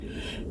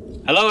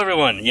Hello,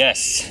 everyone.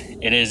 Yes,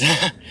 it is.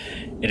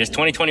 It is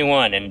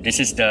 2021, and this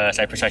is the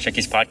Cypress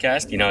Shakis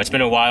podcast. You know, it's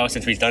been a while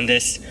since we've done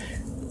this.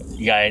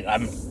 You guys,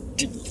 I'm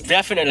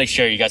definitely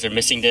sure you guys are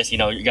missing this. You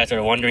know, you guys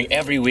are wondering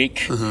every week,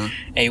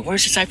 hey,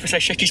 where's the Cypress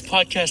Shakis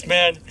podcast,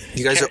 man?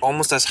 You guys are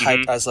almost as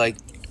hyped as like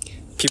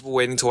people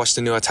waiting to watch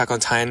the new Attack on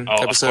Titan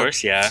episode. Of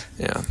course, yeah.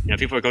 You know,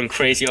 people are going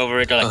crazy over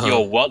it. They're like, yo,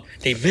 what?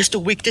 They missed a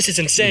week. This is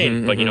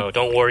insane. But, you know,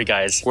 don't worry,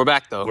 guys. We're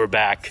back, though. We're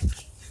back.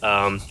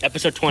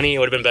 Episode 20, it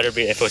would have been better if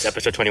it was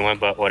episode 21,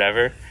 but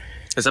whatever.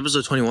 It's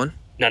episode 21?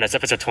 No, it's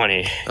episode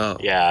 20. Oh.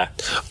 Yeah.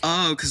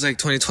 Oh, because like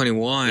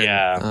 2021.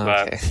 Yeah,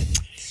 okay. But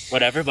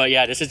whatever. But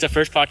yeah, this is the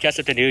first podcast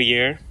of the new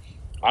year.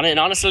 And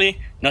honestly,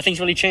 nothing's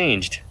really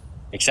changed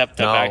except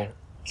the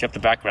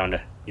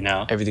background, you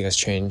know? Everything has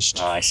changed.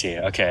 Oh, I see.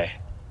 Okay.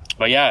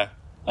 But yeah,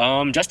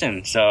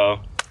 Justin,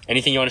 so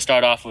anything you want to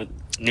start off with,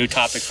 new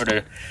topic for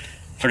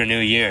the new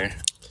year?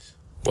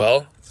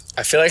 Well,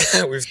 I feel like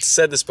we've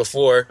said this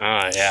before.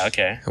 Yeah,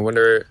 okay. I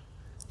wonder,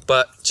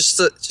 but just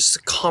a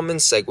common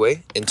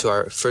segue into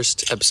our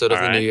first episode of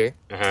the new year.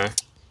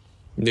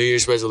 New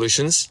Year's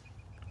resolutions.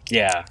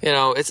 Yeah. You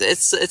know,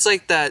 it's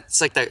like that.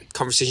 It's like that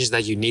conversations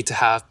that you need to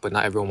have, but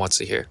not everyone wants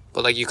to hear.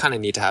 But like you kind of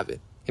need to have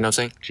it. You know what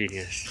I'm saying?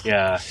 Genius.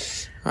 Yeah.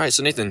 All right.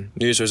 So Nathan,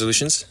 New Year's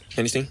resolutions.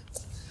 Anything?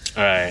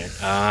 All right.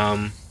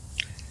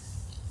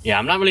 Yeah,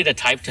 I'm not really the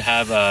type to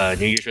have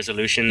New Year's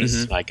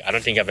resolutions. Like, I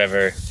don't think I've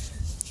ever.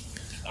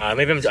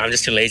 Maybe I'm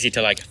just too lazy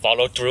to like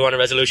follow through on a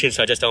resolution,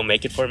 so I just don't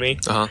make it for me.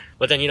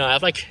 But then, you know, I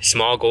have like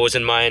small goals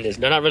in mind.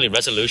 They're not really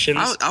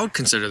resolutions. I would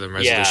consider them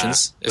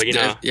resolutions. Yeah, but you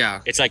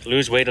know, it's like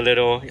lose weight a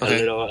little,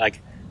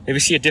 like maybe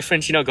see a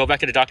difference. You know, go back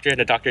to the doctor, and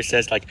the doctor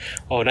says like,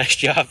 "Oh, nice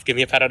job. Give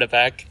me a pat on the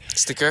back."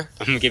 Sticker.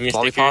 Give me a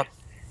Lollipop. sticker.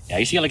 Yeah, I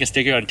used to get like a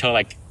sticker until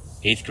like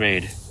 8th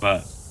grade,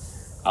 but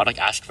I would like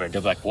ask for it.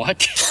 They'll be like,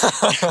 "What?"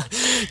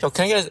 Yo,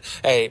 can I get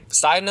a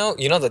side note?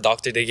 You know, the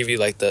doctor, they give you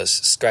like the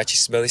scratchy,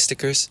 smelly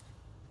stickers.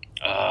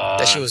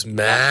 That shit was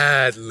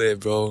mad lit,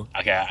 bro.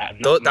 Okay,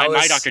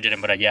 my doctor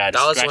didn't, but yeah.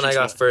 That was when I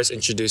got first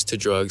introduced to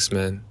drugs,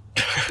 man.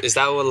 Is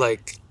that what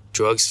like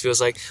drugs feels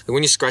like? Like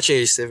when you scratch it,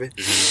 you sip it.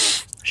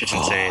 Shit's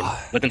insane.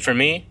 But then for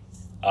me,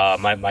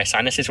 my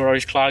sinuses were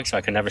always clogged, so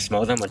I could never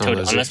smell them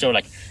unless they were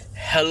like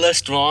hella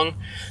strong.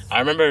 I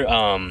remember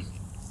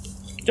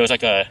there was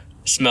like a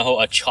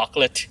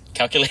chocolate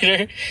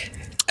calculator.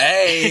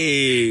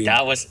 Hey,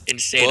 that was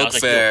insane. Book I was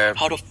like, fair.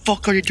 how the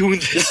fuck are you doing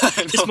this?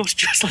 It smells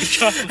just like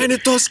chocolate. And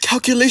it does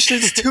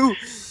calculations too.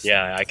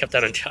 Yeah, I kept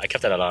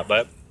that a lot.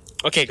 But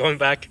okay, going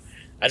back,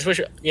 I just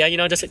wish, you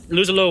know, just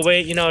lose a little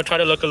weight. You know, try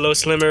to look a little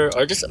slimmer,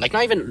 or just like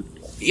not even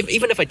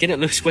if I didn't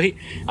lose weight,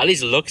 at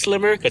least look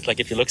slimmer. Because like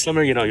if you look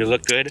slimmer, you know, you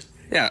look good.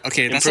 Yeah.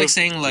 Okay, that's like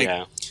saying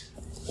like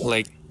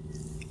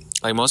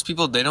most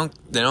people they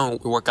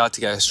don't work out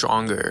to get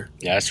stronger.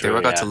 Yeah, that's true. They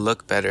work out to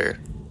look better.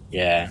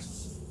 Yeah.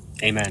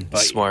 Amen. But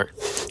smart.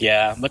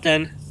 Yeah, but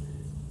then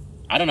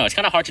I don't know. It's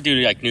kind of hard to do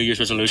like New Year's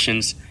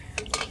resolutions,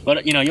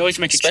 but you know, you always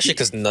make especially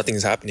because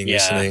nothing's happening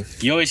recently.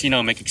 You always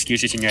make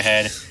excuses in your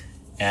head,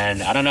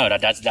 and I don't know.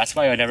 That's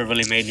why I never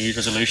really made New Year's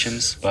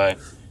resolutions. But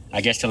I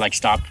guess to like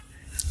stop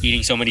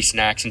eating so many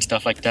snacks and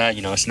stuff like that.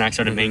 You know, snacks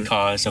are the main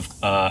cause of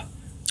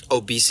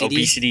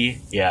obesity.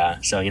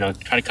 Yeah, so you know,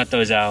 try to cut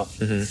those out,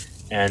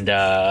 and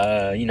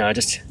you know,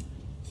 just.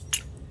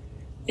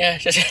 Yeah,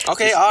 just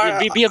okay.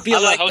 Be a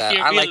little like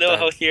healthier. Be a little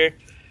healthier.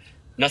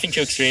 Nothing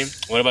too extreme.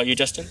 What about you,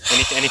 Justin?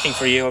 Anything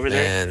for you over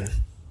there?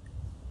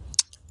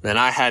 Man,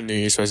 I had New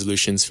Year's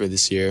resolutions for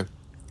this year.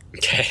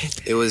 Okay.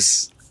 It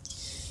was.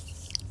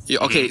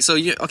 Okay, so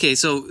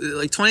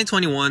like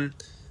 2021,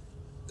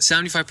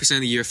 75%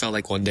 of the year felt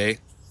like one day,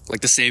 like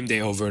the same day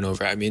over and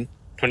over. I mean,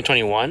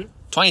 2021.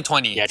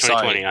 2020. Yeah,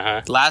 2020.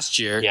 Sorry. Last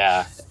year.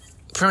 Yeah.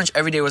 Pretty much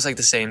every day was like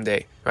the same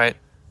day, right?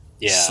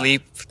 Yeah.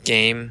 Sleep,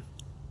 game.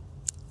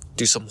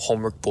 Do some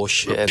homework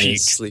bullshit and then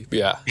sleep.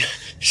 Yeah.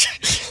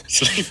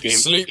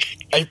 Sleep.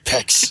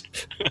 Apex.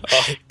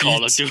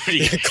 Call of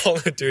Duty. Call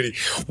of Duty.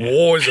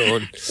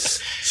 Warzone.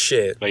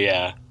 Shit. But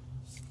yeah.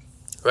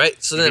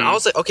 Right? So then I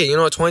was like, okay, you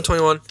know what,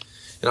 2021, you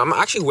know, I'm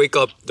gonna actually wake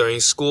up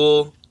during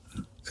school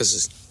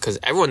because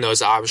everyone knows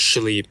that I'm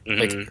sleep.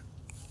 Like,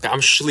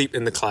 I'm sleep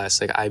in the class.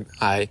 Like,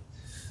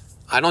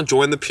 I don't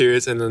join the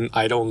periods and then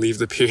I don't leave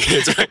the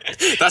periods. Right?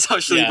 That's how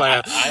sleep I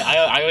am.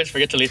 I always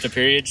forget to leave the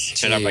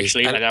periods and I'm like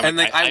sleep. And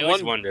like, I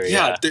always wonder.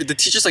 Yeah. The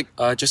teacher's like,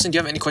 Justin, do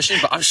you have any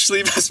questions? But I'm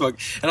sleep as fuck.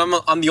 And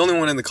I'm the only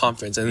one in the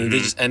conference. And then they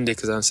just end it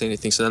because I don't say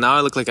anything. So now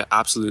I look like an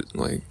absolute,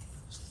 like...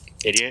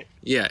 Idiot?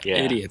 Yeah,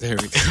 idiot. There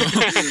we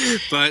go.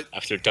 But...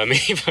 Absolute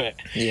dummy. But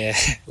yeah.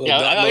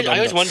 I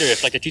always wonder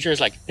if like the teacher is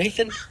like,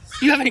 Nathan,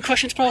 do you have any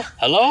questions, bro?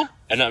 Hello?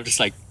 And I'm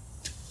just like...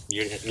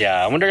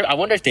 Yeah, I wonder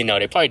if they know.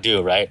 They probably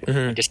do, right?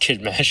 Just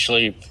kids mad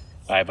sleep.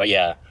 Alright, but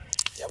yeah.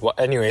 Well,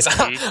 anyways,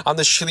 I'm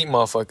the sleep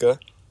motherfucker.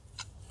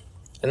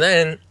 And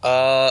then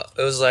it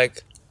was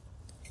like,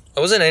 it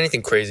wasn't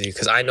anything crazy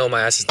because I know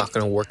my ass is not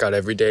gonna work out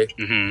every day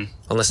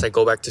unless I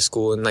go back to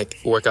school and like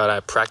work out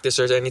at practice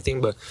or anything.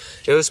 But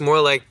it was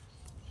more like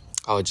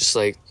I would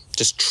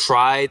just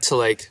try to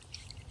like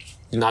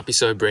not be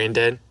so brain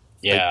dead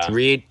Yeah.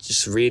 Like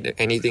just read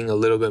anything a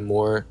little bit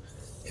more,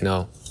 you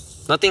know,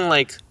 nothing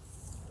like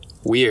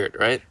weird,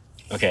 right?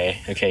 Okay,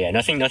 yeah,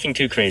 nothing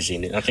too crazy,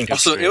 nothing too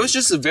So extreme. it was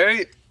just a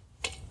very,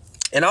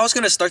 and I was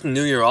gonna start the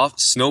new year off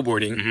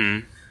snowboarding.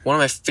 Mm-hmm. One of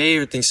my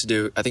favorite things to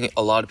do. I think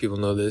a lot of people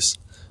know this.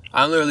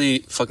 I'm literally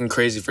fucking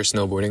crazy for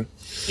snowboarding.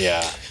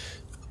 Yeah.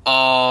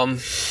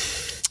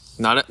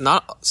 Not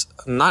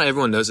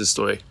everyone knows this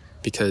story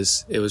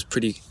because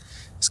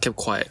it's kept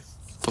quiet.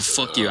 But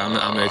fuck you, I'm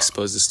gonna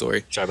expose the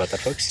story. Sorry about that,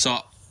 folks.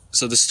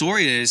 So the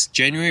story is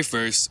January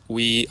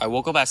 1st, I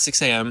woke up at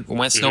 6 a.m. We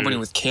went snowboarding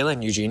with Kayla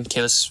and Eugene.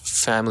 Kayla's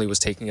family was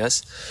taking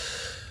us.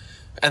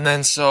 And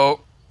then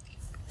so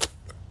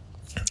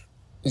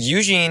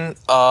Eugene,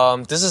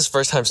 this is his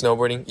first time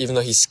snowboarding, even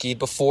though he skied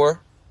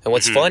before. And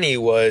what's funny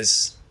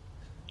was,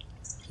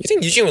 you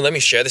think Eugene would let me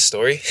share this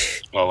story?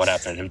 Well, what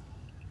happened?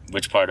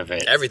 Which part of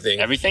it? Everything.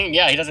 Everything?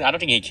 Yeah, he doesn't. I don't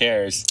think he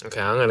cares.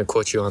 Okay, I'm gonna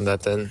quote you on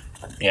that then.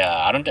 Yeah,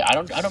 I don't.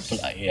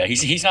 Yeah,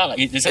 he's not like.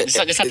 It's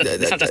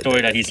not the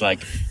story that he's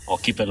like, "Oh,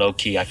 keep it low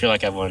key." I feel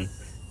like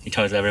he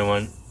tells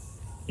everyone.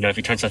 You know, if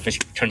he turns on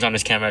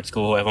his camera at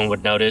school, everyone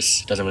would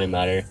notice. Doesn't really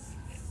matter.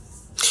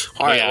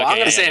 All right, Yeah, well, okay, I'm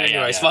gonna yeah, say yeah, it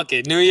anyways. yeah. Fuck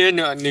it. New year.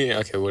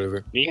 Okay,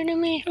 whatever. New year, new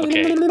me.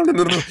 Okay.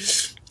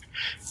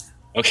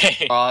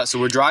 Okay. So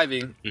we're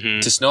driving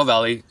to Snow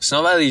Valley.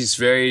 Snow Valley is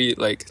very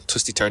like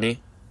twisty turny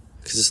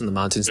because it's in the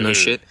mountains, no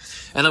shit.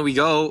 And then we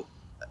go,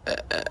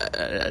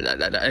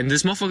 and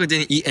this motherfucker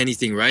didn't eat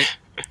anything, right?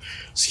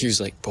 So he was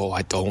like, "Bro,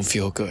 I don't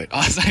feel good." I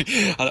was like,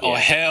 "Oh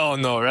hell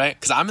no!" Right?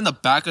 Because I'm in the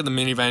back of the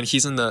minivan.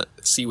 He's in the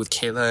seat with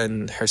Kayla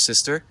and her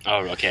sister. Oh,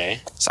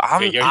 okay. So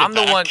I'm Wait, you're in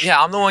the the one. back?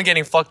 Yeah, I'm the one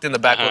getting fucked in the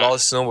back with Uh-huh. all the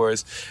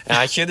snowboards. And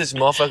I hear this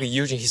motherfucker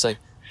Eugene. He's like,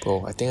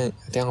 "Bro, I think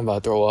I'm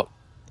about to throw up."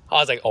 I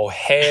was like, "Oh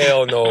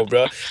hell no,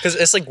 bro!" Because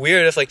it's like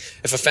weird if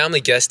a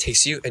family guest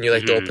takes you and you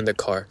like throw up in the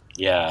car,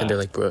 Yeah. and they're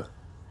like, "Bro,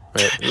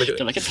 right?" Look at,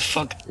 They're like, get the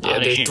fuck yeah,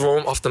 out they of here. throw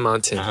him off the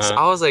mountain. Uh-huh. So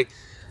I was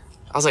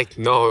like,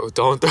 "No,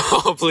 don't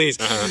throw, please."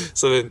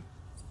 So then,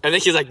 and then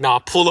he's like, "Nah,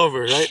 pull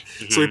over, right?"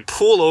 So we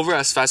pull over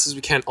as fast as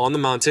we can on the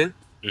mountain.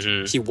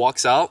 He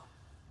walks out,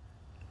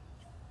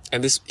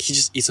 and he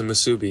just eats a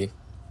musubi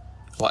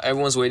while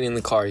everyone's waiting in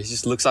the car. He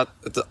just looks out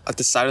at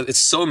the side of it's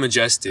so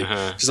majestic.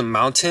 There's a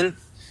mountain,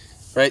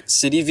 right?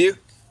 City view.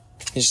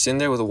 He's just in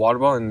there with a water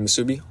bottle and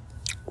musubi.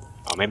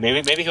 Oh,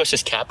 maybe he was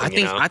just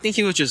capping. I think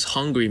he was just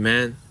hungry,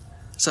 man.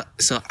 And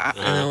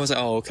I was like,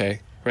 "Oh,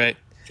 okay, right."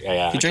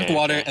 Yeah. He drank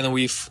water, and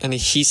then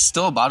he's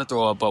still about to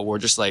throw up, but we're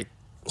just like,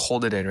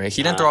 hold it in, right?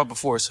 He didn't throw up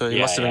before, so he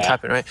must have been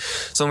capping, right?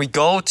 So we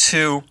go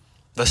to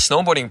the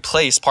snowboarding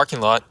place parking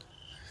lot,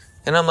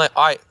 and I'm like,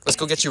 all right, let's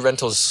go get you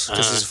rentals,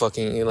 because he's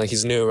fucking, like,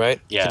 he's new, right?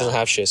 Yeah. He doesn't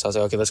have shit, so I was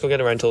like, okay, let's go get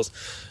the rentals.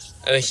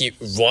 And then he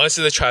runs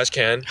to the trash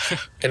can,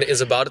 and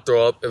is about to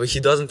throw up. If he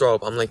doesn't throw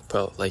up, I'm like,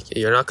 bro, like,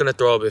 you're not gonna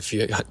throw up if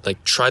you,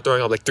 like, try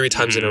throwing up, like, 3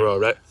 times in a row,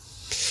 right?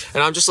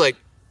 And I'm just like,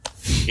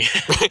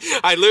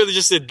 I literally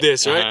just did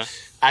this, right?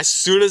 As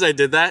soon as I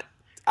did that,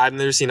 I've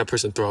never seen a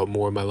person throw up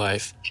more in my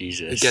life.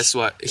 Jesus. And guess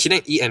what? He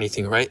didn't eat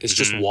anything, right? It's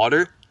just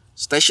water.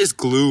 So that's just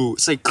glue.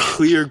 It's like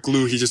clear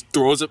glue. He just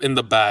throws up in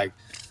the bag.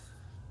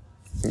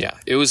 Yeah,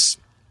 it was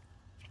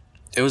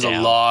a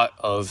Damn. lot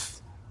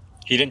of.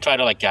 He didn't try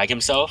to like gag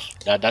himself.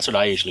 That's what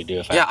I usually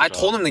do. If Yeah, I have to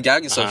told him to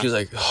gag himself. He was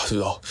like, oh,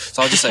 no.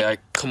 So I was just like,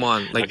 come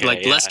on, like,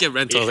 Okay, let's yeah. get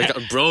rental, like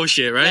bro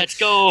shit, right? Let's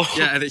go.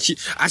 Yeah, and then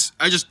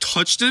I just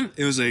touched him.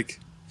 It was like,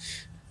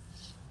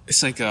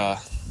 it's like a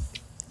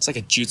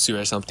jutsu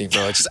or something,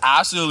 bro. It just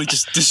absolutely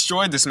just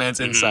destroyed this man's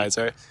insides,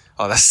 right?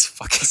 Oh, that's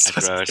fucking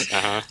That's sus.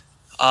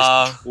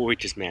 gross.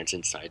 Weakest man's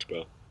inside,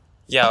 bro.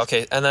 Yeah,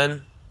 okay, and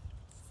then,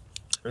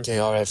 okay,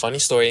 all right, funny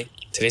story.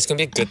 Today's gonna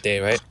be a good day,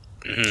 right?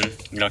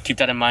 You know, keep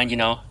that in mind. You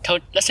know,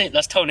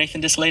 let's tell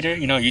Nathan this later.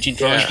 You know, Eugene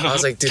throwing. Yeah, I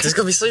was like, dude, this is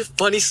gonna be such a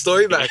funny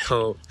story back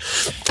home.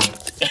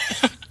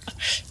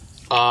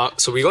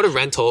 So we go to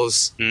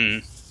rentals.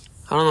 I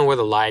don't know where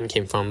the line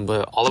came from,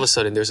 but all of a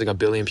sudden there's like a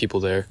billion people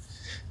there,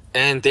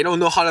 and they don't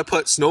know how to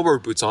put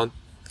snowboard boots on.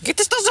 Okay,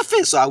 this doesn't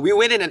fit. So we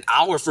waited an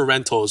hour for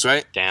rentals,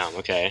 right? Damn.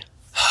 Okay.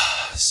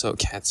 So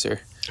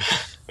cancer.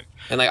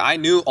 And like I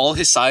knew all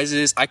his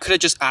sizes. I could have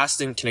just asked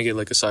him, "Can I get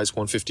like a size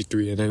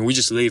 153?" And then we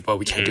just leave, but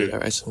we can't do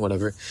that, right? So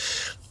whatever.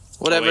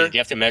 Oh, wait, do you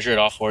have to measure it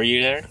off for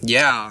you there?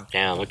 Yeah,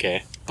 Damn.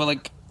 Okay. but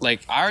like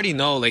I already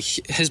know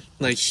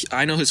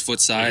I know his foot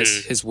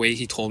size, his weight.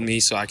 He told me,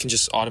 so I can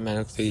just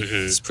automatically.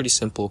 It's pretty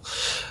simple.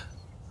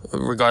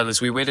 Regardless,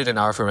 we waited an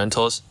hour for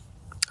rentals.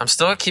 I'm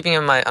still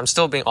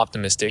being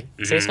optimistic.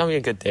 Today's gonna be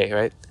a good day,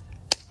 right?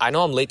 I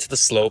know I'm late to the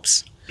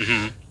slopes,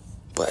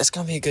 but it's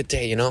gonna be a good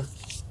day, you know.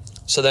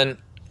 So then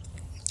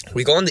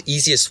we go on the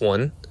easiest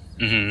one,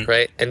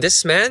 right? And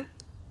this man,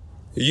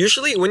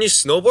 usually when you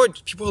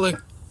snowboard, people are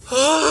like,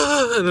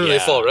 ah, and then they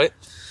Yeah. fall, right?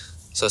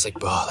 So it's like,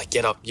 bro, like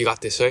get up, you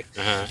got this, right?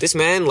 This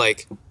man,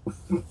 like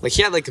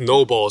he had like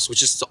no balls,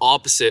 which is the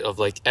opposite of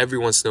like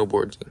everyone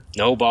snowboarding.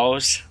 No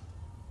balls.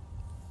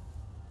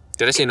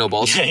 Did I say no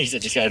balls? He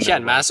said just got He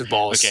had massive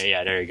balls. Okay.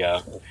 Yeah. There you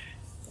go.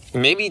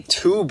 Maybe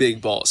 2 big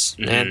balls,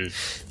 man.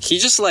 He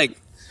just like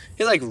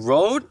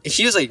rode.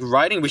 He was like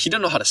riding, but he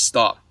didn't know how to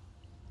stop.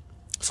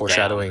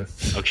 Foreshadowing.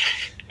 Damn. Okay.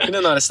 He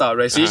doesn't know how to stop,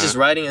 right? So he's just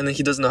riding and then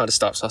he doesn't know how to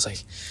stop. So I was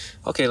like,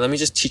 okay, let me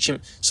just teach him.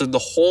 So the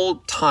whole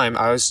time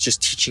I was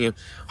just teaching him,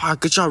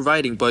 good job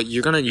riding, but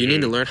you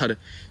need to learn how to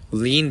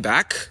lean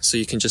back so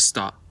you can just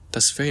stop.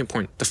 That's very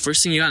important. The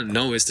first thing you gotta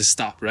know is to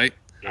stop, right?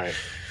 Right.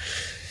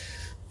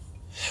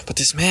 But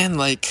this man,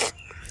 like,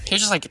 he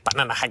was just like,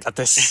 banana, I got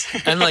this.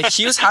 And like,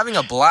 he was having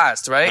a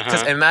blast, right?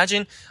 Because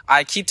imagine,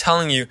 I keep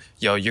telling you,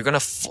 yo, you're gonna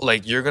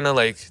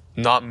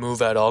not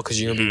move at all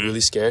because you're gonna be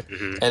really scared.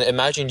 And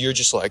imagine you're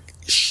just like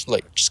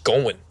just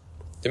going.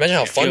 Imagine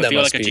how fun that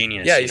must like be. A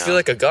genius, yeah, you feel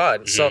like a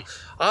god. So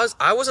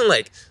I wasn't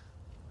like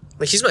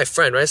he's my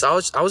friend, right?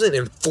 So I wasn't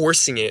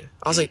enforcing it.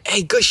 I was like,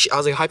 hey, good shit. I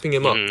was like hyping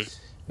him up.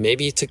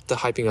 Maybe he took the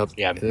hyping up.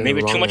 Yeah,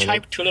 maybe too much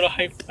hype, too little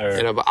hype. Or...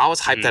 You know, but I was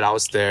hyped that I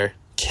was there.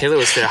 Kayla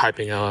was there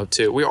hyping him up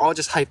too. We were all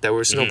just hyped that we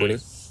were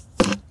snowboarding.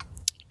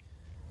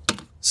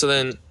 So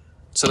then,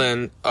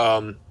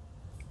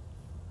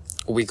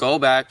 we go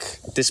back.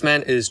 This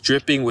man is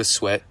dripping with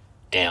sweat.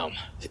 Damn.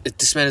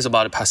 This man is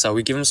about to pass out.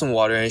 We give him some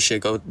water and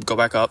shit. Go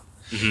back up,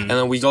 and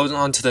then we go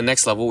on to the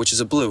next level, which is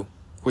a blue,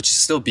 which is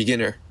still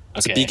beginner.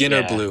 It's a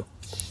beginner blue.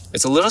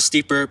 It's a little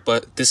steeper,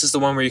 but this is the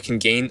one where you can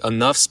gain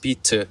enough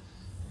speed to.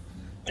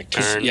 Like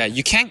turn. Yeah,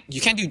 you can't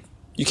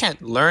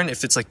learn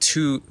if it's like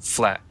too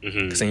flat,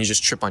 because then you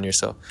just trip on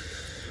yourself.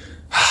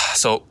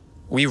 So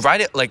we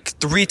ride it like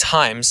 3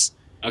 times.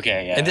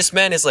 Okay, yeah. And this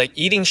man is like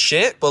eating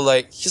shit, but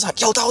like he's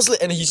like, yo, that was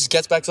lit, and he just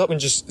gets back up and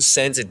just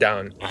sends it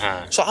down.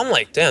 So I'm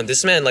like, damn,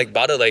 this man like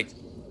about to like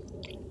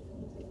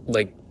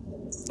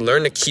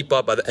learn to keep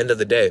up by the end of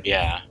the day.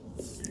 Yeah.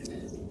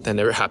 That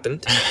never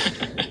happened.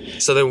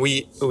 So then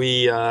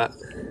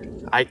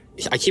I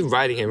keep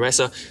riding him, right?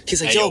 So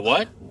he's like, hey, yo,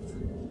 what?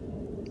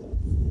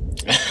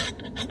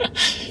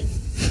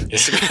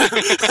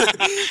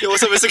 Yo,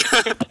 what's up,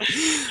 Instagram?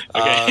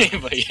 Okay,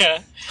 but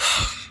yeah.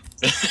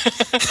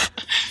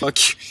 Fuck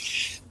you.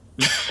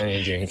 I need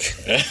a drink.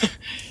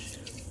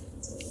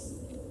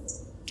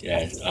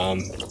 Yeah.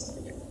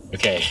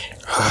 Okay.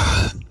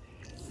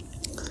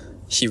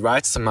 He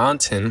rides the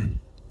mountain.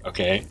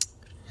 Okay.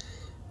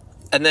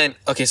 And then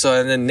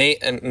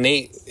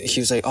Nate, he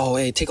was like, oh,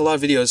 hey, take a lot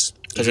of videos.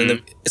 Because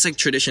it's like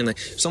tradition. Like,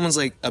 if someone's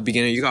like a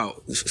beginner, you gotta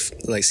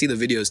like see the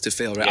videos to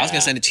fail, right? Yeah. I was gonna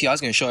send it to you. I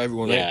was gonna show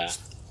everyone, right? Yeah. So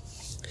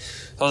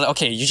I was like,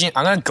 okay, Eugene,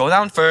 I'm gonna go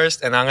down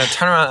first, and I'm gonna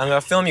turn around. I'm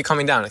gonna film you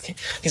coming down. Okay?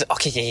 He's like,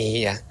 okay,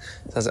 yeah. So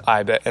I was like,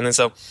 I bet. And then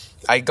so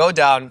I go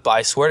down, but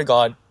I swear to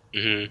God,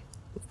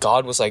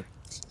 God was like,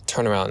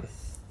 turn around.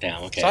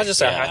 Damn. Okay. So I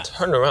just I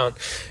turned around,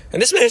 and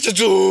this man just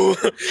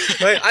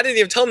like I didn't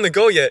even tell him to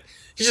go yet.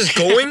 He's just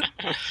going,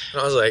 and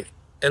I was like,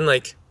 and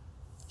like.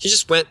 He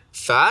just went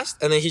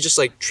fast, and then he just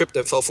like tripped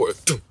and fell for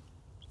it.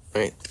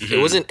 Right? It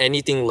wasn't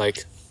anything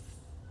like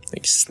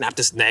snapped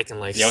his neck and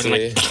like. Yeah, it wasn't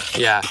like.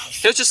 Yeah,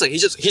 it was just like he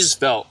just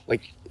fell.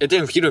 Like he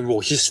didn't roll.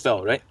 He just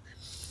fell, right?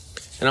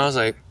 And I was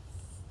like,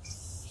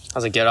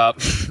 get up.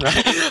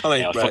 Right? I'm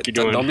like, yeah, right,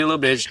 don't be a little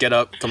bitch. Get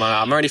up. Come on,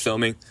 I'm already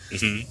filming.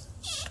 And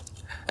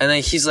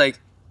then he's like,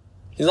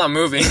 he's not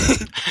moving.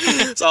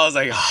 So I was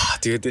like,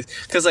 dude,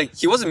 because like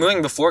he wasn't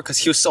moving before because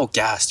he was so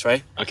gassed,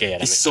 right? Okay, yeah.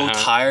 He's so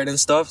tired and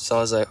stuff. So I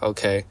was like,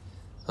 okay,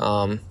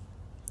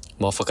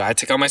 motherfucker. I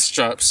took out my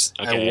straps.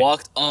 Okay. I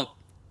walked up,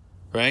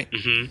 right?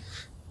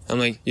 I'm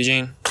like,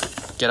 Eugene,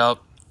 get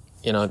up.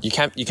 You know, you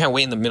can't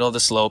wait in the middle of the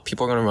slope.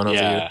 People are gonna run over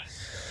you.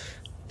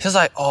 He's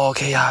like, oh,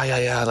 okay,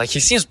 yeah. Like he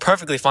seems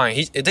perfectly fine.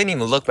 It didn't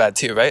even look bad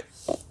too, right?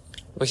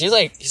 But he's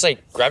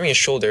like grabbing his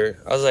shoulder.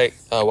 I was like,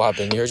 what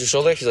happened? You hurt your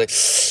shoulder? He's like,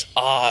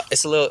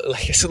 it's a little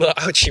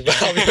ouchy,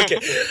 but I'll be okay.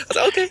 I was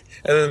like, okay.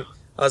 And then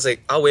I was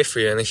like, I'll wait for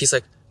you. And then he's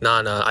like,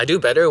 nah, I do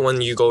better when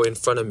you go in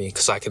front of me,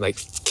 because I can like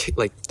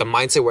the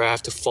mindset where I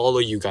have to follow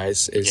you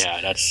guys is.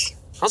 Yeah, that's.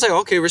 I was like,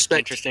 okay, respect.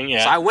 Interesting,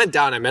 yeah. So I went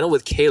down. I met up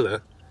with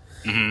Kayla,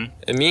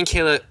 and me and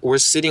Kayla were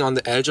sitting on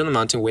the edge of the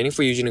mountain waiting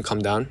for Eugene to come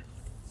down.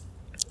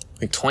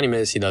 Like 20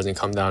 minutes, he doesn't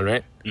come down,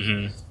 right?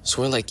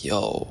 So we're like,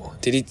 yo,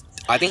 did he?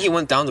 I think he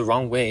went down the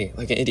wrong way,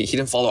 like an idiot. He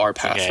didn't follow our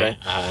path, right?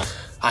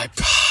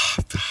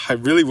 I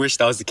really wish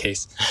that was the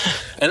case.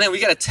 And then we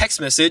get a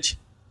text message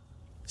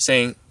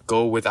saying,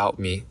 "Go without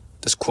me."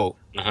 This quote,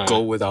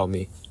 "Go without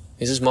me."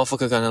 Is this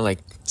motherfucker gonna like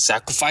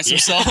sacrifice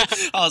himself?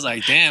 I was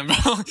like, damn,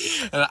 bro.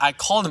 And I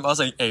called him. I was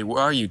like, hey,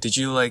 where are you?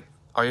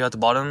 Are you at the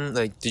bottom?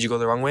 Like, did you go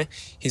the wrong way?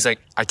 He's like,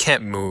 I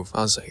can't move.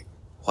 I was like,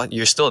 what?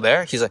 You're still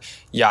there? He's like,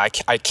 yeah,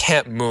 I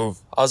can't move.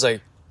 I was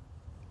like,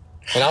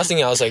 and I was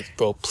thinking,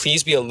 bro,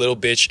 please be a little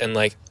bitch and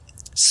like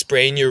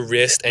sprain your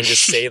wrist and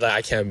just say that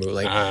I can't move.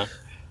 Like,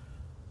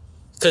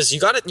 because you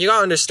gotta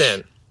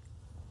understand,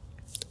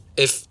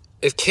 if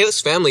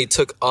Kayla's family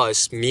took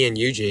us, me and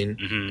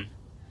Eugene,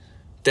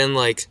 then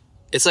like,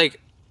 it's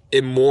like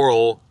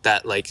immoral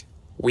that like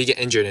we get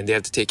injured and they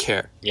have to take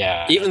care.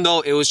 Yeah. Even though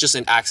it was just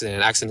an accident,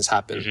 and accidents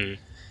happen.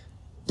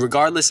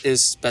 Regardless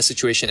is best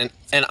situation.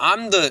 And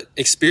I'm the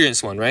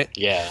experienced one, right?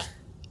 Yeah.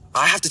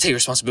 I have to take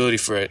responsibility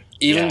for it.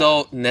 Even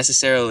though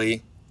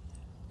necessarily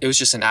it was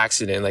just an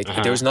accident. Like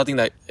there was nothing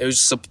that it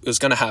was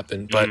gonna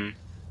happen. But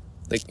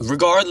Like,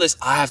 regardless,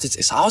 I have to.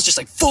 So I was just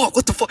like, fuck,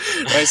 what the fuck?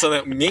 Right? So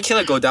then me and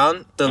Kayla go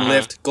down the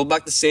lift, go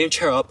back the same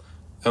chair up,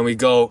 and we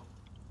go,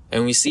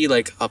 and we see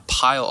like a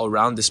pile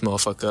around this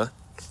motherfucker.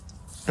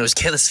 It was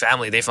Kayla's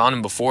family. They found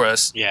him before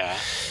us. Yeah.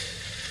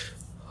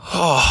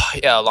 Oh,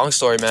 yeah, long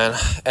story, man.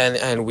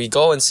 And we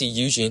go and see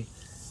Eugene.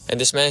 And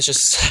this man is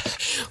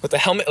just with the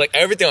helmet, like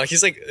everything on.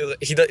 He's like,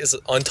 is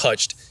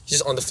untouched. He's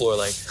just on the floor,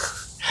 like,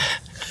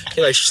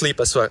 he like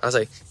sleep, I swear. I was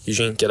like,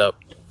 Eugene, get up.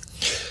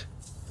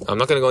 I'm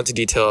not gonna go into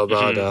detail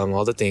about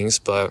all the things,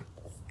 but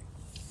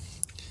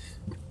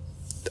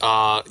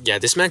yeah,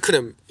 this man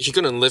couldn't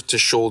lift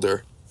his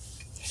shoulder.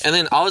 And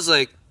then I was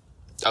like,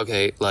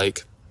 okay,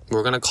 like,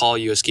 we're gonna call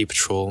you a ski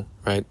patrol,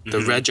 right?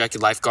 The red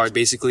jacket lifeguard,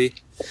 basically,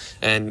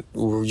 and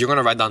you're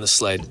gonna ride down the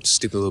sled,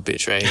 stupid little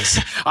bitch, right?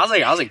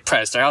 I was like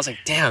pressed, right? I was like,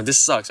 damn, this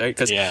sucks, right?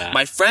 Because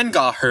my friend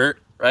got hurt,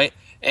 right?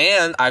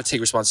 And I have to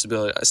take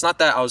responsibility. It's not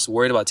that I was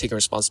worried about taking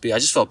responsibility. I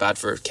just felt bad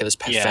for Kayla's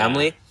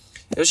family.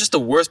 It was just the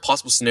worst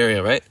possible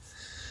scenario, right?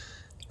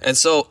 And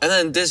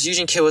then this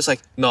Eugene kid was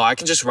like, no, I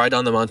can just ride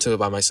down the mountain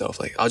by myself.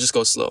 Like, I'll just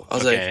go slow. I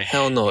was like,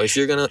 hell no. If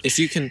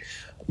you can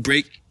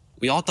break,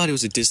 we all thought it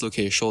was a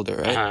dislocated shoulder,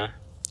 right?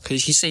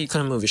 Because he said he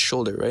couldn't move his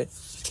shoulder, right?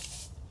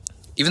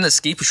 Even the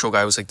ski patrol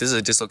guy was like, this is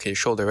a dislocated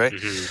shoulder, right?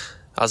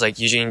 I was like,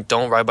 Eugene,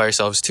 don't ride by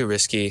yourself. It's too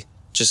risky.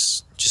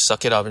 Just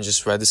suck it up and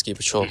just ride the ski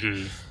patrol.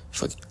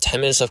 For like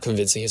 10 minutes of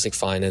convincing, he's like,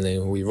 fine. And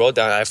then we rode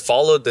down. I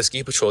followed the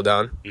ski patrol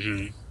down.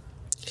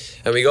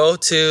 And we go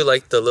to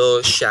like the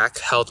little shack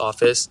health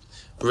office.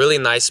 Really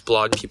nice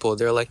blonde people.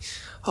 They're like,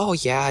 oh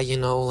yeah, you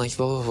know, like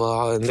blah blah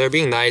blah. And they're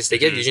being nice. They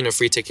give Eugene a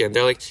free ticket. And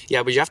they're like,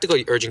 yeah, but you have to go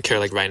to urgent care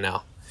like right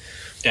now.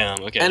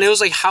 Damn, okay. And it was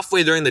like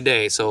halfway during the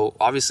day. So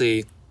obviously,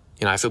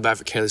 you know, I feel bad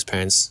for Kayla's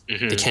parents.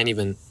 They can't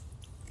even,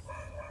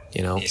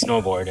 you know.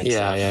 Snowboard and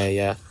stuff.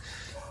 Yeah.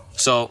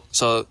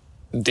 So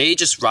they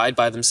just ride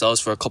by themselves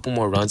for a couple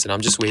more runs, and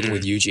I'm just waiting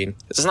with Eugene.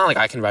 It's not like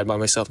I can ride by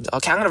myself.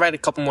 Okay, I'm gonna ride a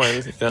couple more.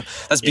 You know?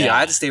 That's B. I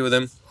had to stay with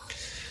him,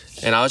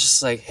 and I was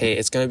just like, "Hey,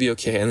 it's gonna be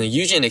okay." And then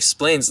Eugene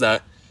explains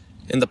that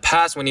in the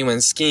past, when he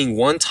went skiing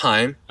one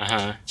time,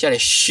 he had a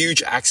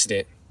huge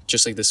accident,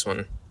 just like this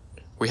one,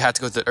 where he had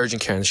to go to the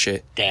urgent care and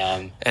shit.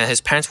 Damn. And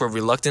his parents were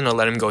reluctant to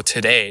let him go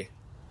today.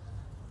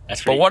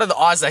 That's but what are the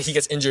odds that he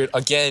gets injured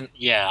again?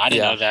 Yeah, I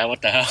didn't know that.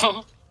 What the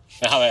hell?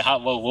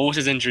 What was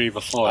his injury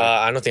before?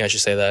 I don't think I should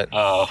say that.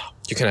 Oh.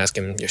 You can ask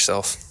him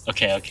yourself.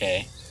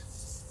 Okay.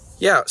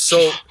 Yeah,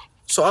 so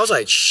I was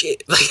like,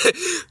 shit.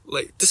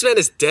 like this man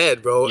is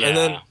dead, bro. Yeah. And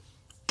then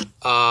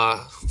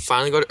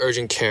finally go to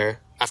urgent care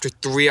after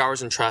 3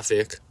 hours in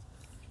traffic.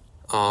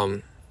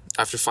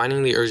 After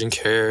finding the urgent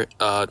care,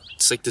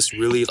 it's like this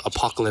really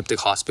apocalyptic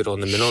hospital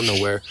in the middle of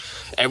nowhere.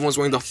 Everyone's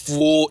wearing the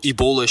full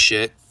Ebola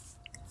shit.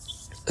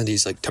 And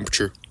he's like,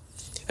 temperature.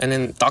 And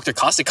then Dr.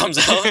 Caustic comes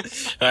out.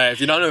 If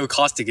you don't know who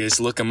Caustic is,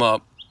 look him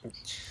up.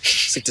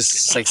 It's like this,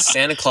 it's like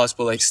Santa Claus,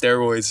 but like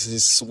steroids.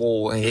 He's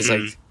swole, and he's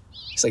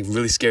like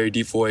really scary,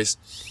 deep voice.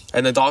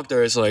 And the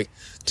doctor is like,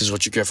 "This is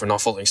what you get for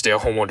not following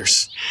stay-at-home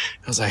orders."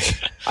 I was like,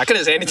 I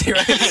couldn't say anything,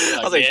 right?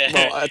 I was like,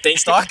 well,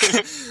 thanks, doc.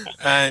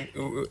 And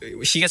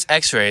she gets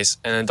X-rays,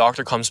 and the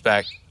doctor comes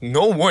back.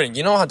 No warning.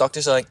 You know how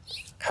doctors are like,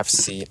 "Have a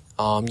seat.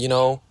 You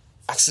know,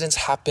 accidents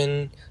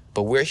happen,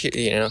 but we're here."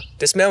 You know,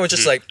 this man was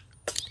just like.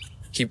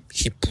 He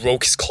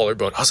broke his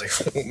collarbone. I was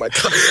like, oh my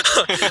God.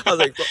 I was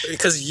like,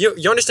 because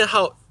you understand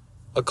how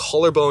a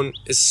collarbone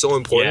is so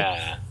important.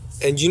 Yeah.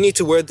 And you need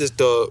to wear the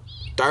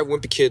Dark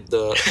Wimpy Kid,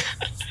 the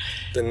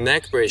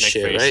neck brace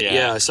shit, right?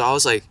 Yeah. So I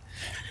was like,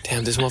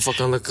 damn, this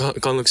motherfucker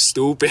gonna look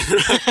stupid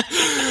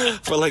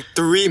for like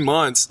 3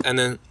 months. And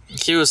then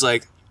he was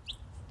like,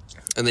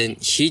 and then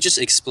he just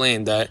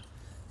explained that.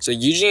 So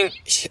Eugene,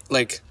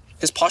 like,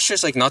 his posture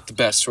is like not the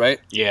best,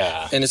 right?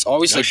 Yeah. And it's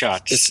always like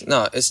shots. It's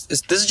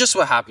this is just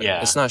what happened. Yeah.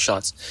 It's not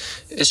shots.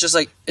 It's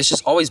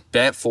just always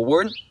bent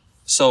forward.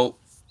 So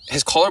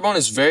his collarbone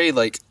is very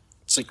like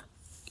it's like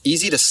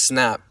easy to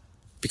snap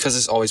because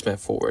it's always bent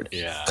forward.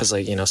 Yeah. Because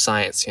like, you know,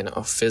 science, you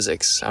know,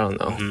 physics, I don't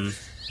know.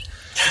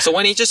 So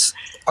when he just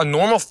a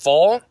normal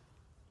fall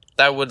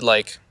that would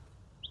like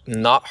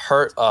not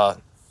hurt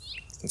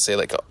let's say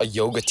like a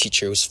yoga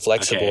teacher who's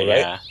flexible, right?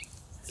 Yeah.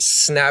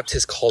 Snapped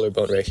his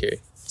collarbone right here.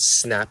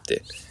 Snapped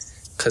it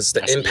because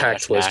the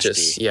impact was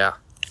just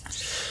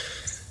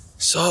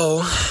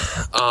so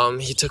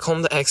he took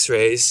home the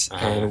x-rays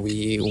and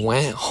we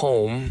went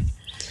home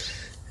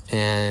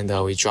and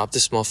we dropped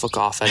this motherfucker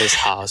off at his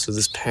house with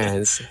his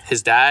parents,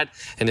 his dad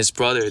and his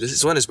brother. This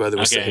is when his brother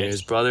was still here.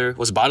 His brother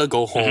was about to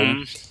go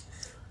home.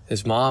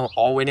 His mom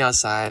all waiting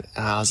outside,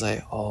 and I was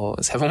like, oh,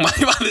 it's heaven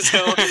money about this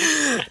hill.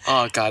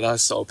 Oh God, that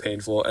was so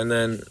painful. And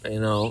then, you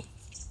know,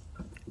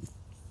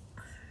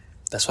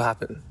 that's what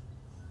happened.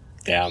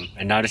 Damn.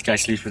 And now this guy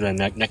sleeps with a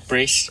neck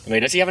brace. Wait,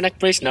 does he have a neck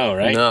brace? No,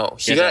 right? No.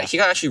 He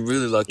got actually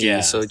really lucky.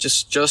 Yeah. So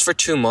just for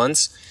 2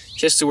 months,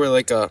 he has to wear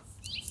like a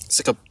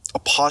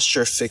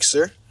posture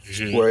fixer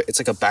where it's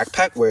like a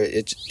backpack where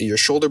your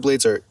shoulder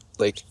blades are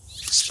like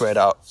spread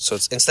out. So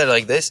it's instead of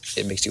like this,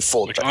 it makes you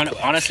fold. Which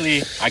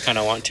honestly, I kind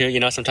of want to. You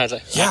know, sometimes I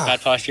have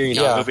bad posture. You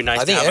know, it would be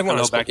nice to have a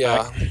low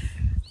backpack.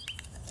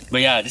 But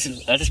yeah,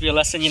 let this be a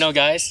lesson,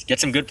 guys. Get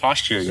some good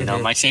posture,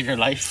 might save your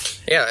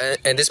life. Yeah,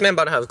 and this man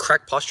about to have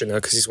cracked posture now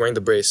because he's wearing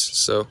the brace.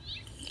 So,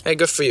 hey,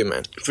 good for you,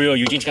 man. For real,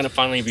 Eugene's gonna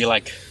finally be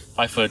like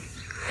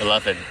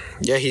 5'11".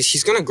 Yeah,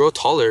 he's gonna grow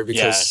taller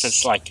because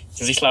since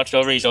he slouched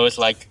over, he's always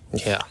like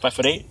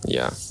 5'8".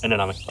 Yeah, and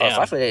then I'm like, damn.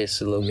 5'8" is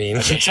a little mean.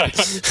 Okay, so,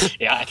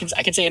 yeah, I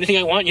can say anything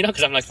I want,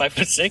 because I'm like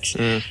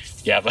 5'6".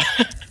 Yeah, but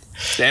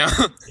damn.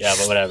 Yeah,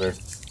 but whatever.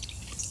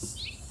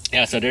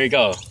 Yeah, so there you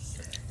go.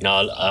 So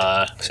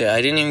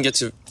I didn't even get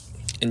to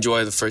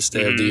enjoy the first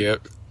day of the year.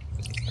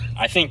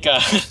 I think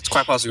it's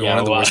quite possibly one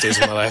of the worst days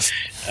of my life.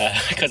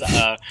 Because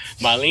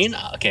Marlene,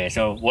 okay,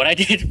 so what I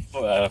did,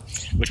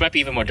 which might be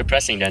even more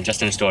depressing than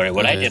Justin's story,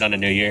 what I did on the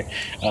New Year,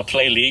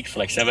 play League for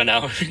like 7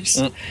 hours.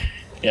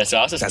 Yeah, so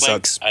I was just playing.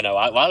 Sucks. I know.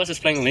 While I was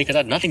just playing League, because I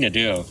had nothing to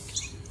do.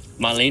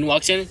 Marlene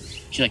walks in.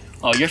 She's like,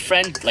 "Oh, your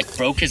friend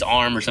broke his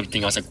arm or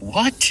something." I was like,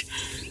 "What?"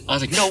 I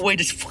was like, "No way,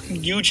 this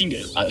fucking Eugene."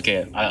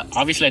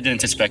 Obviously I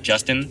didn't suspect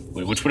Justin,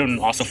 which would have been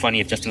also funny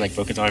if Justin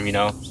broke his arm.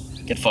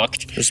 Get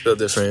fucked. It's still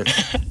different.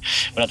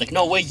 But I was like,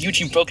 "No way,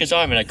 Eugene broke his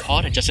arm," and I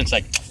called it. Justin's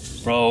like,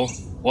 "Bro,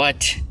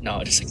 what?" No,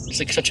 it's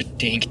like such a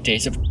dink day.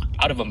 It's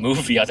out of a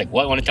movie. I was like,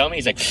 "What? Want to tell me?"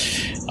 He's like,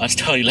 "I'll just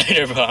tell you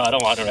later, bro. I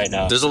don't want it right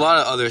now." There's a lot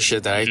of other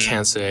shit that I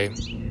can't say.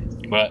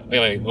 But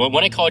wait.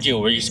 When I called you,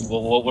 where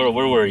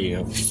were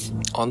you?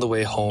 On the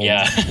way home.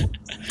 Yeah.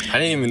 I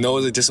didn't even know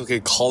it was a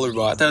dislocated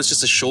collarbone. I thought it was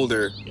just a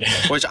shoulder.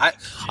 Which I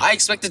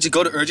expected to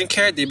go to urgent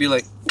care. They'd be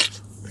like,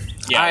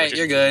 "All right,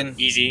 you're good.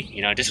 Easy.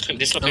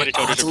 Dislocated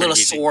shoulders it's a little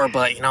sore,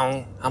 but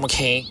I'm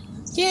okay."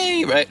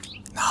 Yay, right?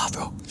 Nah,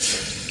 bro.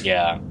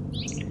 Yeah.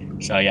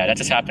 So yeah, that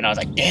just happened. I was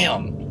like,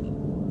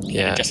 damn.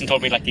 Yeah. And Justin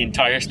told me the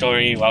entire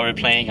story while we were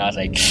playing. I was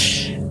like,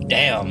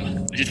 damn.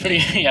 Which is pretty.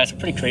 Yeah, it's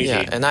pretty crazy.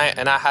 Yeah, and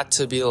I had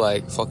to be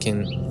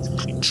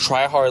fucking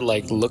try hard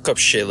look up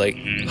shit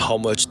how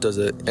much does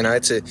it, and I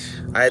had to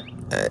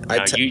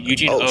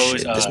Eugene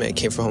owes. This man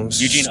came from home.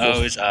 Eugene school.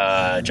 owes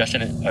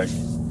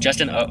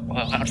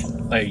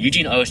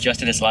Eugene owes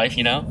Justin his life.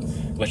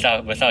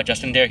 Without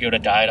Justin there, he would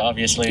have died.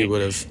 Obviously, He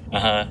would have.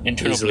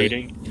 Internal Easily.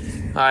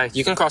 bleeding. All right,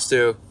 you can cross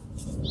through.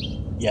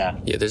 Yeah.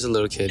 Yeah, there's a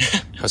little kid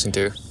crossing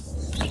through.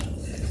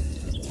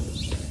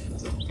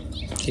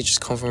 He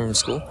just come from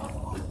school.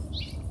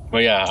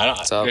 Well, yeah,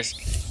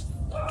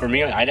 for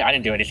me, I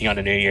didn't do anything on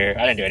the New Year.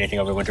 I didn't do anything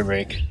over winter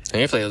break.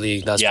 And you play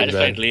League. That's I pretty just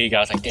bad. played League. I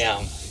was like, damn.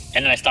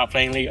 And then I stopped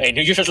playing League. Hey,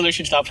 New Year's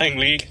resolution, stop playing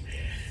League.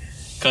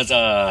 Because,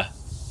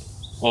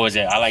 what was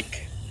it?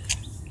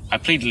 I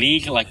played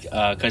League,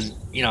 because,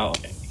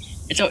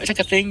 it's like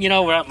a thing, when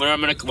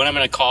I'm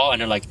gonna call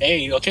and they're like,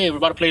 "Hey, okay, we're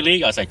about to play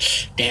League." I was like,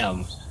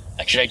 damn.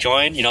 Should I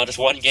join? Just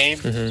one game?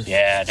 Mm-hmm.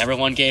 Yeah, never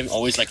one game.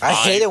 Always 5. I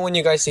hate it when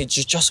you guys say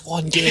just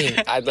one game.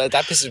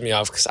 That pisses me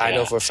off because I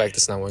know for a fact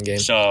it's not one game.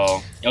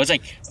 So it was a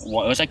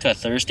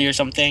Thursday or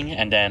something,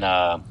 and then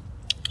I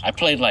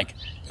played It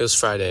was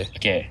Friday.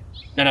 Okay,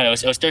 no, it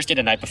was Thursday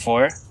the night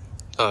before.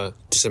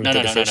 December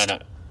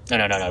 31st. No.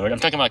 I'm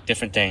talking about a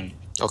different thing.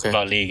 Okay.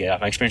 About League. Yeah,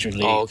 my experience with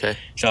League. Oh, okay.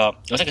 So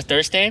it was a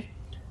Thursday.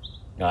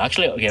 No,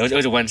 actually, okay, it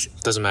was a Wednesday.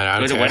 Doesn't matter.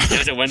 It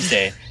was a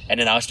Wednesday,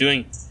 and then I was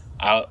doing.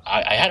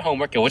 I had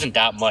homework. It wasn't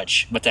that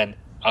much, but then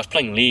I was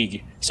playing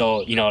League,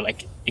 so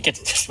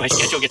my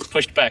schedule gets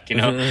pushed back.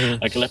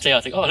 Let's say I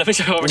was like, "Oh, let me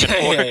start homework at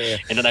 4,"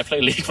 and then I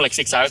play League for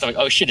 6 hours. I'm like,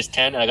 "Oh shit, it's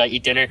 10," and I gotta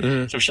eat dinner.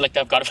 So shit like that.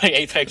 I've got to play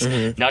Apex.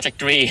 Now it's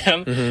 3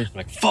 a.m. I'm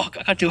like, "Fuck,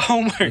 I gotta do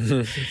homework."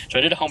 So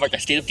I did the homework. I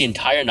stayed up the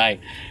entire night.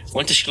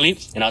 Went to sleep,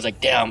 and I was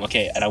like, "Damn,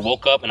 okay." And I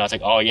woke up, and I was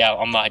like, "Oh yeah,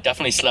 I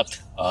definitely slept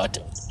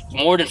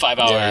more than 5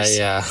 hours."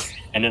 Yeah.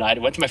 And then I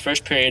went to my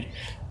first period.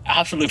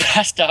 Absolutely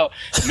passed out,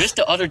 missed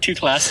the other 2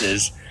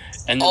 classes,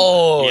 and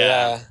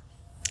then,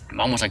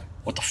 Mom was like,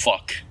 "What the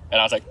fuck?"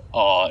 And I was like,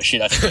 "Oh shit,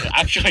 that's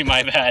actually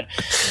my bad."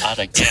 I was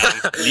like,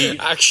 "Damn,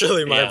 League."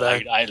 Actually, my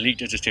bad. I League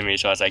did this to me,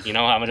 so I was like, "You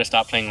know what? I'm gonna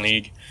stop playing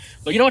League."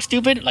 But you know what's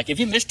stupid? If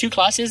you miss 2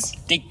 classes,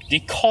 they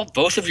call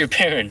both of your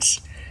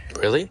parents.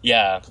 Really?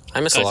 Yeah.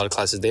 I missed a lot of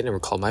classes. They never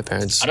called my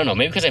parents. I don't know.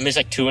 Maybe because I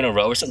missed 2 in a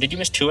row or something. Did you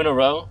miss 2 in a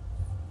row?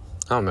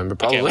 I don't remember.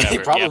 Probably. Okay,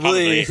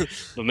 probably. Yeah,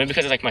 but maybe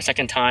because it's my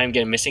second time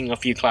missing a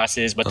few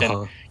classes. But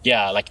then,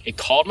 it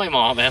called my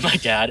mom and my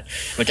dad.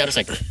 My dad was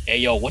like, "Hey,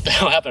 yo, what the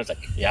hell happened?" I was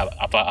like, "Yeah,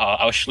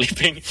 I was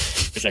sleeping."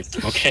 It's like,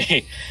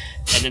 okay.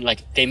 And then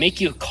they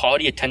make you call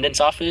the attendance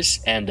office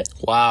and.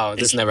 Wow,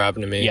 this never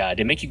happened to me. Yeah,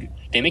 they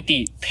make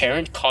the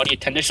parent call the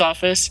attendance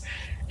office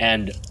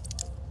and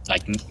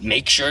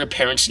make sure the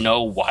parents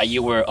know why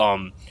you were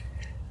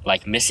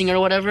missing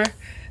or whatever.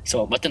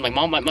 So, but then my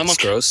mom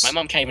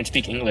can't even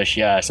speak English.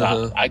 Yeah,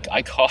 so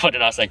I called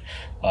and I was like,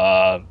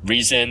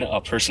 reason,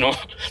 personal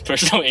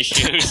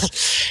issues.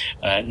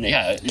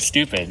 Yeah, it's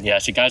stupid. Yeah,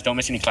 so guys, don't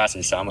miss any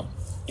classes. So I'm,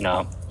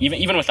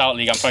 even without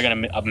League, I'm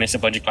probably gonna miss a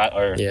bunch of class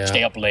or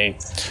stay up late.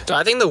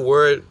 I think the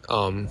word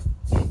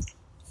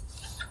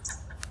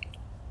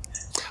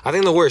I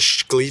think the word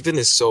sleeping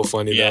is so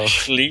funny Yeah, though.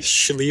 sleep.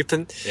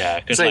 Sleeping. Yeah,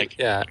 It's because like,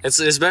 yeah,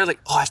 it's better like,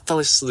 oh, I fell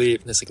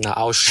asleep. And it's like, nah,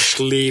 I was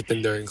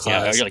sleeping during yeah,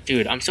 class. you're like,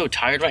 dude, I'm so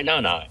tired right now.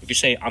 Nah, if you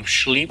say I'm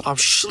sleep, I'm you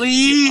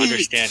sleep.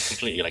 understand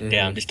completely. You're like,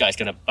 damn, this guy's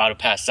about to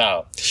pass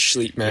out.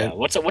 Sleep, Yeah. man.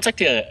 What's like what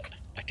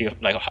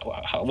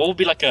would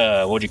be like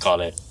a what would you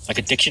call it? Like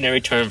a dictionary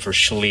term for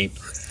sleep,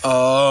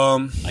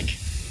 like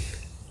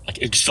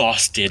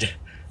exhausted.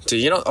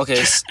 Dude, you know,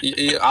 okay,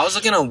 I was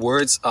looking at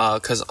words,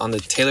 cause on the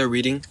Taylor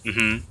reading,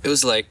 it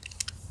was like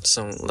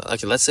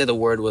like, let's say the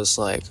word was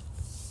like,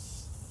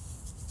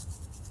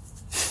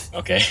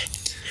 Okay.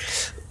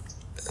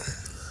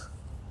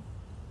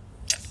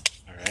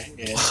 All right.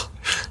 Yeah.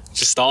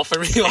 just stall for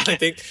me while I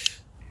think.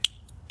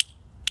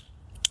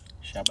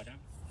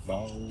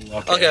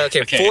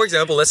 Okay. For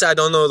example, let's say I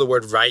don't know the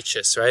word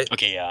righteous, right?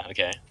 Okay. Yeah.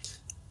 Okay.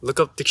 Look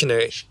up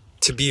dictionary.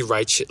 To be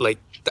righteous, like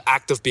the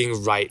act of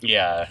being right.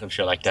 Yeah. I'm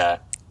sure like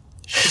that.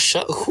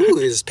 Who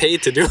is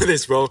paid to do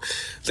this, bro?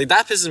 Like,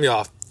 that pisses me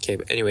off. Okay,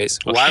 but anyways,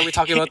 why are we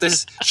talking about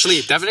this?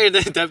 Sleep. Definitely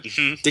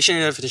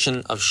dictionary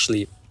definition of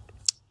sleep.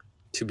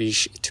 To be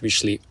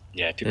sleep.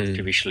 Yeah.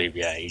 To be sleep.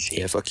 Yeah. Easy.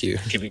 Yeah, fuck you.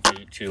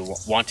 To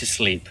want to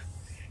sleep.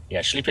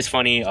 Yeah. Sleep is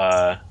funny.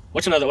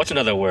 What's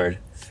another word?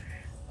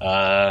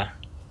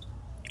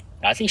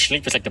 I think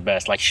sleep is like the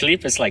best. Like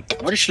sleep is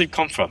like, where does sleep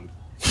come from?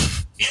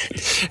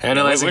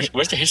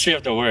 Where's the history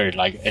of the word?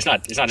 Like it's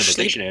not in the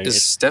dictionary.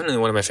 It's definitely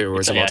one of my favorite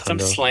words of all time. Some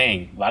though.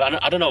 slang.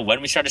 But I don't know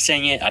when we started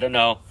saying it. I don't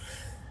know.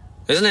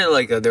 Isn't it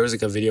like there was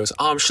like a video?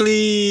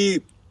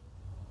 Sleep.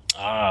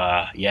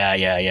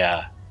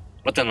 Yeah.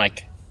 But then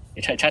like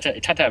it had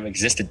to have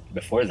existed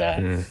before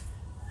that.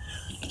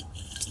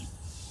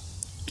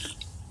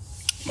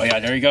 But yeah,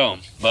 there you go.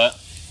 But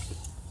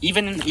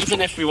even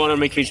if we want to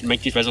make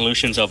these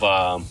resolutions of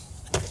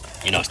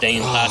staying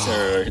in class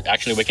or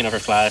actually waking up for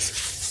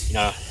class,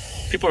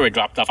 people already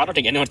dropped off. I don't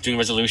think anyone's doing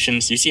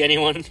resolutions. You see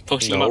anyone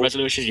posting about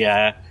resolutions?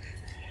 Yeah.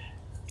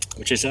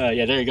 Which is there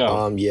you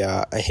go.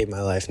 Yeah, I hate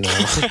my life now.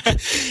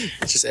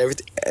 Just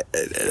everything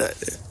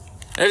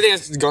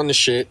has gone to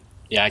shit.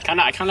 Yeah, I kind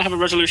of have a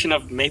resolution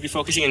of maybe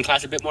focusing in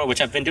class a bit more, which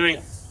I've been doing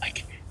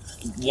like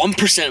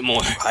 1%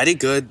 more. I did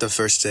good the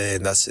first day,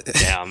 and that's it.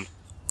 Damn.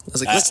 I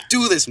was like, let's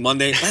do this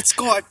Monday. Let's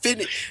go. I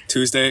finished.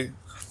 Tuesday.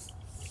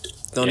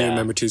 Don't even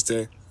remember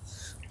Tuesday.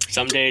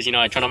 Some days,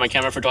 I turn on my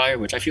camera for Dwyer,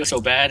 which I feel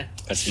so bad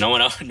because no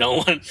one.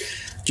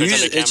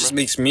 It just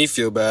makes me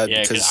feel bad.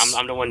 Yeah, because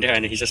I'm the one there,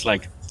 and he's just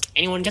like,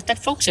 anyone get that,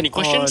 folks? Any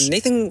questions?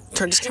 Nathan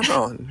turned his camera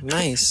on.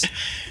 Nice.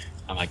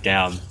 I'm like,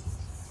 damn.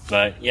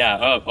 But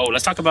yeah.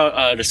 Let's talk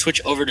about the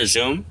switch over to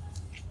Zoom.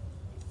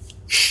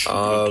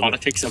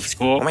 Politics of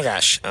school. Oh my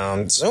gosh.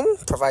 Zoom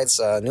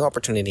provides new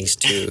opportunities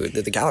to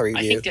the gallery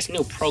view. I think this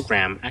new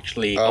program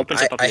actually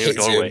opens up a new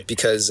doorway. Zoom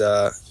because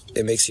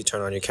it makes you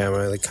turn on your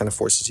camera. It kind of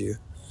forces you.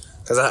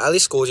 Because at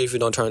least schools, if you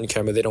don't turn on your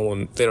camera, they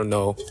don't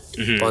know.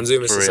 But on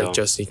Zoom, it's just like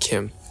Justin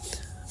Kim.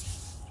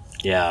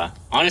 Yeah,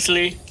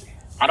 honestly,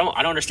 I don't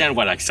understand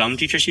why like some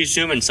teachers use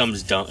Zoom and some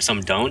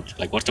don't.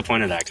 Like, what's the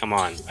point of that? Come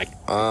on, like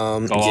go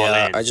all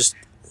in. I just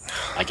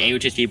like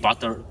AUTT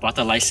bought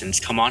the license.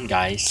 Come on,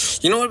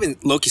 guys. You know what I've been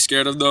low-key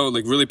scared of though?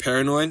 Like really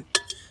paranoid.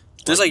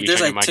 There's like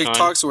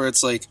TikToks where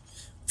it's like,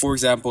 for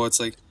example,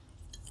 it's like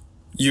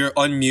you're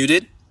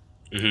unmuted,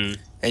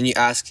 and you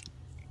ask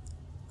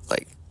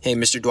like, "Hey,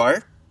 Mr.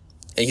 Dwyer,"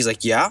 and he's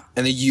like, "Yeah,"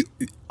 and then you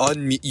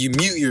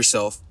mute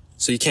yourself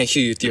so you can't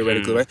hear you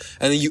theoretically, right?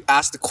 And then you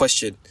ask the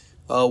question,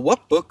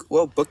 what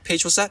book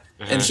page was that?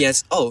 And he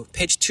answers,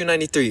 page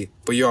 293,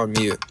 but you're on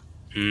mute.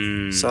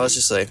 So I was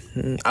just like,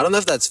 I don't know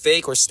if that's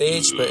fake or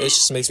staged, but it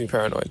just makes me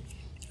paranoid.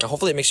 And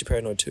hopefully it makes you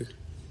paranoid too.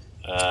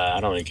 I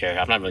don't really care.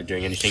 I'm not really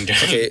doing anything.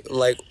 Okay,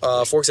 like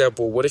for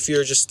example, what if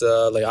you're just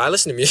like I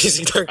listen to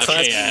music during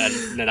class?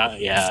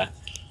 Yeah.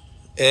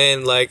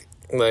 And like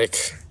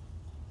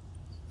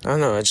I don't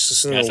know. I just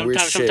listen to weird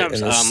shit.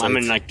 Sometimes I'm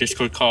in like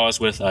Discord calls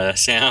with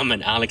Sam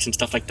and Alex and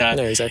stuff like that.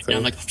 Yeah, exactly. And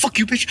I'm like, "Fuck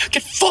you, bitch!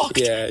 Get fucked!"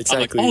 Yeah,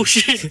 exactly. I'm like, "Oh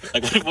shit!"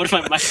 Like, what if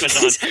my mic was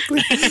on?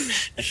 Exactly.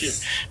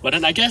 But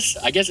then I guess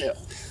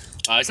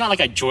it's not like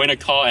I join a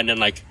call and then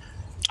like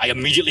I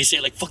immediately say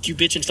like "fuck you,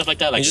 bitch" and stuff like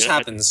that. Like it just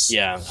happens.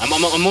 Yeah,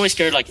 I'm always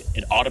scared like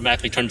it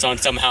automatically turns on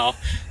somehow.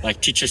 Like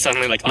teacher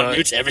suddenly like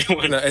unmutes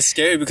everyone. No, it's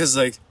scary because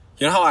like.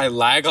 You know how I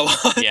lag a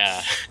lot?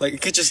 Yeah.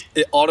 Like,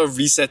 it auto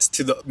resets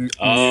to the mute.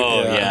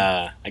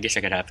 Yeah. I guess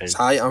that could happen.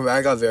 So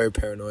I got very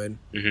paranoid.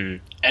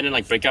 And then,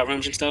 like, breakout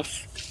rooms and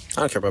stuff? I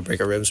don't care about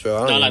breakout rooms,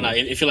 bro. No.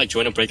 If you, like,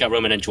 join a breakout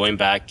room and then join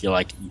back, you're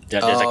like...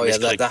 There's,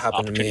 like, that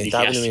happened to me. That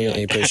happened to me when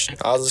you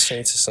pushed. I was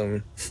listening to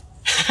some...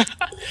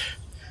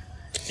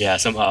 Yeah,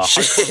 some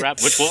hardcore rap.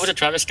 What was it,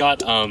 Travis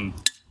Scott?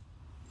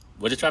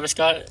 Was it Travis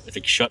Scott? It's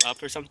like, Shut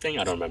Up or something?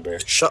 I don't remember.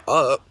 Shut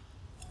Up?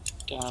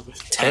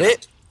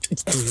 Tenet?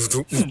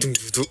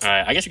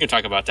 Alright, I guess we can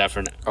talk about that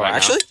for now.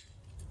 Actually?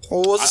 Well,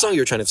 what was the song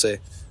you were trying to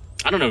say?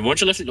 I don't know. Weren't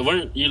you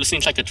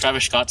listening to like the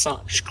Travis Scott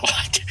song?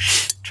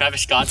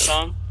 Travis Scott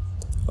song?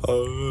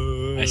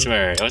 I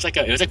swear. It was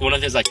like one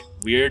of his like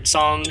weird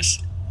songs.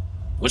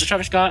 Was it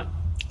Travis Scott?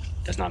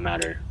 Does not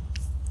matter.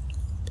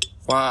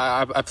 Well,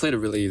 I played a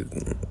really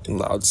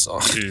loud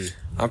song.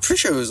 I'm pretty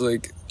sure it was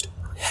like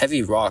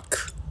heavy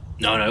rock.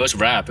 No, it was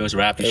rap. It was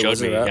rap. You It showed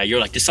was me. rap? Yeah, you're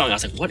like, this song. I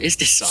was like, what is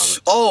this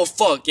song? Oh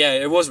fuck yeah,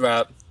 it was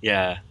rap.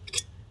 Yeah.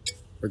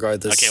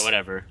 Regardless. Okay,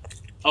 whatever.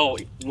 Oh,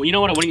 well, you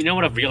know what? You know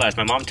what I've realized?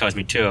 My mom tells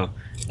me too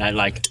that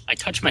like I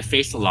touch my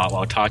face a lot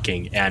while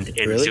talking and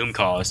in Really? Zoom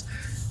calls.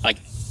 Like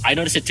I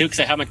notice it too because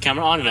I have my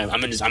camera on and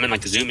I'm in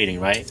like a Zoom meeting,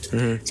 right?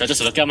 Mm-hmm. So I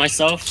just look at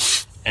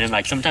myself and then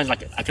like sometimes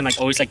like I can like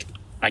always like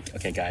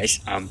okay guys,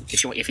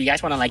 if you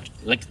guys want to like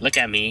look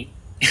at me,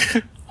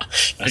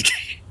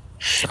 okay.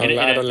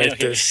 I don't like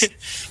this.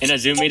 In a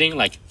Zoom meeting,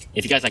 like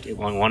if you guys like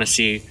want to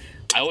see,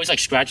 I always like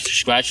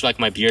scratch like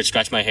my beard,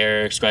 scratch my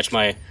hair, scratch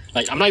my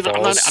like I'm not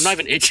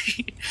even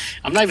itchy.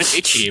 I'm not even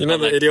itchy. You know but,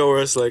 the like, idiot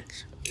where it's like,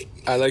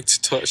 I like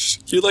to touch.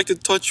 You like to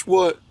touch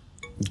what?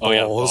 oh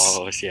yeah, Balls.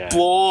 balls, yeah.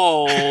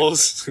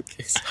 Balls.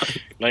 Okay,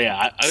 sorry. But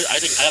yeah, I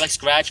think I like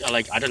scratch.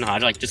 I don't know. I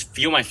like just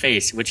feel my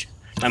face, which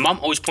my mom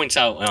always points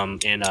out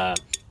in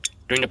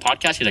during the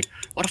podcast. She's like,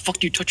 "Why the fuck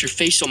do you touch your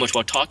face so much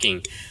while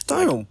talking?"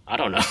 Damn. I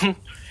don't know.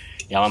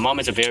 Yeah, my mom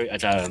is a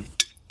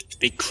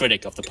big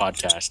critic of the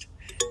podcast.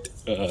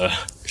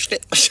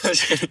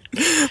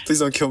 Please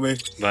don't kill me.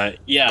 But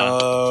yeah,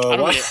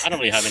 what? I don't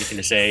really have anything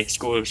to say.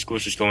 School's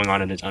just going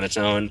on its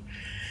own.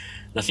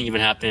 Nothing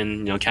even happened.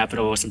 You know,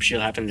 Capitol, some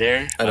shit happened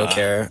there. I don't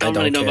care. Don't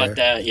really know care. about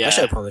that. Yeah,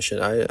 Actually, I probably should.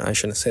 I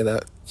shouldn't say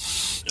that.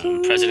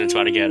 President's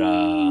about to get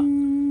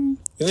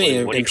Isn't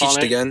he what do you call impeached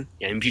it? again?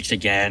 Yeah, impeached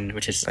again,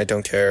 which is I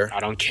don't care. I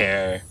don't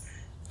care.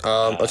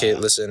 Okay,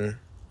 listen.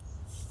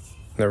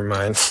 Never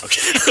mind.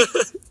 Okay,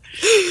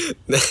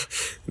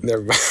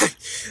 Never mind.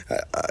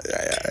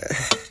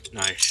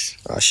 nice.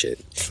 Oh shit!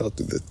 Fell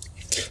through the.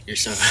 You're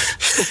so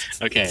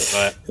okay,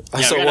 but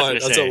I saw we got what? nothing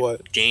to I saw say.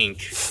 what? Dink.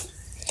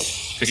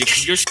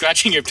 Because you're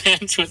scratching your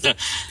pants with the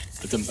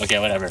okay,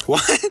 whatever.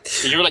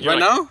 What? You're like right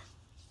now?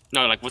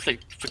 No, like with the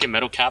freaking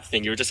metal cap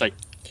thing. You were just like,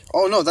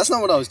 Oh no, that's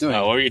not what I was doing.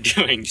 what were you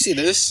doing? You see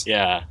this?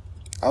 Yeah.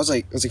 I was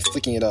like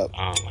flicking it up.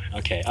 Oh,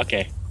 okay.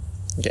 Okay,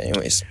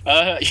 anyways.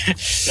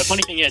 The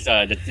funny thing is,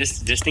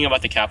 this thing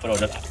about the Capitol,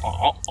 that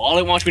all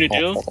it wants me to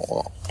do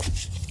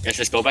is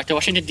just go back to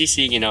Washington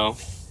D.C. You know,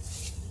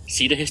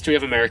 see the history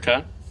of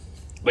America.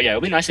 But yeah,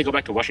 it'll be nice to go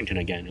back to Washington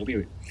again. It'll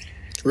be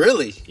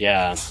Really?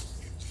 yeah.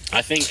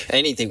 I think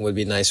Anything would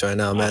be nice right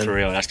now, man. for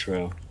real. That's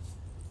true.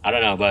 I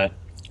don't know, but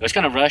it was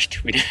kind of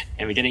rushed. We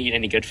didn't eat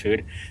any good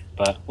food,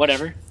 but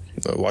whatever.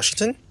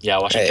 Washington? Yeah,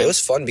 Washington. Hey, it was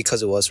fun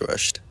because it was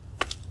rushed.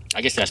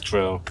 I guess that's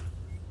true.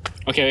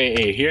 Okay,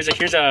 hey, here's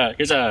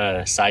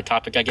a side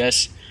topic, I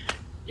guess.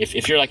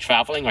 If you're like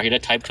traveling, are you the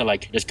type to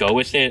like just go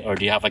with it, or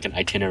do you have like an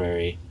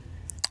itinerary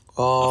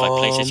of like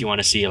places you want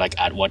to see, like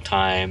at what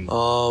time?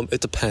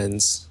 It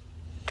depends.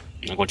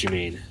 Like what do you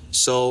mean?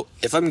 So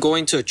if I'm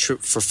going to a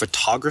trip for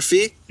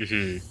photography,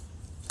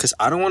 because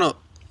I don't want to.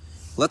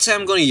 Let's say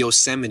I'm going to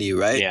Yosemite,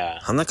 right? Yeah.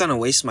 I'm not gonna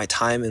waste my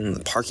time in the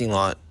parking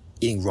lot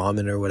eating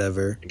ramen or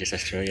whatever. I guess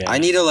that's true. Yeah. I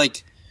need to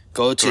like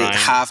go to Grind.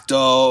 Half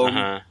Dome,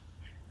 Uh-huh.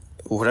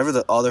 whatever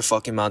the other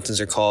fucking mountains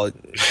are called.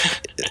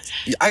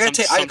 I gotta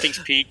take. Something's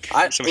Peak. Some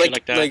like, shit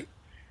like that. Like,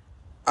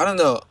 I don't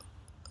know.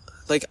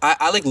 Like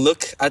I like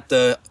look at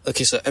the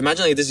so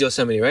imagine like this is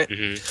Yosemite, right?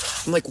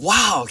 I'm like,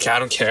 wow, okay, I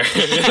don't care.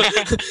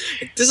 Like,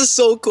 this is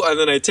so cool, and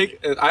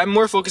then I'm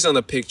more focused on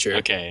the picture.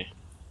 Okay.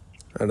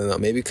 I don't know,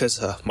 maybe because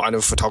I'm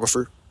a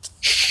photographer.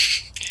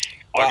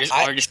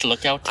 Artist to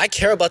look out. I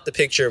care about the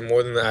picture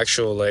more than the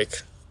actual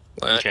like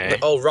Okay.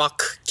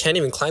 rock, can't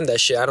even climb that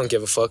shit. I don't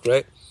give a fuck,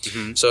 right?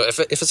 So if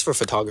it's for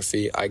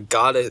photography, I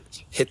gotta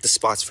hit the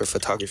spots for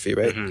photography,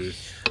 right?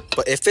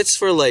 But if it's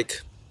for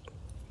like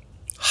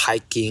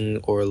hiking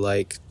or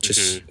like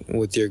just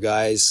with your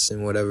guys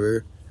and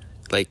whatever,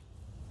 like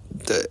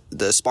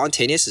the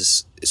spontaneous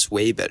is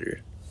way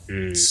better.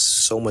 It's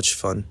so much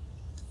fun.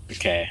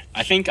 Okay.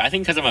 I think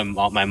because of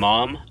my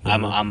mom,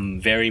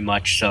 I'm very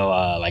much so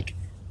like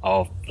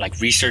I'll like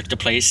research the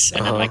place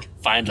and then like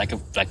find like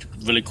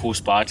really cool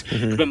spots.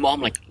 My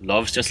mom like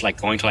loves just like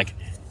going to like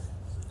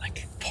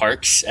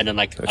parks and then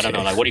like I don't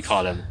know, like what do you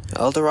call them?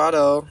 El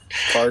Dorado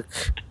Park,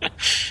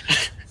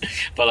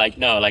 But like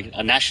no, like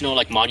a national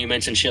like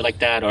monuments and shit like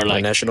that, or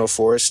like National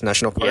Forest,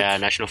 National Park. yeah,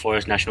 national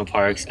forest, national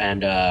parks,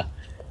 and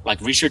like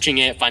researching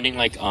it, finding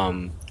like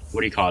what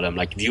do you call them,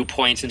 like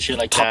viewpoints and shit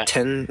like Top that.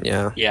 10,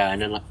 yeah. Yeah,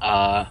 and then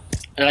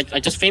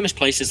like just famous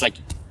places, like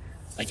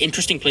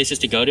interesting places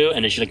to go to,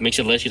 and then she like makes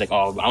a list. She's like,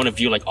 oh, I want to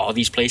view like all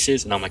these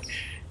places, and I'm like,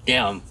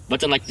 damn. But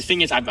then like the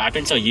thing is, I've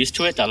been so used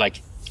to it that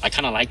like I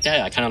kind of like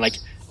that. I kind of like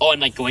and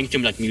like going to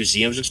like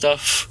museums and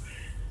stuff.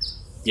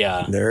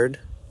 Yeah. Nerd.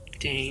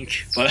 Dang.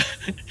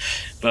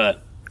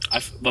 But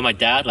my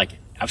dad like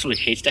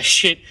absolutely hates that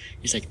shit.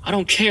 He's like, I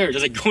don't care.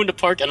 Just like go in the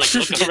park and like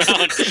look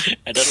around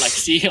and then like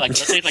see like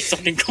let's say like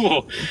something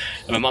cool.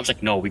 And my mom's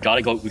like, no, we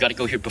gotta go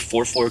here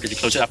before 4 because we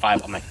close it at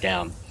 5. I'm like,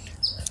 damn.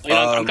 You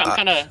know, I'm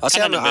kind of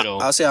in the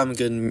middle. I'll say I'm a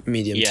good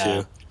medium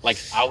too. Like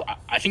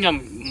I think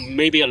I'm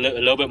maybe a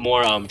little bit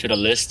more to the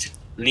list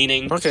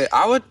leaning. Okay,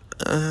 I would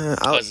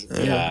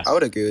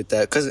agree with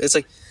that because it's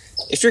like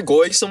if you're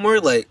going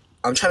somewhere, like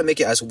I'm trying to make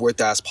it as worth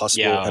it as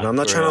possible, Yeah, and I'm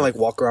not for trying to real. like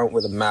walk around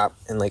with a map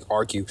and like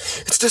argue.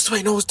 It's this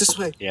way. No, it's this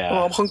way. Yeah.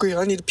 Oh, I'm hungry.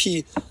 I need to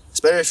pee. It's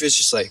better if it's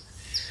just like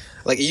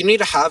you need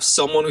to have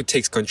someone who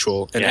takes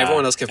control, and Yeah,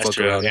 everyone else can that's fuck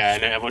true. around. Yeah,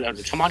 and everyone,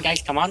 come on,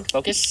 guys, come on,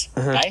 focus,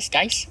 guys.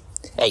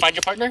 Hey. Find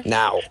your partner.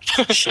 Now,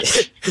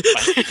 shit.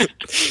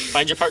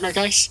 Find your partner,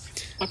 guys.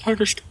 My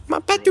partner's. My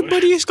battle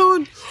buddy is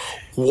gone.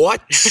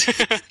 What?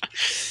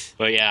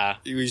 But yeah,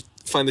 You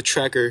find the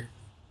tracker.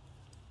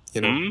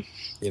 You know, Hmm?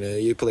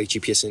 you put like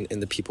GPS in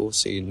the people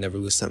so you never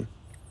lose them.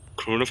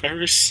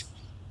 coronavirus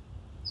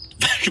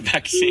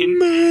vaccine.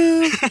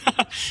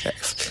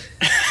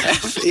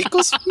 F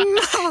equals.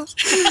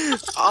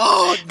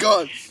 Oh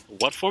god.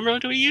 What formula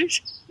do we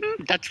use?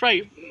 That's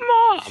right,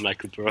 Ma. I'm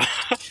like, bro.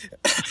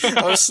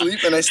 I'm asleep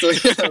and I still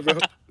hear that, bro.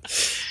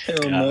 Hell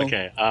Yeah, no.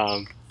 okay.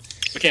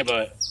 Okay,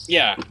 but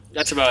yeah,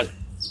 that's about.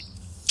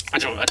 I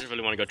just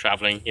really want to go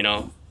traveling. You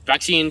know,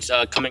 vaccines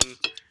coming.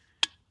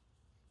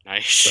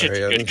 Nice.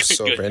 Sorry, I'm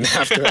sober and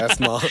after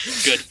F-mall.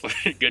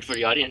 Good for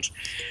the audience.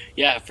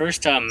 Yeah,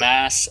 first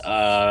mass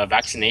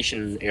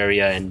vaccination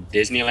area in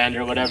Disneyland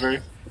or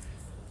whatever.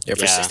 Yeah,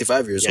 for Yeah.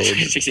 65 years Yeah, old.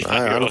 65 I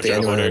don't year-olds think or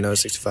anyone older.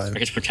 knows 65. I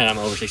guess pretend I'm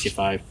over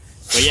 65.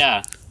 But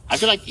yeah, I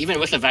feel like even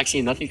with the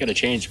vaccine, nothing's gonna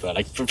change. But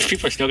like,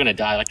 people are still gonna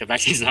die. Like the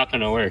vaccine's not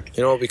gonna work.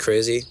 You know what would be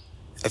crazy?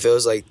 If it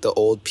was like the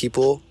old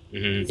people,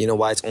 Hmm. you know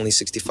why it's only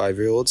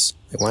 65-year-olds?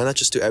 Like, why not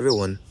just do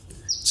everyone?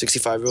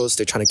 65-year-olds,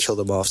 they're trying to kill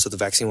them off so the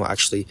vaccine will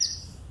actually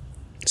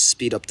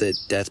speed up the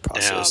death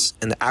process.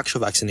 And the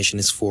actual vaccination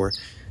is for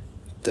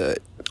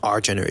our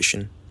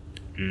generation.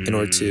 In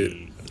order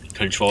to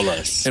Control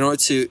us.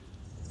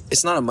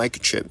 it's not a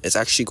microchip. It's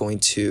actually going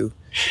to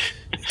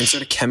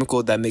insert a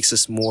chemical that makes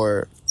us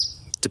more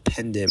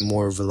dependent,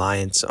 more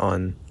reliant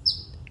on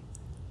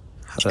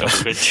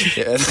Government.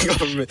 yeah, the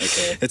government.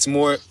 Okay. It's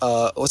more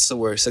what's the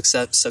word?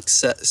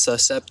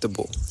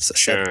 Susceptible.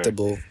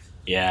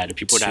 Yeah, the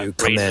people To that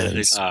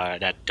commands.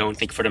 that don't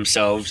think for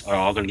themselves are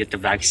all gonna get the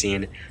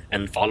vaccine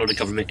and follow the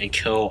government and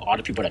kill all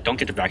the people that don't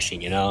get the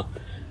vaccine. You know,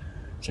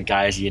 so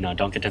guys,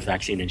 don't get the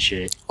vaccine and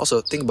shit.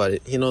 Also, think about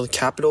it. The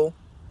Capitol.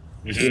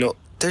 Mhm.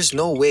 There's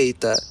no way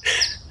that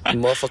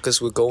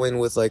motherfuckers would go in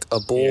with like a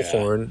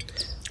bullhorn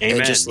Amen.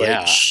 and just like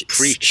yeah.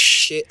 Preach.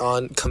 shit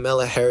on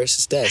Kamala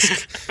Harris's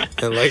desk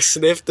and like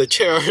sniff the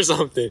chair or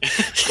something.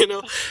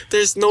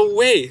 There's no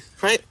way,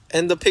 right?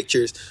 And the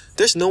pictures,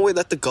 there's no way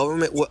that the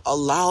government would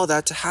allow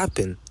that to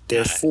happen.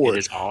 Therefore, it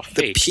is all the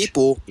fake.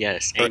 people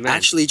Yes. are Amen.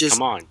 actually just.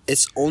 Come on.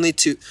 It's only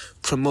to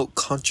promote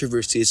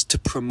controversies, to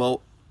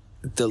promote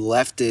the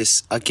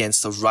leftists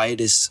against the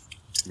rightist.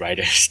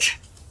 Rightist.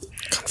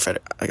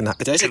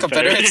 Did I say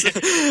Confederates?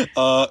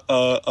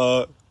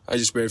 I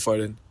just brain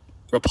farted.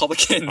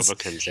 Republicans.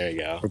 Republicans. There you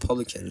go.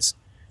 Republicans.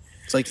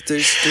 It's like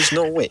there's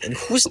no way. And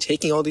who's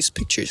taking all these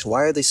pictures?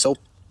 Why are they so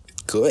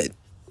good?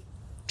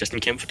 Justin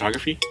Kim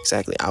photography.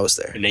 Exactly. I was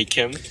there. Nate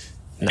Kim.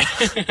 No.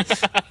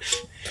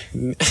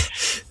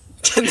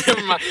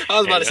 Never mind. I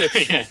was about to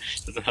say. yeah,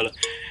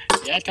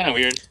 it's kind of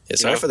weird. Yeah,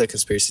 sorry for the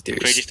conspiracy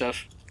theories. crazy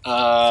stuff.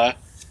 I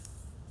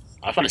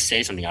was going to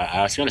say something.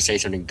 I was going to say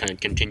something, kind of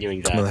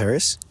continuing Kamala that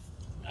Harris.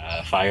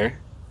 fire.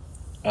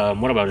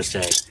 What about to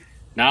say?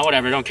 Nah,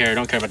 whatever. Don't care.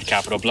 Don't care about the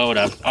Capitol. Blow it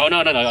up. Oh no.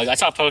 I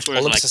saw a post where it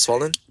was Olympus like has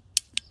fallen.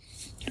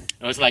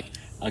 it was like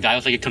a guy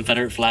with like a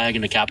Confederate flag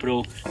in the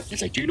Capitol.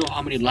 It's like, do you know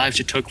how many lives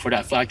it took for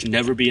that flag to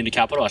never be in the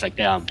Capitol? I was like,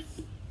 damn.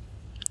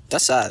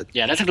 That's sad.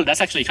 Yeah,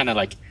 that's actually kind of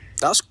like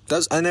That's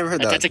I never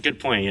heard that. that's a good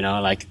point.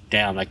 Like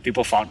damn, like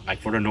people fought like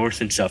for the North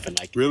and stuff, and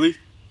like Really?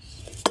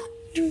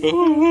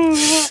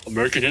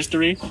 American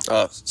history.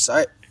 Oh,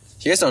 sorry.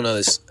 You guys don't know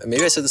this.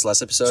 Maybe I said this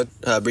last episode.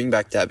 Bring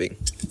back dabbing.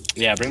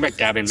 Yeah, bring back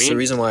dabbing. It's the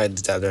reason why I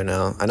dab there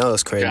now. I know it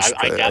was cringe.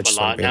 I but dab a just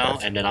wanna lot bring it now,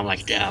 back. and then I'm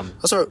like, damn.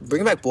 Also,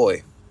 bring back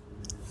boy.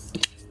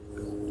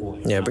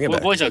 Boy. Yeah, bring it Well,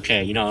 back. Boy's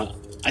okay.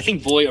 I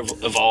think boy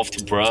evolved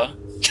to bruh.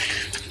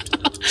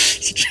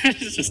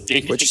 It's just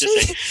thing. What'd you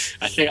Just say?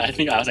 like- I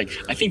think I was like,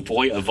 I think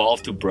boy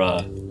evolved to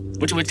bruh,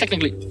 which it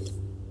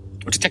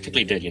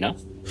technically did.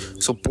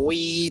 So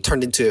boy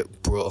turned into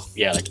bro.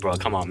 Yeah, like bro,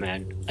 come on,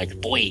 man. Like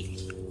boy,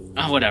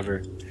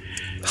 whatever.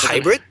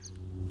 Hybrid?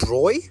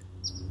 Broy?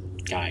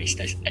 Guys,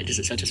 this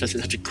is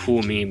such a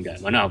cool meme,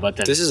 guys. Well, no, but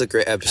This is a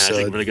great that's like a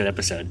episode. really good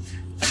episode.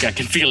 Like, I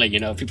can feel it.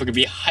 People can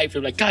be hyped.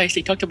 They're like, guys,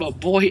 they talked about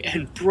boy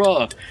and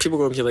bruh. People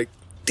are going to be like,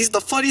 these are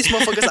the funniest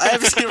motherfuckers I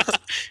ever seen.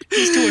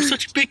 These two are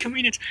such big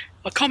comedians.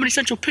 Comedy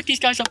Central, pick these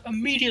guys up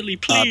immediately,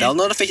 please. Bell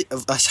notification.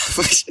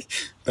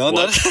 Bell,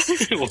 What?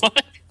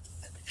 What?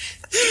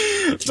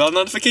 Bell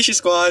notification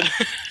squad.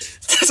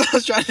 That's what I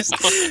was trying to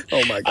say.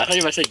 Oh my I god. thought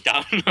you were about to say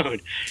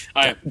download.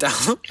 All right, Down.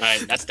 all right.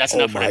 That's Oh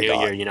enough for the my new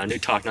God. year. New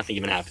talk. Nothing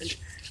even happened.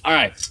 All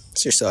right.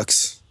 This year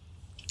sucks.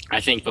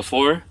 I think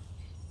before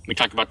we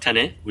talk about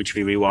Tenet, which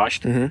we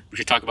rewatched, we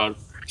should talk about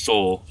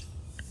Soul.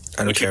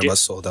 I don't Which you care did- about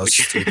Soul. That was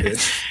which-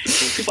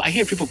 stupid. I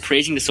hear people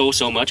praising the Soul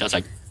so much. I was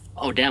like,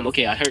 oh damn.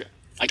 Okay, I heard.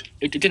 Like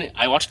it didn't.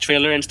 I watched the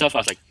trailer and stuff. I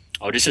was like,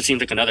 oh, this just seems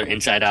like another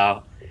Inside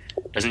Out.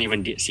 Doesn't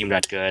even seem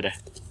that good.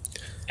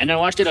 And then I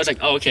watched it. I was like,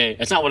 oh, okay.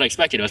 It's not what I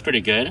expected. It was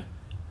pretty good.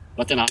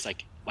 But then I was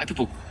like, why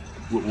people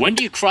when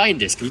do you cry in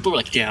this? People were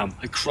like, damn,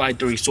 I cried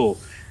during Soul.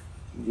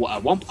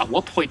 At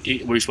what point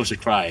were you supposed to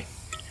cry?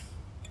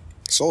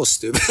 So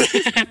stupid.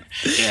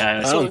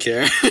 Yeah, I don't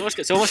care. So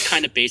it was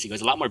kind of basic. It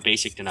was a lot more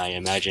basic than I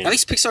imagined. At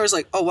least Pixar is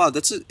like, oh wow,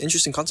 that's an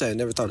interesting concept I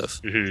never thought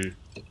of.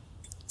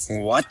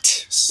 What?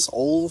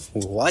 Soul?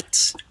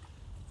 What?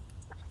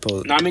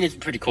 But No, I mean it's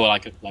pretty cool.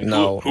 Like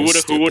No, who it's would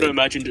have stupid.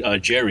 imagined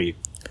Jerry?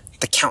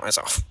 the count is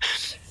off.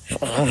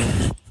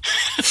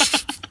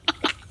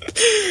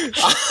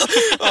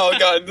 Oh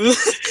god.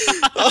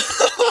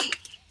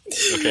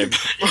 Okay.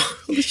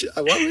 Holy shit,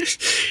 I want this.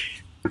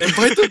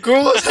 Invite the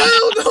girls?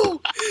 Hell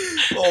no!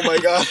 Oh my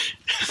god.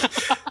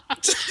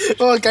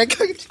 Oh god.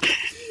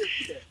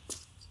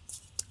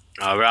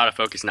 We're out of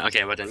focus now.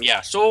 Okay, but then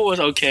yeah, Soul was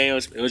okay. It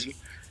was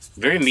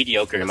very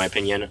mediocre in my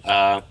opinion.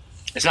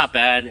 It's not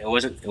bad. It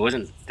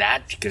wasn't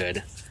that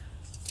good.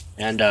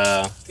 And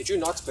Did you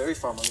knock Berry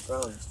Farm on the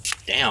ground?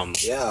 damn,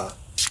 Yeah.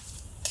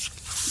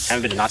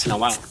 haven't been to Knott's in a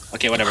while.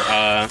 Okay, whatever.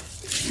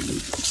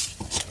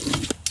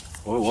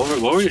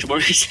 What were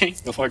you saying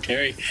before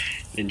Terry?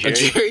 And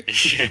Jerry?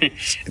 Jerry?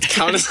 The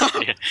count is off.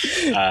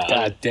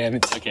 God damn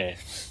it. Okay.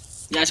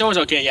 Yeah, Soul was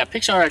okay. Yeah,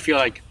 Pixar. I feel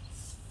like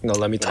No,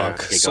 let me talk.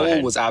 okay, go Soul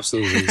ahead. was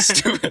absolutely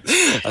stupid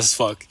as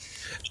fuck.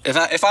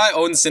 If I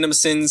owned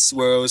CinemaSins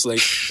where it was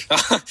like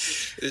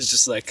it's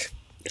just like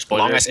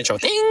long ass intro.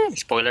 Ding!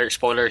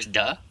 Spoilers.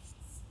 Duh.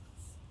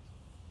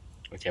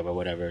 Okay, but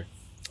whatever.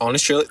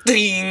 Honest trailer.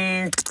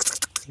 Ding!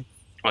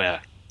 Oh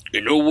yeah.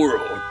 In a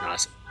world. No,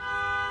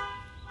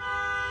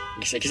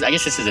 I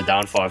guess this is a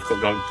downfall of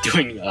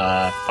doing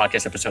a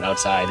podcast episode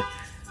outside.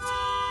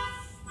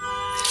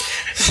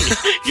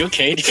 You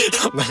okay, dude?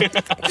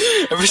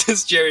 Ever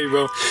since Jerry,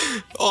 bro.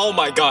 Oh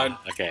my god.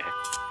 Okay.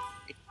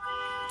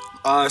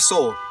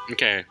 Soul.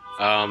 Okay.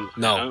 No,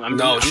 I'm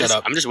shut just,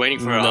 up. I'm just waiting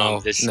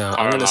for this no.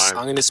 car I'm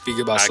alarm. gonna speak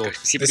about Soul.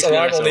 See, This please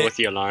alarm connect only with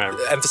the alarm.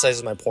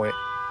 emphasizes my point.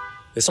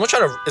 Is someone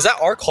trying to? Is that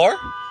our car?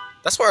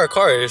 That's where our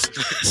car is.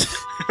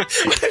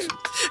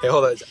 Hey,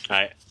 hold on.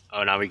 Alright.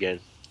 Oh, now we good.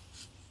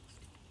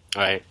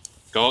 Alright.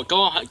 Go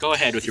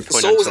ahead with your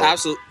point. Soul on was Soul.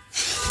 absolute.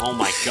 Oh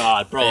my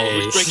god, bro.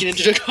 Hey. Who's breaking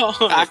into the car?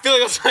 I feel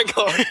like that's my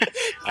car.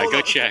 Alright,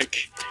 go check.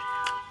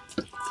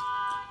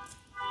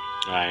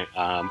 Alright,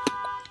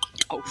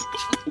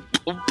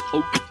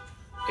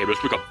 Hey,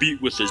 let's make a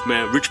beat with this,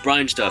 man. Rich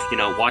Brian stuff,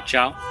 watch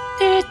out.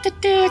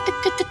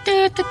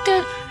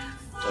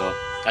 So,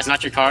 that's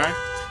not your car?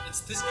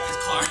 It's this guy's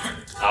car.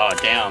 Oh,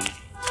 damn.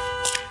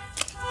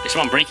 Is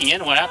someone breaking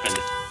in? What happened?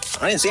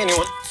 I didn't see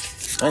anyone.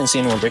 I didn't see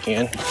anyone breaking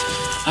in.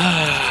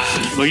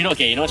 Well, you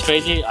know what's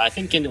crazy? I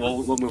think in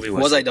what movie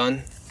was Was it? I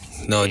done?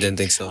 No, I didn't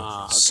think so.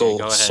 Okay, Soul.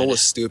 go ahead. Soul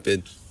is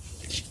stupid.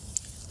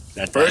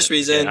 That- First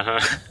reason- Yeah,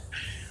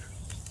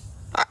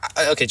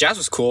 Okay, Jazz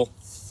was cool.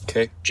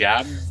 Okay.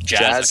 Jazz.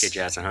 Jazz. Okay,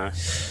 Jazz.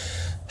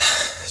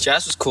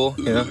 Jazz was cool,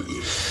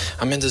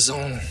 I'm in the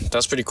zone.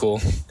 That's pretty cool.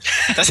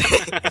 That's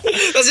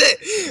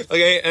it.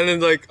 Okay, and then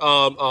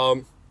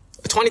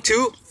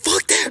 22.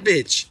 Fuck that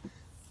bitch.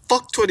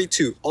 Fuck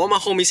 22. All my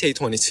homies hate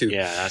 22.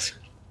 Yeah, that's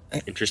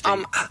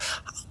interesting.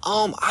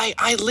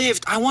 I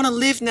lived. I want to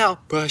live now,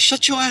 bro.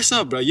 Shut your ass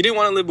up, bro. You didn't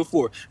want to live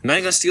before. Now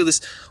you're gonna steal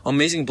this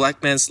amazing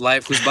black man's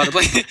life who's about to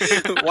play.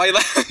 Why you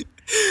laughing?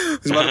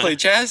 Who's about to play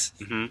chess?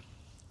 Mm-hmm.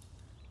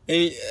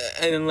 And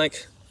then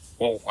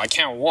oh, I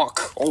can't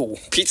walk. Oh,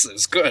 pizza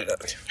is good.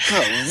 Bro,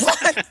 what?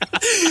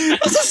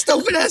 That's a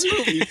stupid ass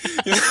movie.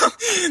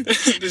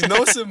 There's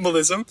no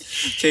symbolism.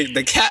 Okay,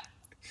 the cat.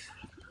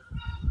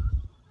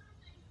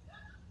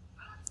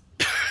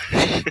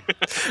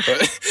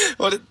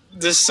 What?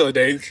 This is so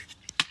dang.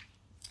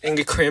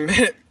 Angry Korean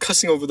man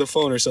cussing over the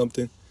phone or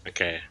something.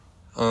 Okay.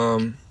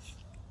 Yo,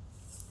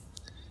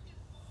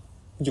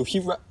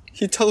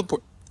 he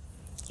teleport.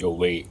 Yo,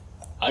 wait.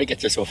 How did you get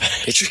there so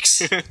fast?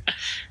 Matrix.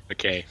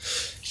 Okay.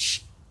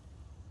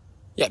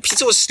 Yeah,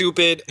 pizza was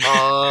stupid.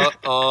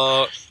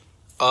 The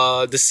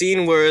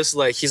scene where it's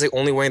he's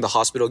only wearing the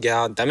hospital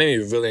gown, that made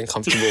me really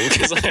uncomfortable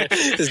because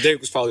his dick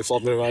was probably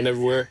flopping around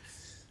everywhere.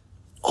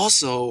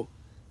 Also,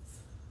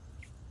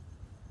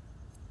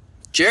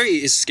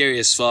 Jerry is scary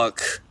as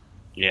fuck.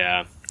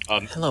 Yeah.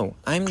 Hello,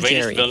 I'm Greatest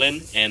Jerry.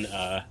 villain and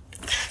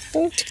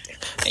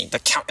Hey, the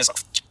count is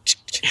off.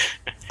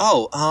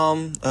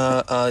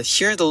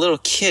 Here are the little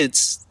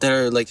kids that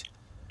are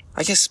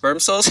I guess sperm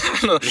cells. I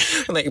don't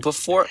know.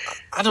 Before,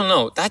 I don't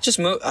know. That just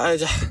moved. 0 out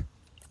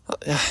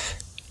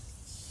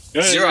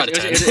of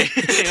 10. It was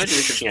an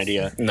interesting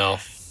idea. No.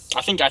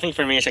 I think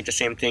for me it's the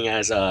same thing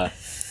as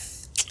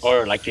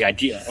or the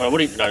idea or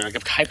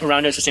hype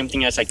around it is the same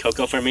thing as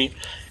Coco for me,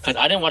 because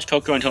I didn't watch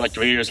Coco until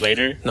 3 years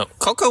later. No,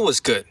 Coco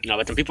was good.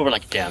 But then people were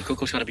like, damn,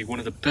 Coco's gotta be one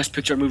of the best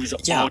Pixar movies of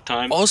all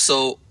time.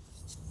 Also,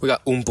 we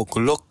got Un Poco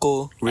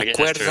Loco, I guess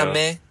that's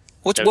Recuérdame.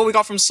 What we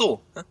got from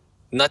Soul? Huh?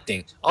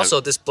 Nothing. Also,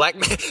 this black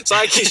man.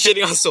 Sorry, I keep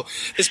shitting on Soul.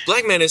 This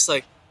black man is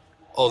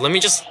oh, let me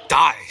just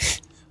die.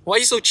 Why are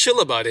you so chill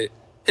about it?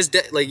 His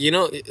dad,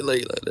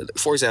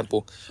 for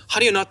example, how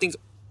do you not think?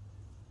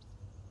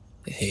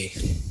 Hey.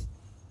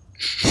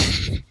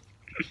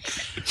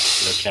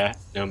 No cat,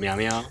 no meow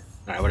meow.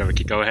 Alright, whatever.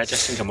 Go ahead,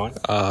 Justin. Come on.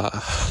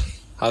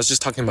 I was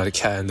just talking about a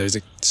cat, and there's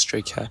a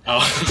stray cat.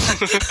 Oh.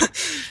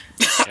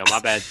 Yeah, my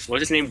bad.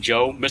 What's his name?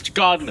 Joe? Mr.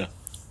 Gardner.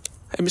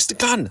 Hey, Mr.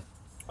 Gardner.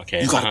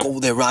 Okay. You gotta go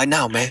there right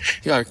now, man.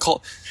 You gotta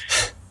call.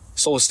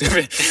 So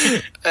stupid.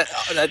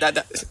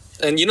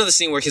 And you know the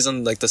scene where he's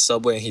on like the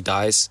subway and he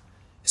dies?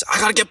 He's like,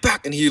 I gotta get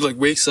back, and he like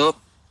wakes up.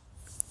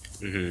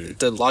 Mm-hmm.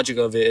 The logic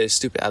of it is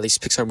stupid. At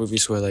least Pixar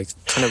movies were like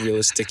kind of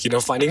realistic, you know.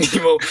 Finding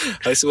Nemo,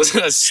 it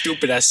wasn't as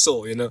stupid as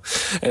Soul, you know.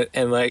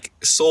 And like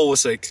Soul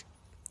was like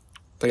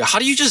how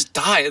do you just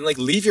die and like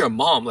leave your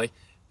mom? Like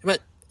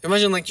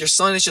imagine like your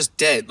son is just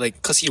dead, like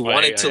because he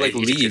wanted to like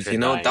leave, you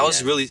know. That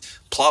was really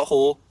plot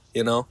hole,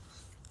 you know.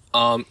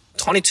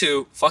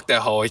 22, fuck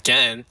that hoe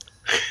again.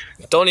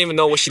 Don't even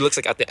know what she looks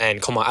like at the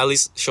end. Come on, at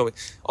least show me.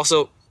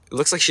 Also, it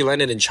looks like she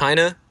landed in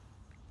China.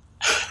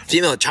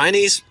 Female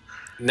Chinese.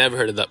 Never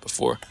heard of that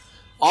before.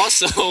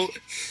 Also,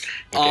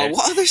 Okay.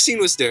 what other scene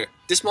was there?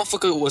 This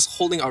motherfucker was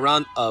holding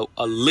around a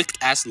licked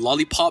ass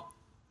lollipop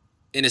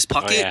in his Oh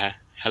pocket. yeah,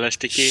 hella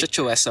sticky. Shut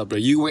your ass up, bro.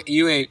 You ain't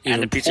And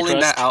even the pizza pulling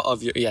crust. that out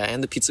of your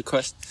and the pizza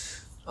crust.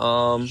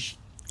 In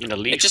the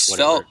leaf. It just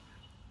whatever. felt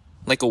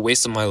like a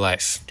waste of my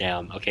life.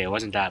 Damn. Okay, it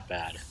wasn't that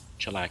bad.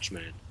 Chillax,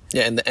 man.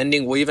 Yeah, and the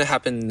ending. What even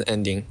happened in the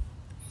ending?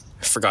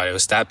 I forgot it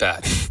was that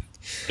bad.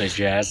 There's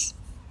Jazz.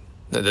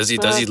 Does he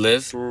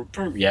live?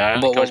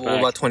 Yeah. But What, what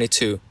about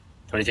 22?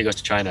 22 goes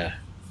to China.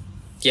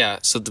 Yeah,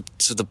 so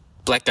the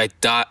black guy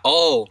died.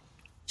 Oh,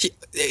 he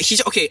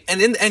okay,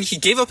 and in the end he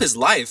gave up his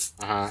life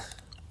Uh huh.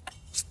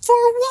 for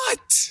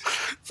what?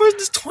 For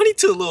this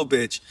 22 little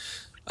bitch.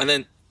 And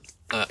then,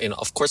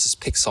 of course it's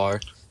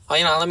Pixar. Oh,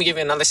 let me give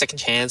you another second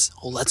chance.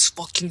 Oh, let's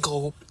fucking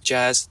go,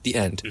 Jazz. The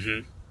end.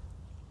 Mhm.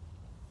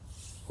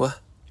 What?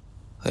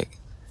 Like,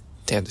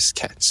 damn, this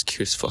cat is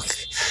cute as fuck.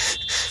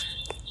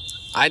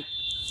 I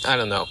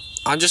don't know.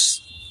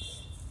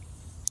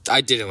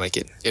 I didn't like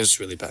it. It was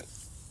really bad.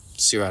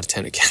 0 out of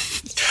 10 again.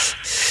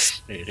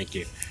 Hey, thank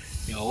you.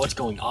 Yo, what's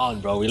going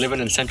on, bro? We living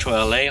in central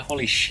LA?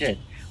 Holy shit.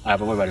 Alright,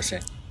 but what about to say?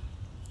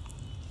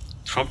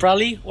 Trump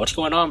rally? What's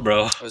going on,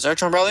 bro? Was there a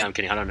Trump rally? I'm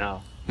kidding, I don't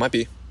know. Might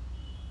be.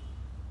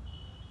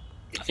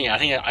 I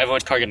think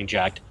everyone's car getting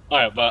jacked.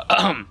 Alright, but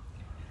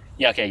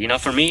yeah, okay,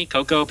 for me,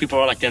 Coco, people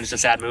are like, damn, this is a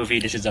sad movie.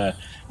 This is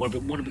one of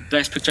the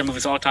best Pixar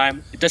movies of all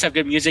time. It does have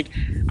good music.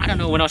 I don't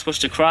know when I was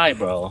supposed to cry,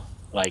 bro.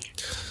 Like,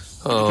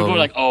 people were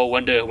like, oh,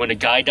 when the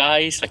guy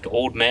dies, like the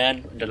old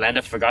man, the land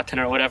of forgotten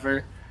or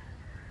whatever.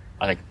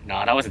 I was like,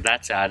 no, that wasn't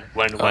that sad.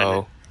 When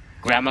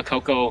Grandma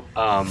Coco,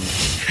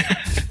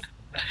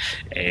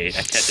 hey, I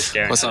can't just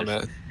stare. What's up,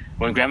 man?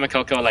 When Grandma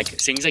Coco like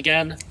sings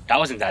again, that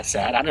wasn't that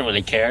sad. I didn't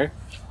really care.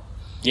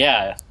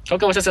 Yeah,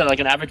 Coco was just like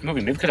an average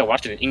movie. Maybe because I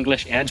watched it in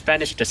English and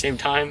Spanish at the same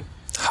time.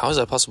 How is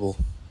that possible?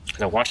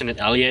 Because I watched it in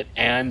Elliot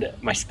and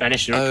my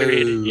Spanish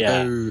period.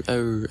 Yeah.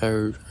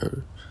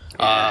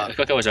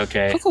 Coco was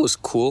okay. Coco was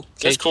cool.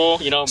 It's cool,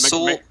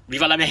 So-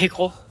 Viva la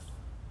Mexico.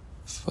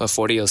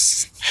 40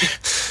 years.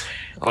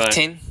 But-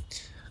 10.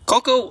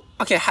 Coco,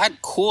 okay,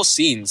 had cool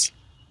scenes.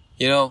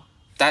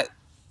 That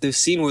the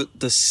scene with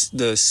the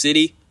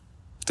city,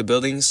 the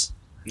buildings,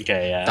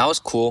 Okay, yeah. that was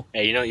cool.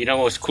 Hey, you know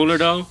what was cooler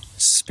though?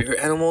 Spirit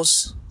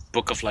animals.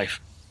 Book of Life.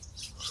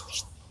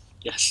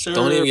 Yes, sir.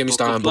 Don't even get me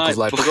started on Book of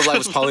Life. Book of Life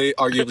was probably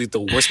arguably the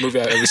worst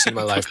movie I've ever seen in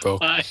my life, bro.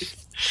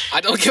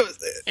 I don't give.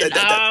 And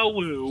I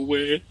will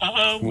win.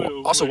 I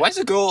will. Also, why is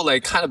the girl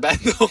like kind of bad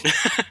though?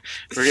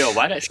 For real,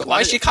 why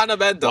Why is she kind of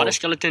bad though? Why the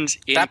skeletons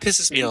in, That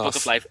pisses me in off. Book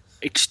of Life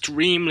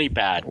extremely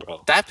bad,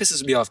 bro. That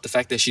pisses me off. The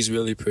fact that she's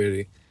really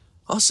pretty.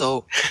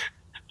 Also,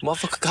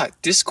 motherfucker got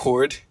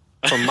Discord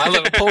from My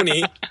Little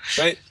Pony,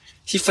 right?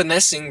 He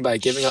finessing by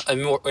giving up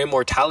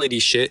immortality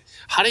shit.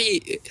 How do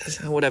you,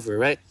 whatever,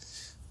 right?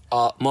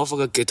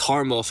 Motherfucker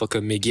guitar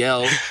motherfucker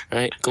Miguel,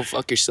 right? Go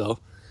fuck yourself.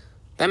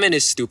 That man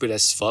is stupid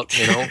as fuck,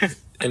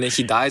 and then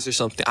he dies or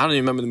something. I don't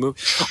even remember the movie.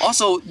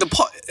 Also,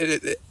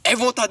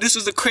 everyone thought this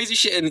was the crazy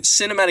shit in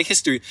cinematic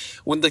history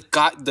when the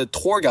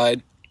tour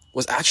guide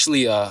was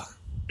actually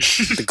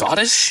the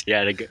goddess.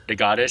 Yeah, the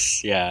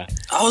goddess. Yeah.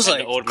 I was And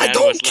like, the old I man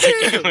don't was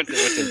care. Like,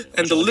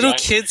 And the little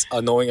kids,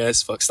 annoying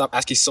as fuck. Stop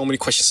asking so many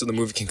questions so the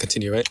movie can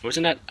continue, right?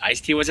 Wasn't that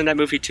Ice-T was in that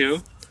movie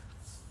too?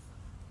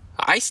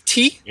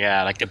 Ice-T?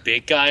 Yeah, like the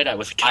big guy that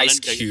was killing Ice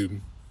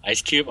Cube.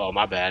 Ice Cube? Oh,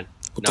 my bad.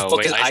 What the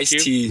fuck is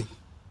Ice-T?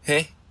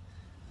 Hey?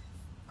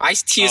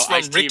 Ice-T is from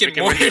Ice-T, Rick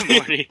and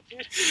Morty.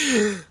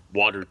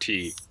 Water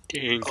tea.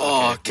 Dang.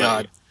 Oh, Okay,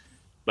 God.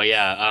 But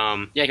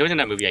yeah, he was in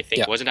that movie, I think.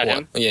 Yeah, Wasn't that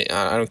him? Yeah,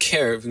 I don't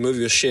care if the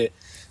movie was shit.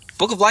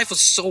 Book of Life was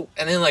so...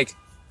 And then, like,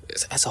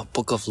 that's a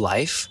Book of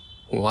Life?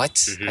 What?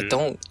 Mm-hmm. I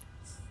don't...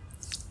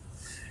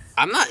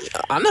 I'm not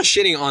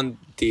shitting on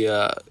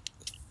the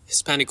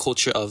Hispanic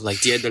culture of, like,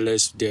 Dia de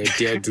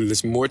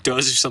los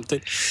Muertos or something.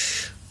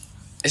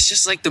 It's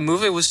just, like, the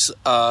movie was...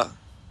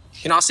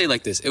 I'll say it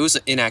like this. It was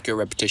an inaccurate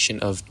representation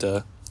of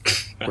the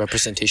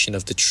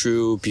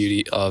true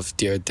beauty of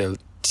Dia de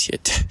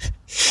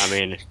I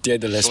mean, Dia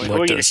de los who are you to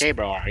Muertos. say,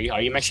 bro? Are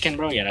you Mexican,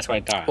 bro? Yeah, that's what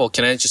I thought. Well,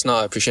 can I just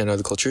not appreciate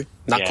another culture?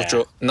 Not Yeah.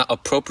 cultural, not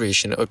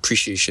appropriation,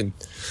 appreciation.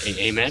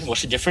 Amen.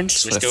 What's the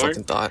difference, That's Miss what I Stewart?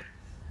 fucking thought.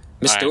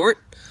 Miss Alright. Stewart?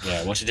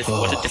 Yeah, what's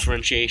the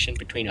differentiation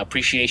between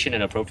appreciation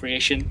and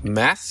appropriation?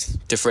 Math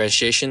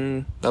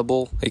differentiation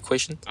double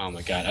equation. Oh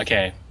my god.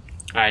 Okay.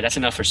 All right, that's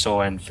enough for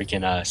Soul and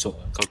freaking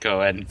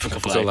Coco and Book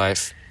of Coco Life.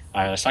 Life.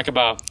 All right, let's talk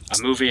about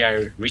a movie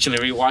I recently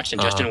rewatched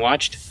and Justin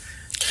watched.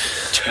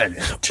 Tenet.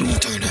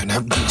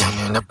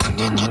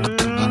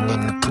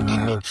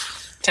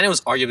 Tenet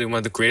was arguably one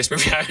of the greatest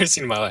movies I've ever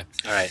seen in my life.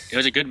 All right, it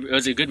was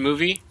a good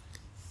movie,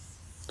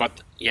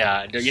 but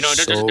yeah, there's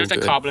a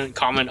good.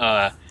 common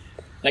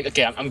like,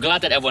 okay, I'm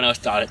glad that everyone else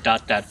thought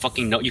that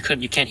fucking no, you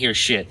can't hear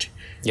shit.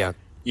 Yeah.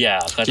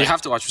 Yeah, but You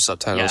have to watch with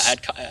subtitles. Yeah,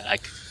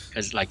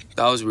 because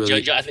that was really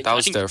I think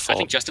their fault. I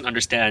think Justin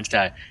understands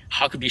that.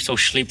 How could be so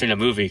sleep in a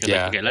movie? 'Cause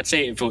Yeah. like, okay, let's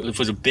say if it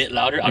was a bit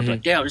louder, I'd be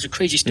like, yeah, there's a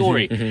crazy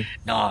story.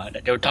 Nah,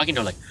 they were talking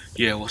to like,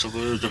 yeah, what's up?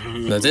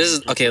 No, this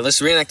is okay.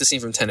 Let's reenact the scene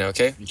from Tenet,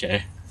 okay?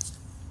 Okay.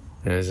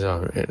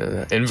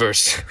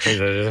 Inverse.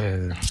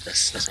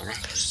 That's all right.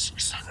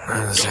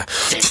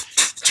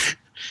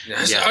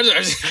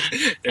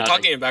 They're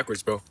talking it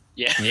backwards, bro.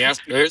 Yeah. Yes,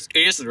 here's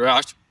the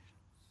rush.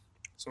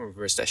 Someone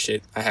reverse that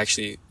shit. I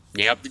actually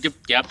Yep.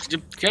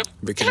 freaking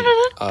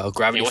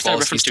Gravity Hey, what's that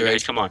Falls reference to, Easter guys?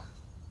 egg. Come on.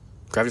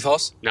 Gravity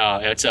Falls? No,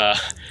 it's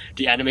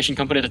the animation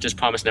company that just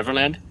promised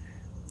Neverland.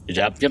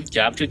 Yep.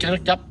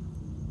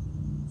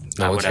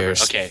 No one Whatever.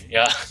 cares. Okay,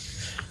 yeah.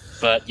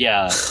 But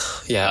yeah.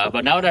 Yeah.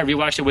 But now that I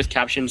rewatched it with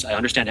captions, I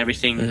understand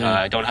everything.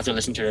 I don't have to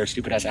listen to their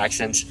stupid ass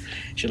accents,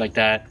 shit like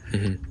that.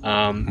 Yeah,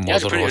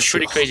 it's a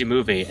pretty crazy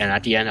movie. And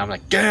at the end, I'm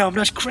like, damn,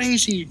 that's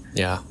crazy.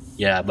 Yeah.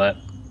 Yeah, but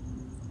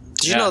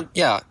Did you know?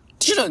 Yeah.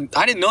 Did you know?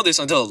 I didn't know this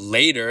until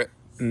later.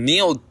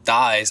 Neo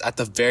dies at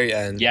the very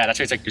end. yeah, that's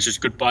why it's like, this is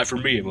goodbye for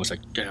me. It was like,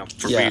 damn,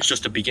 for me, Yeah. it's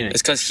just the beginning.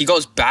 It's because he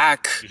goes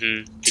back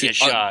To get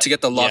shot. to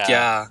get the luck.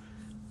 Yeah.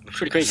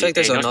 Pretty crazy. I feel like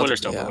there's no another-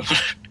 spoilers, though, yeah. bro.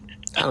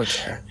 I don't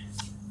care.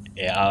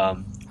 Yeah.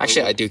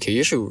 Actually, I do care.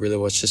 You should really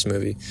watch this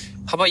movie.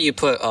 How about you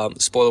put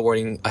spoiler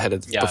warning ahead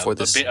of before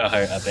this? a bit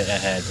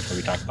ahead before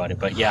we talk about it.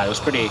 But yeah, it was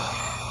pretty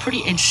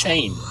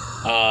insane.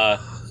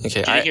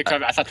 Okay. Did you hear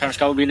I thought Travis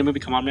Scott would be in the movie.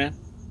 Come on, man.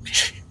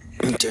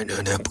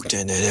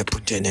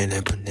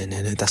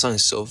 That song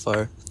is so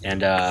far.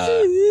 And what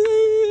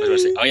was I gonna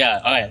say? Oh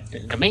yeah.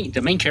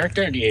 The main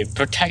character, the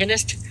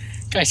protagonist,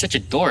 guy's such a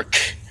dork.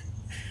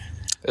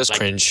 It was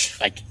cringe.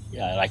 Like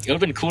it would have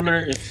been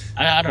cooler.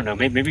 I don't know.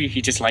 Maybe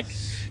he just like.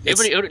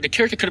 The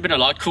character could have been a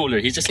lot cooler.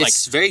 He's just like.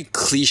 It's very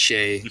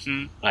cliche.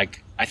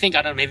 Like I think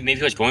I don't know. Maybe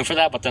he was going for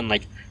that, but then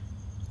like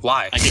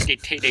Why?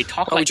 they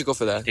talk Why like would you go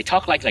for that? they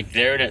talk like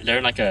they're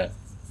in like a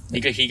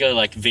Higa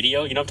like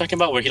video. You know what I'm talking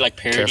about? Where he like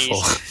parodies.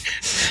 Careful.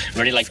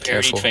 Where he like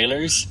parody Careful.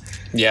 trailers.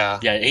 Yeah.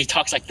 Yeah, he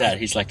talks like that.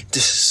 He's like,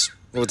 This is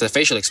with the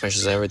facial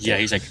expressions and everything. yeah,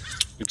 he's like,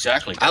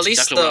 exactly. At That's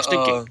least exactly what I was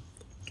thinking.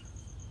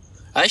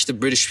 at least the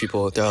British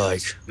people, they're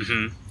like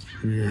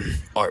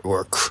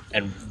artwork.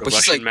 And the Which is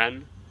Russian like-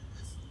 man.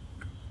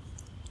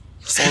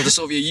 Follow the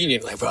Soviet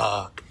Union, like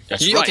bruh.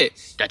 That's You- right. okay.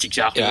 That's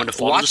exactly Yeah. when the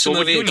fall of the Watch the Soviet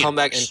movie and Union come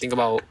back was. and think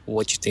about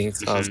what you think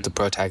of the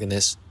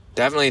protagonist.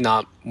 Definitely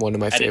not one of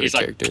my And favorite he's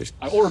like, characters.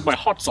 I ordered my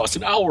hot sauce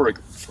an hour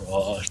ago.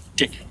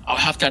 I'll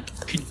have that.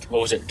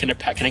 What was it? Can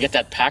I get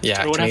that packed Yeah, or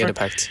can I whatever? get it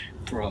packed?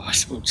 Bro,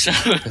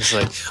 It's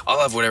like I'll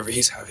have whatever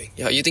he's having.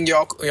 Yeah, you think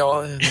y'all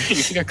you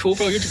think I'm cool,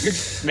 bro? You're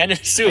man in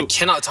a suit.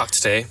 cannot talk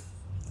today.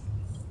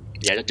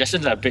 Yeah,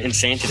 Justin's a bit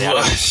insane today.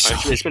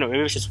 It's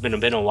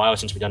been a while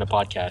since we've done a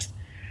podcast.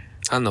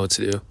 I don't know what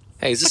to do.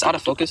 Hey, is this out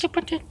of focus? We're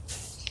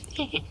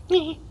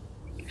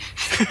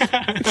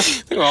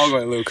all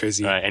going a little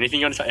crazy. All right. Anything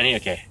you want to talk?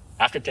 Okay.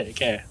 After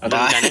okay. Other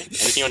Bye. than Tenet,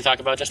 anything you want to talk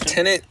about, Justin?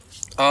 Tenet,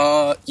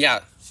 yeah.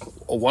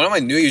 One of my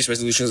New Year's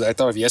resolutions I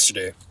thought of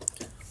yesterday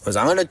was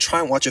I'm gonna try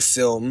and watch a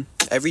film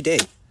every day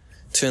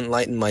to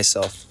enlighten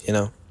myself. You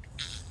know.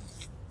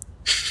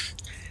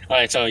 All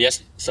right. So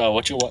yesterday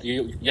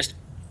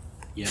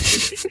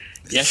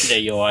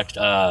you watched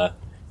what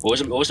was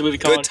the movie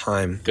called? Good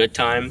time. Good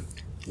Time.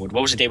 What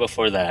was the day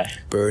before that?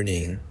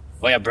 Burning.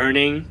 Oh yeah,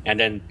 Burning, and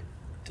then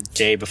the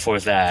day before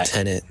that.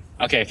 Tenet.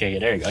 Okay, there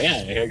you go.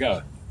 Yeah, there you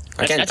go.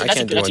 I can't do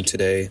that's one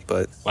today,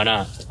 but Why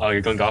not? Oh,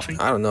 you're going golfing?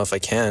 I don't know if I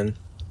can.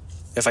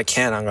 If I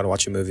can, I'm gonna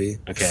watch a movie.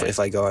 Okay. If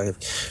I go,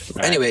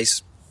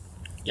 anyways.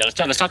 Yeah,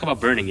 let's talk about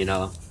Burning. You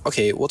know.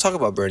 Okay, we'll talk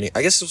about Burning.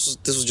 I guess this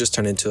will just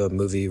turn into a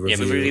movie review,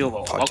 Yeah, movie review.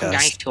 Welcome podcast.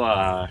 guys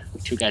to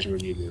two guys who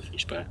review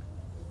movies, but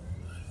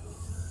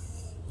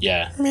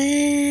yeah.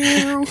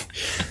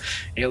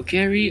 Yo,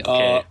 Gary.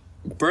 Okay.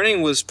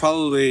 Burning was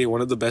probably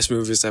one of the best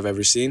movies I've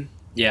ever seen.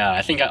 Yeah,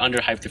 I think I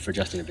underhyped it for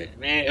Justin a bit.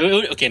 Man,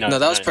 okay, no,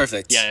 that was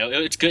perfect. Yeah,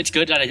 it's good. It's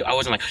good that I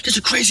wasn't like, this is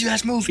a crazy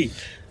ass movie.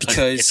 Because-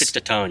 like, it fits the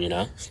tone, you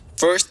know.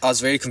 First, I was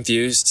very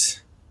confused,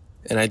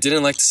 and I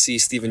didn't like to see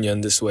Steven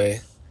Yeun this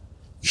way.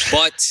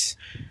 But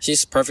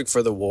he's perfect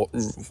for the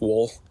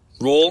role.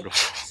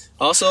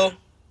 Also,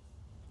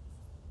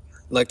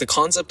 like the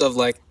concept of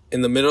like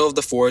in the middle of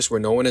the forest where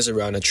no one is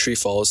around, a tree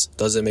falls,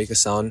 doesn't make a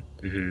sound.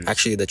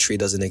 Actually, the tree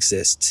doesn't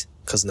exist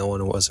because no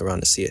one was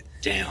around to see it.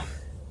 Damn.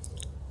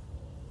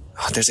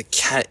 Oh, there's a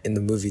cat in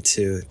the movie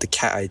too. The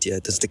cat idea.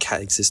 Does the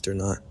cat exist or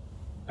not?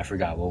 I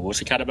forgot. What was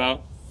the cat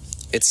about?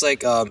 It's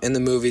like in the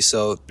movie,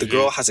 so the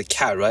girl has a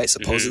cat, right?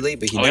 Supposedly,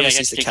 but he never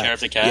sees the take cat. care of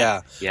the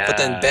cat. Yeah. But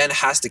then Ben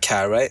has the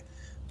cat, right?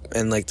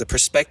 And like the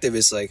perspective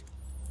is like,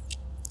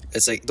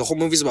 it's like the whole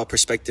movie's about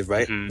perspective,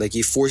 right? Like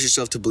you force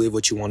yourself to believe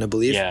what you want to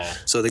believe. Yeah.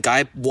 So the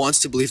guy wants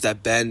to believe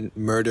that Ben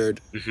murdered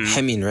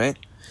Hemming, right?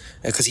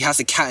 Because he has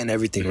the cat and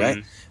everything,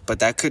 right? But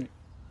that could,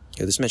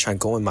 this man trying to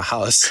go in my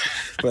house,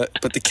 but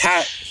the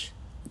cat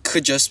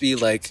could just be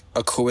like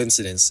a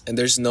coincidence, and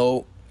there's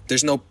no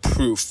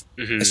proof.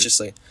 It's just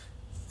like,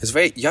 it's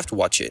very, you have to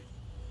watch it,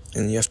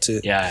 and you have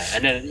to.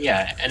 And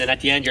then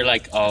at the end you're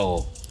like,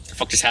 oh, the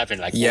fuck just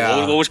happened? Like,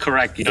 Yeah. what was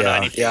correct? You don't know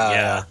anything.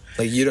 Yeah.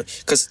 Like you don't,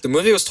 because the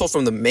movie was told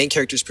from the main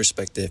character's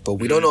perspective, but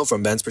we don't know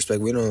from Ben's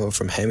perspective. We don't know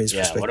from Hemming's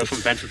perspective. What if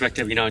from Ben's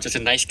perspective, just a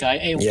nice guy?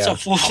 Hey, what's Yeah. up,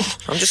 fool?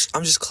 I'm just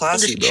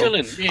classy, I'm just bro.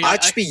 chilling. Yeah, I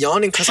just be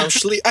yawning because I'm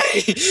sleep.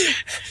 Hey.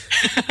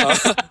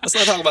 Let's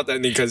not talk about that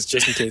ending, because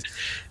just in case.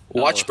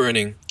 Watch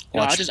Burning.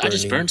 No, Watch I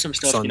just burned some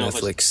stuff. It's on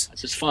Netflix. Netflix.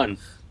 It's just fun.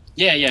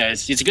 Yeah.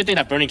 It's a good thing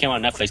that Burning came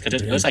out on Netflix,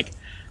 because it was like,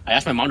 I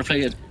asked my mom to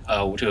play it, to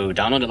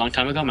download it a long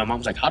time ago. My mom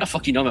was like, "How the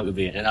fuck do you know that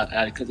movie?" And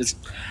cause it's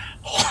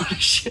holy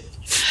shit.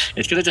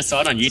 It's because I just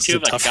saw it on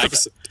YouTube,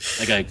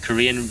 like a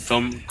Korean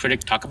film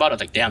critic talk about it. I was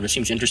like, "Damn, this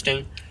seems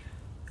interesting."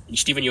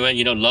 Steven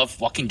Yeun, love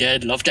Walking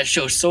Dead, love that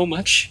show so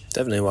much.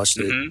 Definitely watched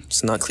it.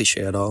 It's not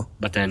cliche at all.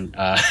 But then,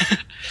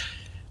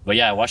 but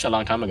yeah, I watched it a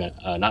long time ago.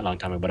 Not a long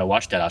time ago, but I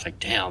watched that. I was like,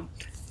 damn.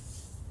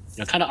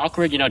 Kind of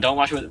awkward. Don't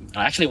watch it with.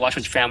 I actually watch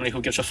with family.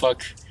 Who gives a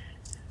fuck?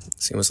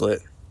 Seems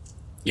lit.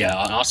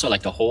 Yeah. And also,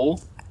 like The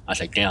Hole. I was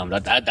like, damn,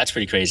 that's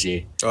pretty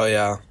crazy. Oh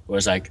yeah. Where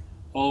it's like,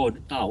 oh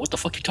no, what the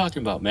fuck you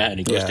talking about, man? And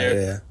he goes there.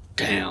 Yeah.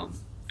 Damn.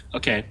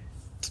 Okay.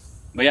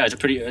 But yeah, it's a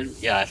pretty.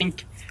 I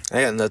think.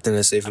 I got nothing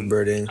to say for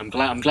Burning. I'm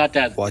glad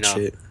that Watch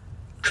it.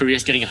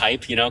 Korea's getting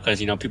hype, because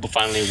people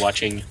finally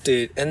watching.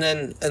 Dude, and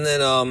then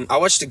I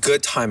watched A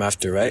Good Time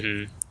after, right?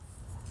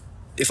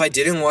 If I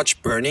didn't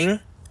watch Burning,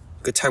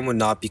 Good Time would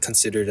not be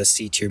considered a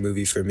C tier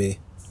movie for me.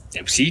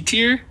 Damn, C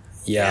tier?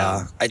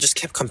 Yeah, I just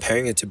kept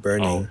comparing it to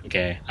Burning. Oh,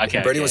 okay.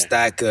 Burning was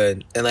that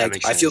good, and like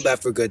makes I feel sense. bad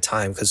for Good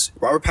Time because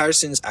Robert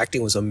Pattinson's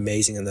acting was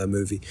amazing in that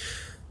movie.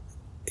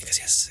 Because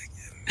he has.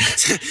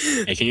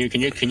 Hey, can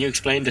you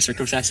explain the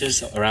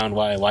circumstances around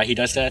why he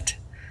does that?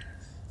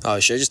 Oh,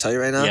 should I just tell you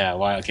right now? Yeah,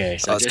 why? Okay,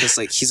 so It's because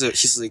like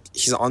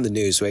he's on the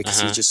news, right?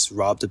 Because he just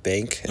robbed a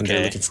bank and they're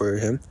Okay. looking for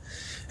him,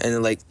 and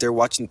then like they're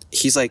watching.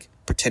 He's like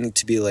pretending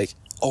to be like,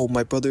 oh,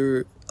 my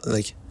brother.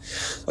 Like,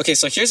 okay,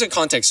 so here's the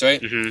context,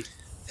 right?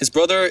 His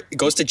brother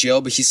goes to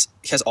jail, but he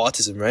has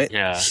autism, right?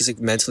 Yeah. He's like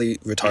mentally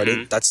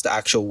retarded. That's the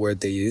actual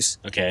word they use.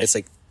 Okay. It's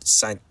like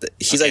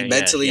he's Okay, like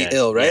mentally yeah.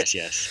 ill, right?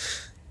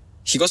 Yes.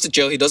 He goes to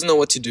jail. He doesn't know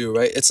what to do,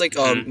 right? It's like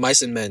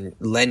Mice and Men,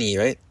 Lenny,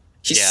 right?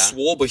 He's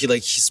swole, but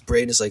his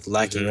brain is like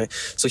lacking, right?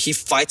 So he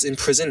fights in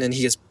prison and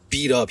he gets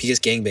beat up. He gets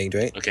gangbanged,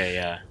 right? Okay,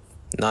 yeah.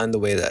 Not in the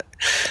way that.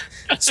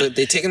 So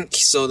they take him.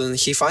 So then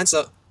he finds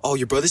out, oh,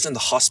 your brother's in the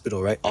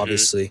hospital, right?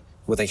 Obviously,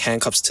 with like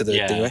handcuffs to the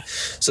thing, right?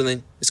 So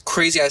then it's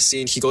crazy ass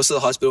scene. He goes to the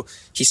hospital.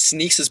 He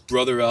sneaks his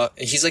brother out,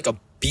 and he's like a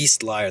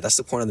beast liar. That's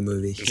the point of the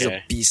movie. He's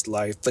a beast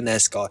liar,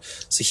 finesse god.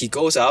 So he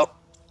goes out,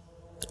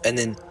 and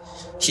then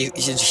he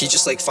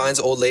just like finds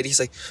an old lady. He's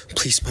like,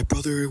 please, my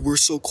brother, we're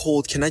so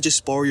cold. Can I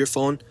just borrow your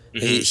phone?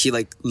 And he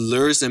like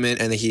lures them in,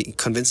 and then he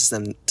convinces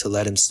them to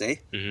let him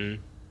stay.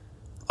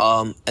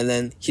 And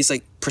then he's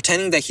like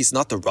pretending that he's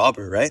not the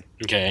robber, right?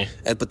 Okay.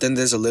 But then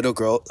there's a little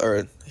girl,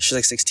 or she's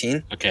like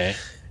 16, Okay.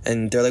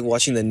 and they're like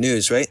watching the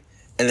news, right?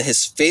 And then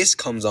his face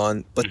comes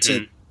on, but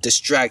to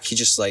distract, he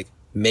just like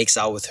makes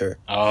out with her,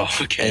 Oh,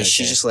 okay. and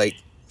she just like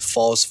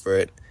falls for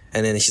it.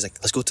 And then he's like,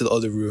 let's go to the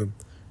other room,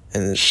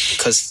 and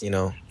because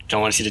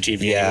don't want to see the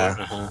TV Yeah.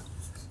 anymore.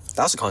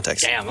 that was the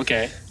context. Damn.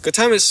 Okay. Good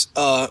Time is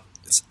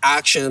it's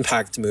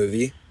action-packed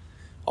movie.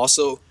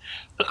 Also,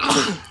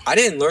 I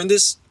didn't learn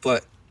this,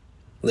 but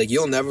like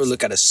you'll never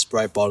look at a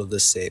Sprite bottle the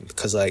same,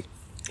 because like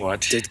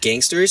What? the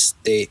gangsters,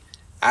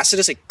 acid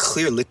is like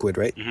clear liquid,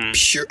 right?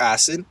 Pure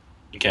acid,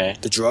 Okay.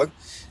 the drug.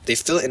 They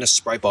fill it in a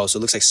Sprite bottle, so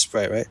it looks like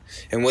Sprite, right?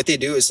 And what they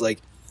do is like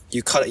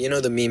you cut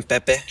it. The meme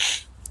Pepe,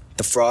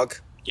 the frog,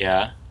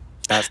 Yeah.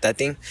 that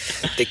thing.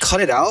 They cut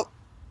it out,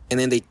 and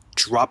then they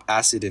drop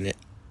acid in it,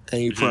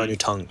 and you put it on your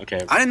tongue. Okay.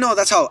 I didn't know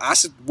that's how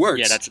acid works.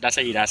 Yeah, that's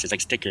how you eat acid. It's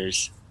like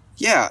stickers.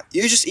 Yeah,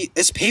 you just eat.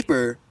 It's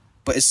paper,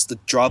 but it's the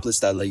droplets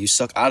that like you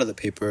suck out of the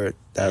paper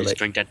that You just like.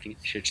 drink that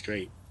shit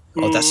straight.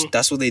 Oh,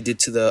 that's what they did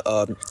to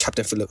the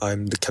Captain Phillip.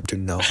 I'm the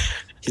captain now.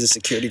 He's a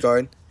security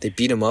guard. They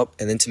beat him up,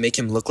 and then to make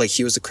him look like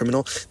he was a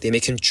criminal, they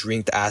make him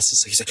drink the acid.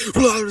 So he's like,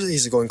 blah, blah,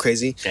 he's going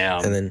crazy.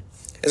 Damn. And then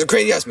it's a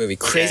crazy ass movie.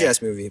 Crazy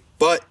ass movie.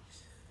 But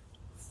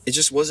it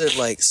just wasn't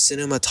like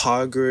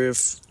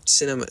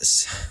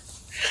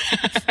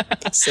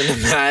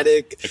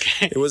cinematic.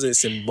 Okay. It wasn't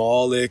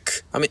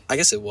symbolic. I mean, I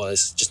guess it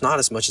was, just not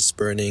as much as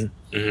Burning.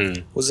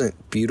 It wasn't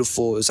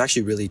beautiful. It was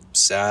actually really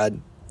sad.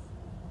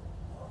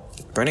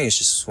 Burning is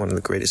just one of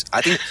the greatest.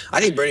 I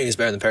think Burning is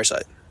better than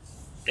Parasite.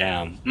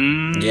 Damn.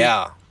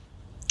 Yeah.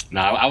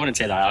 No, I wouldn't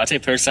say that. I would say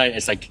Parasite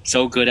is like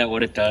so good at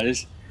what it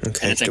does.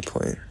 Okay, it's good like-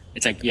 point.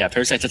 It's like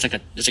Parasite's just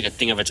like a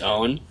thing of its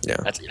own. Yeah.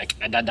 That's like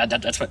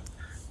that's what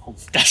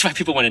that's why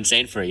people went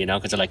insane for it, you know,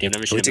 because they're like they've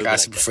never seen We a took movie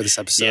acid like before this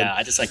episode. Yeah,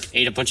 I just like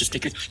ate a bunch of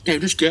stickers. Damn,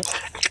 this guy.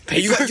 Hey,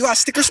 you got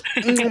stickers?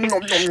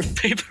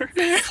 Paper.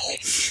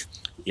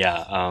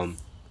 Yeah.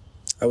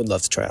 I would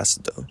love to try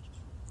acid though.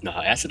 No,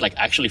 acid like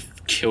actually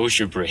kills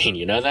your brain.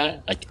 You know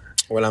that? Like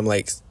When I'm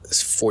like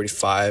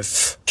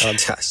 45, I'll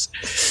test.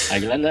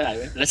 Like,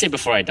 let's say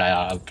before I die,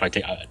 I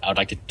would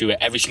like to do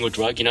every single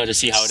drug, you know, to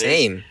see how it is.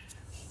 Same.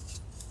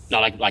 No,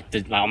 on my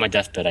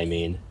deathbith, I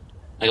mean.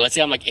 Like, let's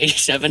say I'm like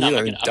 87, I'm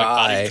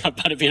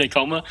about to be in a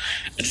coma.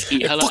 I just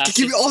eat hella acid.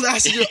 Give me all the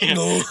acid.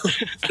 No.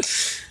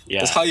 Yeah.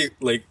 That's how you,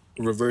 like,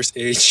 reverse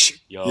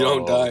age. Yo, you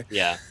don't die.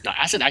 Yeah. No,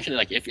 acid actually,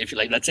 like, if you,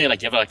 like, let's say,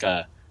 like, you have,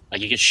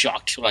 like, you get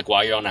shocked, like,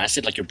 while you're on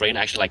acid, like, your brain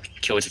actually, like,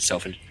 kills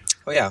itself and,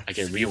 Oh, yeah. like,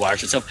 it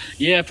rewires itself.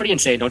 Yeah, pretty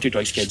insane. Don't do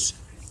drugs, kids.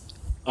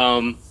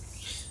 Oh,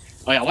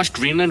 yeah, I watched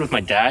Greenland with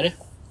my dad,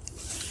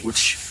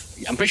 which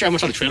I'm pretty sure I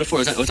saw the trailer for.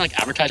 It was like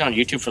advertised on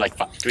YouTube for like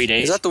 3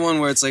 days. Is that the one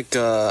where it's like,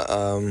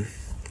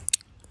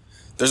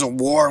 there's a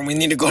war and we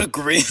need to go to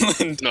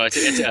Greenland? No,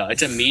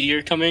 it's a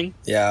meteor coming.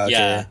 Yeah, okay.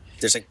 Yeah.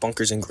 There's like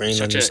bunkers in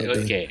Greenland or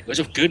something. Okay, it was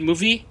a good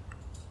movie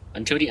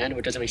until the end,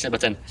 which doesn't make sense.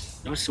 But then,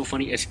 you know what's so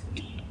funny is,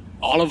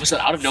 all of a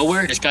sudden, out of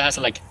nowhere, this guy has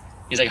to like,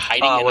 he's like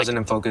hiding. I wasn't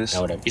in focus.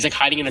 No, whatever. He's like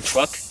hiding in a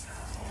truck.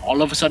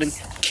 All of a sudden,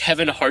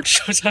 Kevin Hart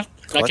shows up.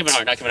 Not What? Kevin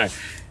Hart.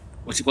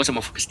 What's the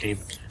motherfucker's name?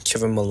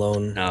 Kevin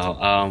Malone.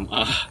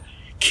 No,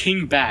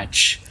 King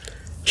Batch.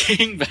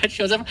 King Batch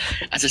shows up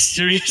as a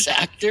serious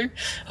actor.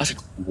 I was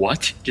like,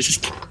 what? This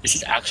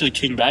is actually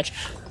King Batch?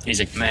 And he's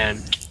like,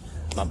 man,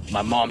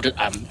 my mom,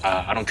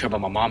 I don't care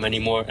about my mom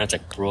anymore. And it's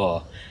like,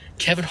 bro,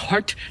 Kevin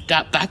Hart,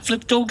 that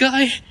backflip though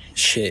guy?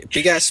 Shit.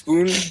 Big ass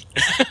spoon.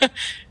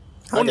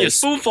 Only a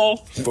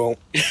spoonful. Bro.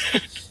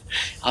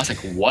 I was like,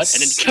 what?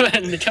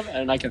 And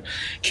then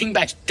King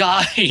Batch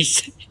dies.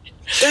 He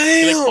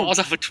Damn. like falls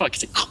off a truck.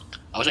 He's like,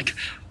 I was like,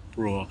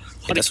 bro,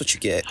 That's what you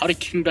get. how did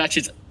King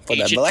Batch's For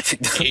that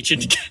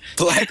agent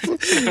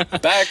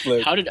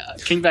Backflip. how did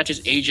King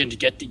Batch's agent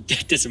get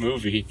this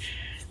movie?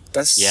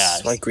 That's Yeah.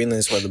 like Greenland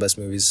is one of the best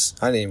movies.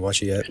 I didn't even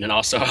watch it yet. And then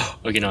also,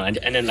 you know, and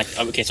then like,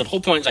 okay, so the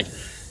whole point is like,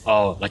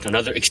 oh, like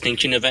another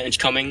extinction event is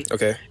coming.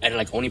 Okay. And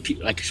like only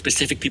like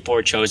specific people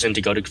are chosen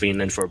to go to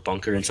Greenland for a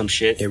bunker and some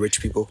shit. Yeah,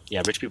 rich people.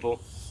 Yeah, rich people,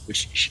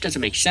 which shit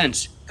doesn't make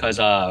sense because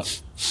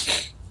it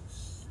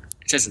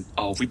says,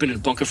 oh, we've been in a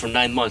bunker for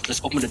 9 months.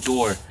 Let's open the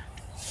door.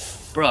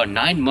 Bro,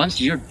 9 months?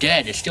 You're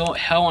dead. It's still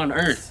hell on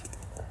earth.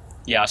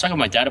 Yeah, I was talking to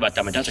my dad about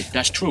that. My dad's like,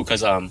 that's true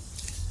because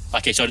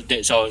okay, so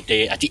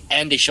they at the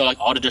end they show like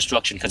all the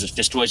destruction because it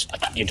destroys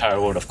like, the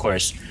entire world, of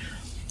course.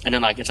 And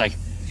then like it's like,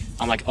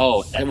 I'm like,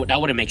 oh, that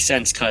wouldn't make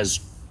sense because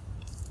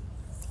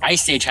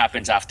Ice Age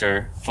happens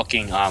after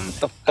fucking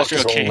The fuck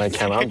is wrong with my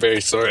camera? I'm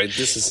very sorry.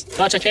 This is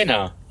No, it's okay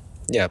now.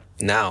 yeah.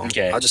 Now,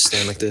 Okay. I'll just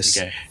stand like this.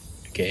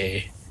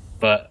 Okay,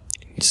 but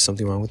Is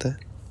something wrong with that?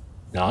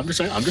 no, I'm just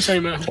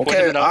saying, man.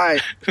 Okay, all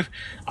right.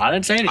 I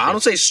didn't say anything. I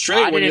don't say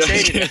straight I when didn't you.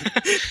 say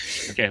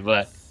anything. Okay,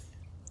 but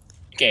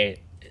okay,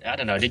 I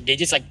don't know. They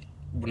just like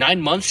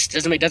 9 months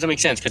doesn't make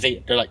sense because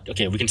they're like,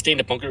 okay, we can stay in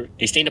the bunker.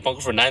 They stay in the bunker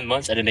for 9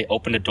 months and then they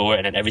open the door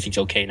and then everything's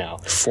okay now.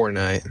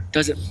 Fortnite.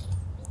 Does it?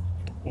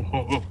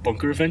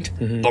 Bunker event?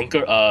 Mm-hmm.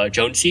 Bunker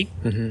Jonesy?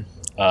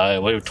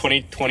 What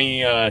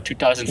 2049?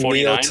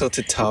 Neo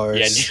Tilted Towers.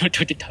 Yeah, Neo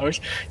Tilted Towers.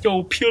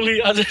 Yo,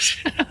 purely others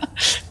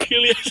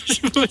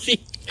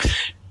movie.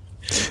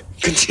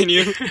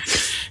 Continue.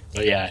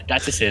 But yeah,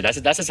 that's just it. That's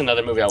just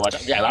another movie I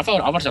watched. Yeah,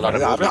 I watched a lot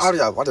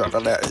of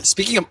movies.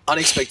 Speaking of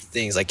unexpected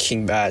things like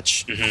King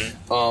Batch,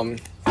 Mm-hmm.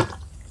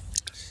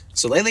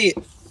 So lately,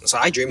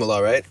 I dream a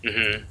lot, right?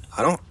 Mm-hmm.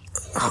 I don't.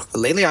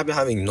 Lately, I've been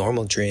having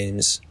normal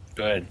dreams,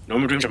 Good.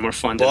 Normal dreams are more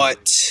fun.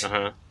 but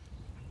Uh-huh.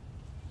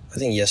 I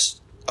think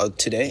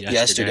yesterday,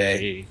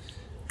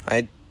 I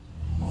had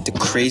the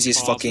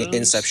craziest fucking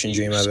Inception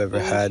dream I've ever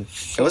had.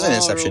 It wasn't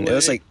Inception. It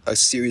was like a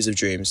series of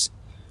dreams.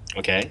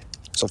 Okay.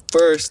 So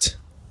first,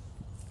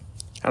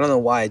 I don't know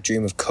why I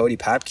dream of Cody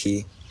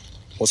Papke.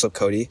 What's up,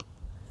 Cody?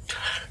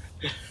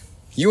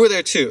 You were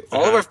there too.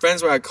 All of our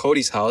friends were at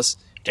Cody's house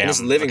in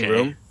his living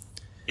room,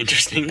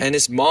 Interesting. and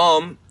his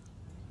mom.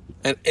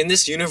 And in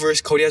this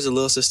universe, Cody has a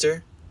little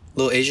sister,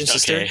 little Asian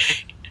sister. Okay.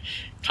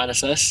 Kind of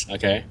sus.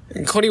 Okay.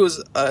 And Cody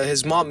was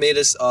his mom made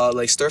us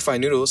like stir fry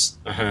noodles,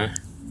 Uh-huh.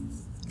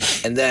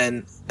 and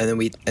then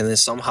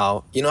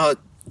somehow you know how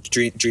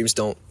dreams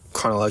don't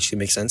chronologically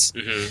make sense.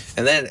 Mm-hmm.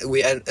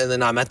 And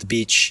then I'm at the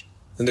beach,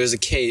 and there's a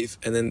cave,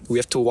 and then we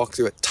have to walk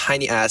through a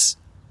tiny ass,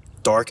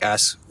 dark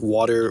ass,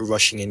 water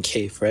rushing in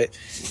cave, right?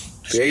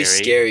 Very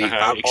scary. Uh-huh.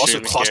 I'm also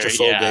Extremely claustrophobic.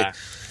 scary, yeah.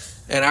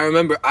 And I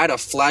remember I had a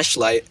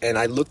flashlight, and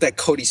I looked at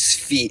Cody's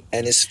feet,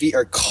 and his feet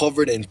are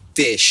covered in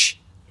fish.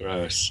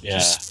 Gross. Yeah.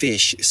 Just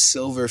fish,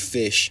 silver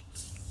fish.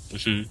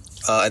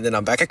 Mm-hmm. And then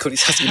I'm back at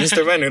Cody's house eating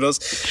stir fry noodles,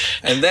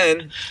 and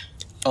then,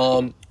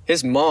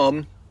 his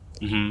mom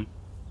Mm-hmm.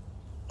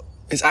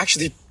 is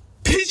actually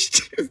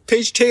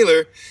Paige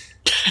Taylor.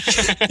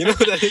 You know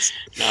who that is?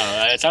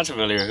 No, it sounds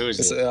familiar. Who is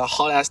It's it? a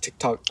hot ass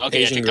TikTok Okay,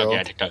 Asian TikTok. girl.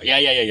 Yeah, TikTok.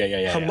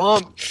 Yeah. Her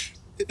mom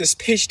is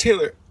Paige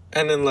Taylor,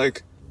 and then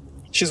like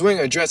she's wearing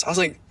a dress. I was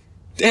like,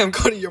 damn,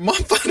 Cody, your mom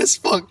fine as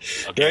fuck.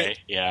 Okay, Right?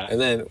 yeah. And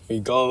then we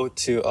go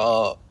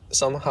to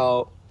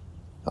somehow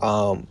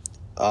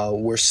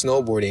we're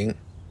snowboarding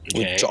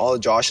Okay. with all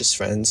of Josh's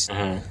friends.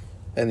 Uh-huh.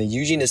 And then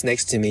Eugene is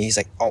next to me. He's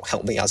like, "Oh,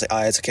 help me!" I was like,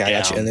 "Oh, it's okay, I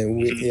got you." And then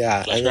we,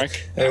 Left and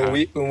rack?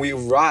 when we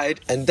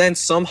ride, and then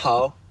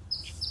somehow,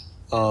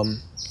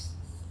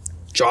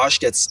 Josh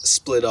gets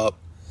split up.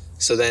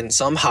 So then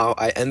somehow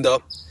I end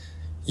up.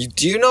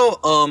 Do you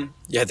know?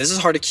 Yeah, this is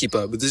hard to keep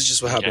up, but this is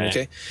just what happened.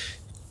 Okay.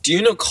 Do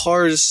you know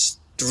Cars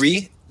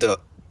 3? The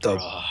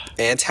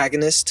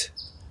antagonist,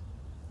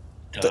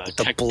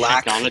 the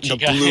black, technology the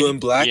guy. blue and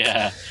black.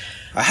 Yeah.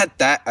 I had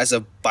that as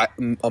a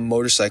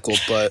motorcycle,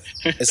 but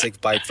it's like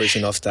bike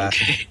version of that.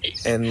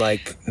 And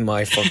like,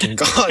 my fucking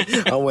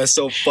god, I went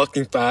so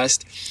fucking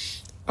fast.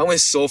 I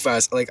went so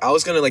fast. Like, I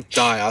was gonna like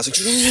die. I was like,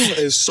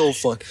 it was so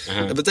fun.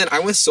 Uh-huh. But then I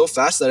went so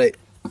fast that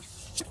what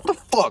the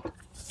fuck?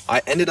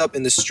 I ended up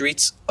in the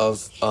streets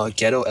of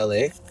ghetto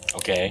LA.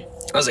 Okay.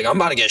 I was like, I'm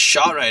about to get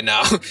shot right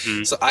now.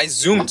 So I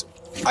zoomed.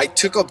 I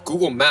took up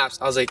Google Maps.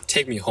 I was like,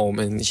 take me home.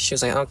 And she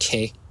was like,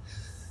 okay.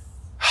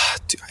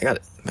 Dude, I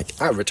gotta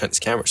return this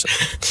camera. So.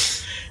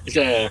 Is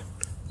the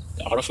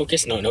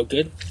autofocus? No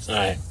good. All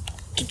right.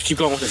 Keep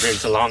going with the dream.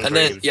 It's a long And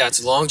dream. then, yeah,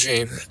 it's a long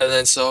dream. And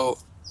then, so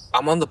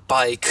I'm on the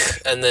bike.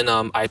 And then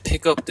I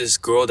pick up this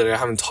girl that I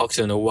haven't talked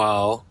to in a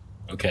while.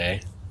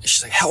 Okay. And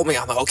she's like, help me.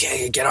 I'm like,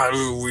 okay, get out.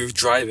 We're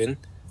driving.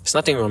 It's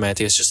nothing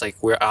romantic. It's just like,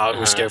 we're out.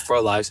 We're scared for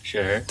our lives.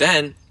 Sure.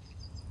 Then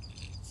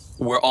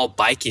we're all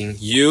biking.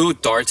 You,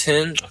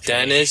 Darton,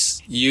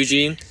 Dennis,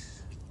 Eugene,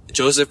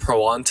 Joseph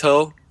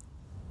Perwanto,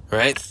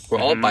 right? We're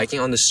all biking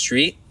on the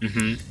street.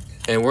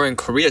 And we're in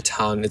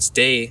Koreatown. It's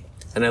day.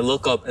 And I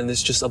look up and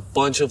there's just a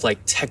bunch of like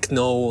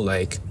techno,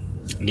 like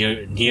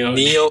Neo.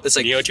 it's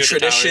like Neo to the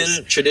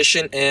towers.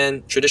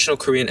 traditional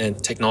Korean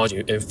and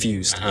technology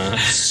infused.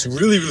 It's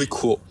really, really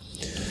cool.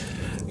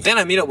 Then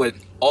I meet up with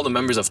all the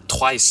members of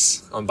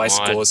Twice on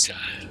bicycles. What?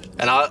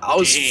 And I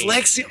was Dang.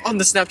 flexing on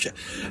the Snapchat.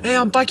 Hey,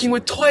 I'm biking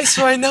with Twice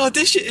right now.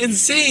 This shit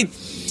insane.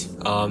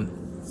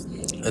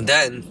 And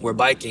then we're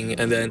biking,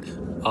 and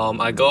then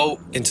I go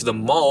into the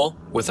mall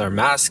with our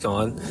mask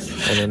on,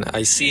 and then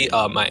I see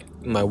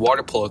my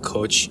water polo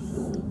coach.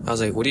 I was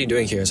like, "What are you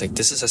doing here?" I was like,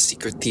 "This is a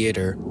secret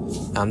theater.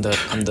 I'm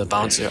the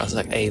bouncer." I was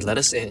like, "Hey, let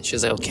us in." She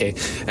was like, "Okay."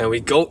 And we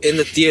go in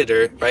the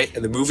theater, right?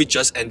 And the movie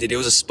just ended. It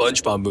was a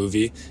SpongeBob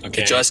movie.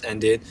 Okay. It just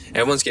ended.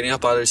 Everyone's getting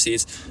up out of their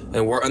seats,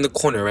 and we're in the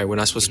corner, right? We're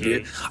not supposed to be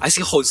here. I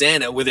see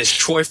Hosanna with his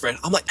Troy friend.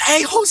 I'm like,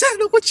 "Hey,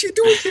 Hosanna, what you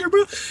doing here,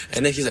 bro?"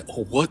 And then he's like,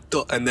 "Oh, what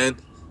the?" And then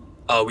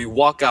we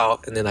walk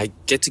out, and then I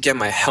get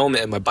my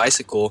helmet and my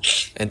bicycle,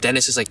 and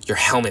Dennis is like, "Your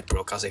helmet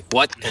broke." I was like,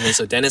 "What?" And then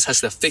so Dennis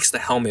has to fix the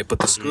helmet, but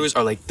the screws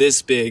are like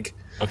this big.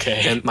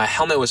 Okay. And my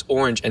helmet was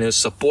orange, and it was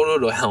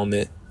Sapporo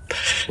helmet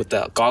with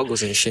the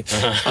goggles and shit.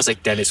 I was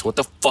like, "Dennis, what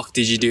the fuck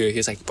did you do?" He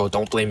was like, "Bro,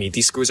 don't blame me.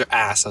 These screws are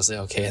ass." I was like,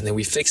 "Okay." And then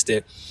we fixed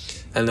it.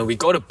 And then we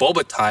go to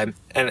Boba Time,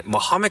 and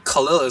Mohammed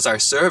Khalil is our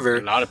server.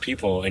 A lot of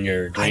people in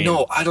your dream. I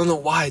know. I don't know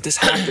why this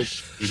happened.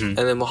 And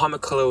then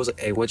Mohammed Khalil was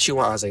like, "Hey, what you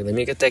want?" I was like, "Let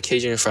me get that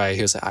Cajun fry."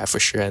 He was like, "Alright, for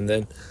sure." And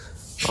then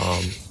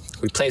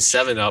we played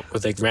 7-Up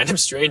with like random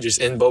strangers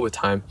in Boba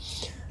Time.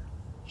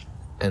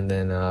 And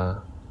then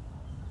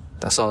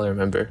that's all I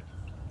remember.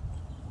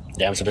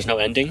 Damn. So there's no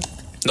ending.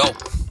 No.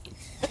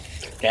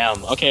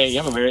 Damn. Okay. You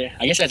have a very.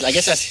 I guess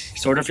that's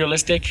sort of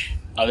realistic.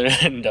 Other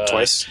than the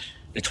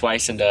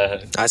Twice and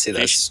the I see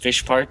that's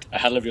fish part. I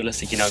had a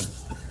realistic. Yeah.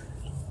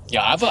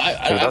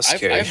 that's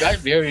scary. I have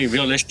very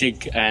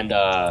realistic and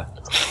what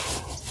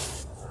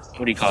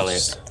do you call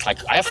it? Like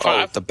I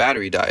have. the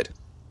battery died.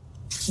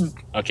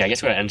 Okay. I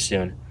guess we're gonna end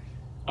soon.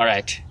 All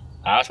right.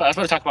 I was about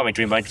to talk about my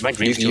dream. My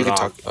dream's too You can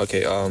long. talk.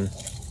 Okay.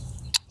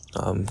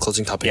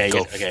 Closing topic. Yeah.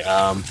 Go. Okay.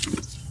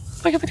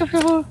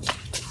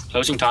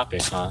 Closing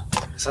topic. Huh?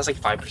 Sounds like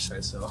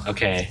 5%. So.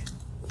 Okay.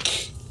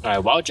 All right.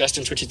 While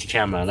Justin switches the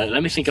camera,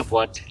 let me think of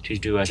what to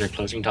do as our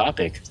closing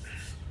topic.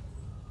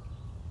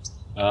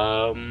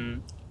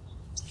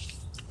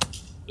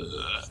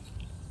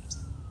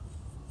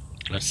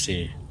 Let's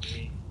see.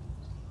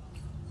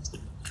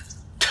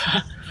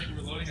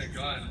 We're loading a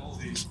gun.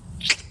 Holy.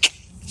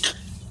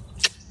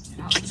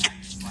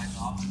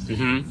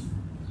 Mm-hmm.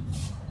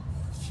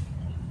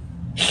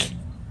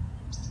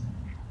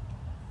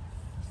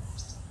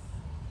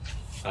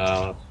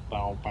 I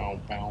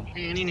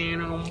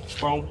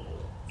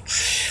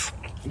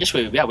guess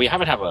we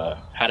haven't had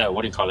a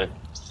what do you call it,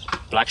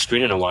 black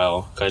screen in a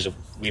while because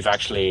we've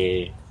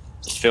actually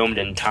filmed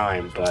in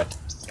time. But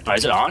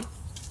is it on?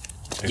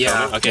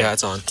 Yeah. Okay. Yeah,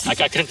 it's on. I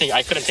couldn't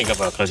think of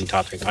a closing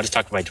topic. I'll just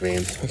talk about my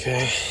dream.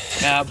 Okay.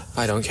 Cab.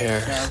 I don't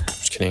care.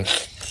 Just kidding.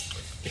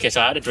 Okay,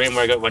 so I had a dream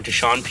where I went to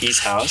Sean P's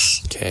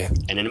house. Okay.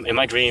 And in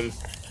my dream,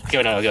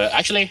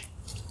 actually,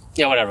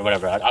 yeah,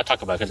 whatever. I'll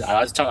talk about it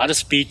because I'll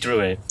just speed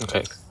through it.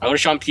 Okay. I go to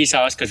Sean P's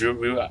house because we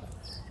were,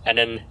 and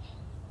then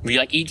we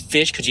like eat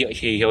fish because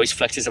he always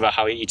flexes about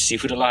how he eats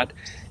seafood a lot.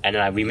 And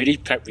then we meet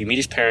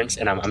his parents,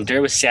 and I'm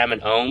there with Sam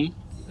and Ohm.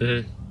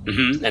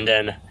 And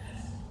then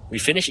we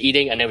finish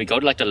eating, and then we go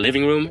to like the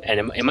living room.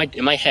 And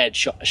in my head,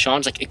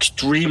 Sean's like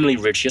extremely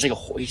rich. He's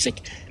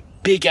like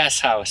big ass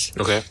house.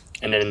 Okay.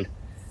 And then,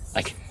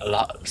 like,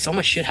 so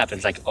much shit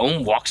happens. Like,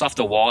 Ohm walks off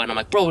the wall, and I'm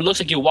like, bro, it looks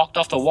like you walked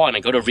off the wall. And I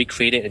go to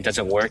recreate it, and it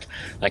doesn't work.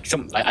 Like,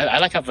 I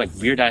like have, like,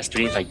 weird-ass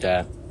dreams like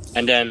that.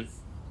 And then,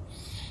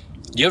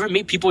 do you ever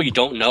meet people you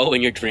don't know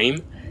in your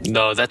dream?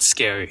 No, that's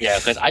scary. Yeah,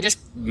 because I just,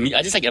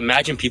 like,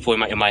 imagine people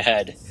in my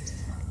head.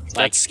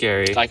 That's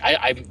scary. Like,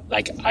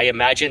 I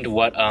imagined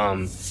what,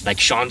 like,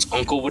 Sean's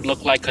uncle would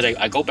look like, because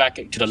I go back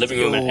to the living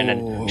room, and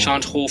then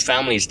Sean's whole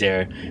family's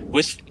there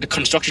with the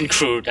construction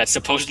crew that's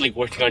supposedly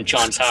working on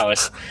Sean's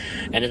house.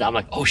 And then I'm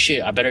like, oh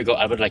shit, I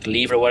would like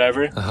leave or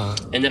whatever.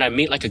 And then I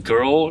meet like a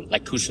girl,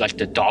 like, who's like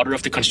the daughter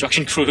of the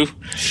construction crew.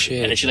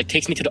 Shit. And then she like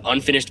takes me to the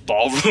unfinished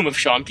ballroom of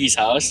Sean P's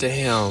house.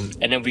 Damn.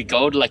 And then we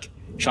go to like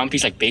Sean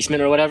P's like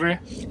basement or whatever,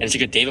 and it's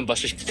like a Dave and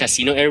Buster's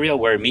casino area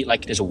where I meet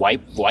like this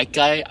white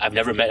guy I've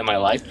never met in my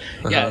life.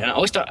 Yeah, and I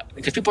always thought,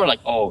 because people are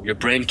like, oh, your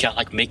brain can't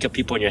like make up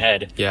people in your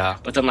head. Yeah.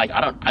 But then like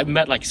I've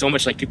met like so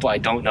much like people I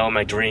don't know in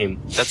my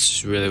dream.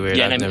 That's really weird.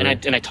 Yeah,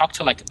 and I talked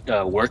to like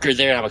the worker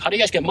there, and I'm like, how do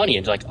you guys get money?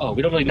 And they're like, oh,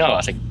 we don't really know. I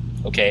was like,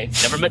 okay,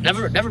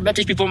 never met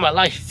these people in my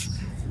life.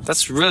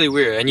 That's really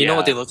weird. And you know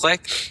what they look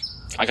like?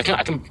 Like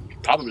I can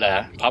probably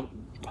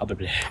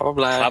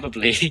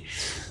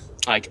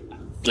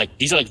like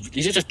these are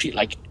just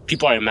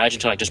people I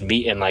imagine to like just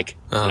meet in like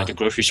in, like a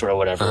grocery store or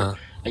whatever.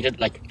 But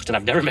then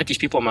I've never met these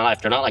people in my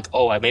life. They're not like,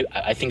 oh, I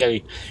think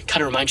I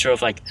kind of reminds her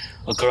of like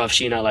a girl I've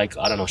seen at like,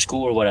 I don't know,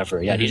 school or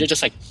whatever. Yeah, these are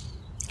just like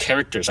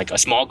characters, like a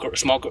small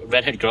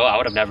redhead girl. I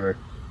would have never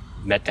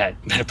met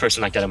a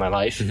person like that in my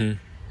life.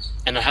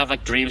 And I have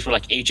like dreams where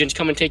like agents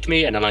come and take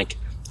me, and I'm like,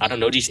 I don't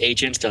know these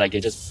agents. They're like,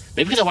 maybe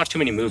because I watch too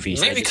many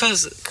movies. Maybe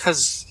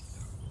because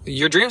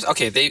your dreams,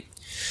 okay,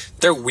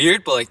 they're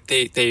weird, but like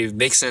they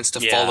make sense to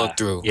follow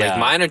through. Yeah. Like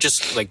mine are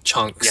just like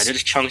chunks. Yeah, they're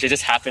just chunks. They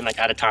just happen like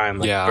at a time,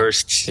 like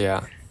bursts.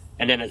 Yeah.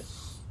 And then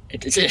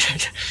it's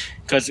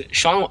because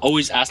Sean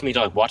always asked me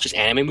to like watch this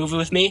anime movie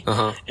with me,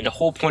 and the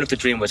whole point of the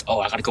dream was,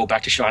 I gotta go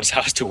back to Sean's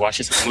house to watch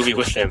this movie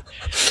with him.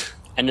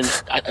 And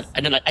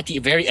then like, at the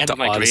very end of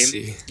my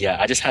dream,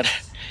 I just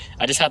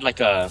had like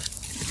a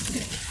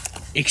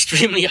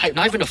extremely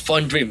not even a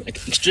fun dream, like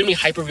extremely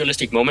hyper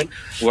realistic moment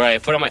where I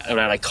put on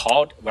I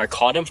called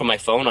him from my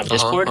phone on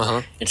Discord,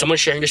 and someone's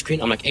sharing the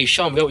screen. I'm like, hey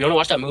Sean, you want to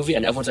watch that movie?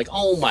 And everyone's like,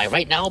 oh my,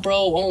 right now, bro?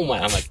 Oh my.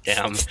 I'm like,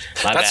 damn, my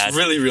That's bad.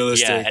 really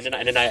realistic. Yeah,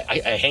 and then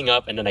I hang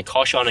up, and then I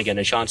call Sean again,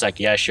 and Sean's like,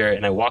 yeah, sure,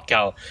 and I walk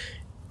out.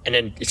 And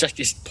then it's like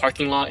this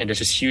parking lot, and there's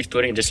this huge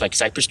building, and there's like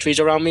cypress trees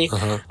around me.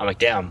 I'm like,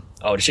 damn,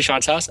 this is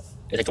Sean's house?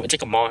 It's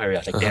like a mall area. I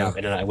was like, damn.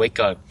 And then I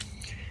wake up.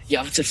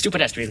 Yeah, it's a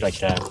stupid ass dream like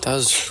that. That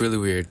was really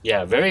weird.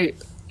 Yeah, very.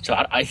 So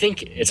I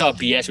think it's all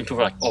BS when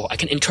people are like, oh, I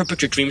can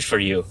interpret your dreams for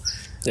you.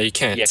 Yeah, you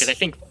can't. Yeah, because I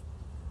think,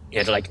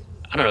 they're like,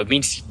 I don't know, it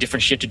means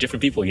different shit to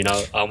different people, you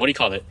know? What do you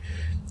call it?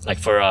 Like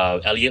for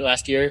Elliot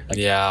last year?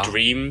 Like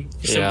dream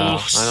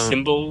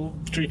symbol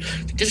dream.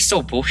 This is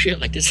so bullshit.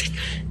 Like this.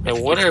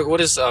 And what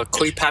is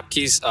Cody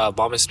Papke's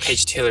Bombas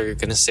Paige Taylor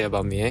gonna say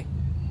about me, eh?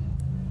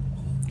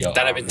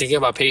 That I've been thinking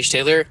about Paige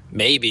Taylor?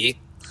 Maybe.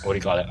 What do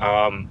you call it?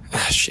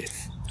 Shit.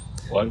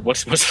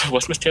 What's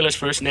Miss Taylor's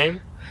first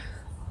name?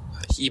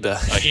 Heba.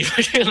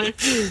 Heba Taylor?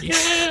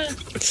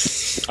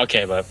 Yeah.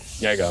 Okay, but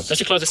there you go. Let's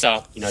just close this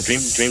out. You know,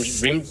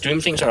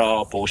 dream things are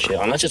all bullshit.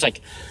 Unless it's like,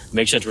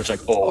 makes sense where it's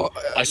like,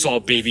 I saw a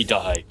baby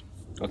die.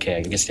 Okay,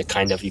 I guess you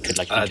could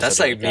like...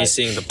 that's like me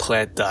seeing the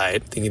plant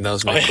died, thinking that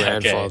was my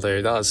grandfather.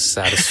 Okay. That was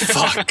sad as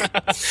fuck.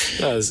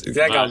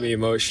 that got me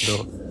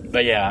emotional.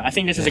 But yeah, I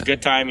think this is a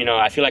good time. You know,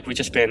 I feel like we've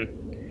just been...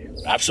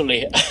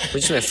 Absolutely.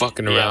 We've just been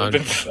fucking around.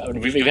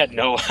 We've had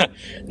no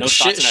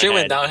shit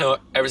went downhill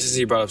ever since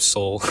he brought up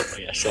Soul.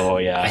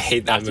 I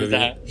hate that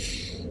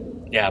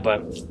movie. Yeah,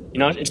 but you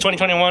know, it's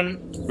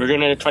 2021. We're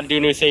gonna try to do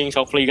new things.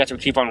 Hopefully, you guys will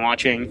keep on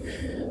watching.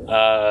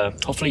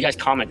 Hopefully, you guys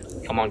comment.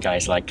 Come on,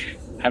 guys. Like,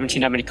 I haven't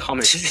seen that many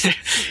comments.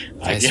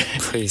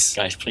 Please,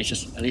 guys, please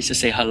just at least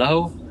just say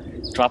hello.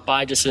 Drop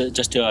by just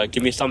to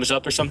give me a thumbs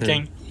up or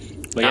something.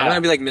 But I'm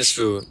gonna be like Miss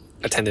Fu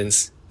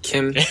attendance.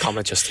 Kim,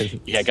 comment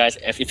Justin. Yeah, guys,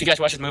 if you guys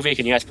watch this movie,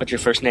 can you guys put your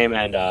first name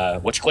and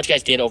what you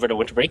guys did over the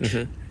winter break?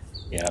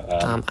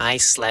 Yeah. I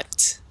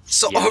slept.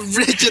 So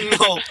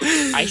original.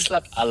 I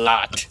slept a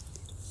lot.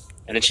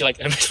 And then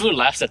Miss Fu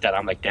laughs at that.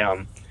 I'm like,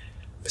 damn.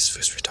 Miss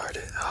Fu's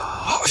retarded.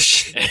 Oh,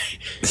 shit.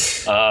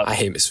 I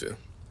hate Miss Fu.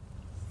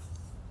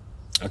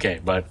 Okay,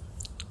 but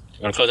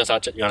you want to close us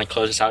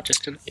out,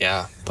 Justin?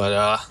 Yeah,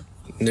 but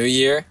New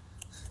Year.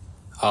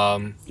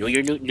 New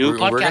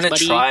podcast, we're gonna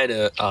buddy. try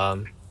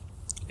to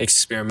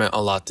experiment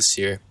a lot this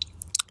year,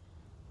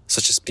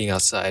 such as being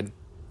outside.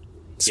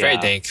 It's very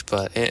dank,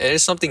 but it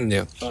is something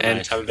new. And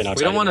nice. Haven't been outside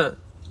we don't want to.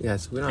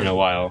 Yes, we don't. In a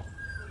while.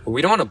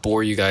 We don't want to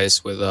bore you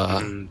guys with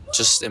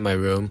just in my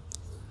room.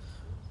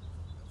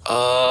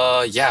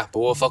 But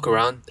we'll fuck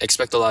around.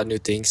 Expect a lot of new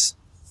things.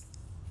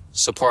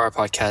 Support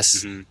our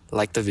podcast.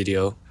 Like the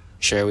video.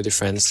 Share it with your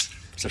friends.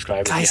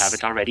 subscribe if Guys, you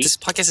haven't already. This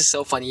podcast is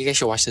so funny. You guys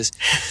should watch this.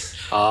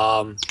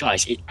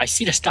 Guys, I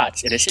see the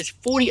stats, and it says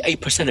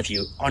 48% of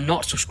you are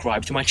not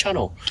subscribed to my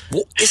channel.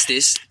 What is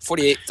this?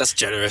 48. That's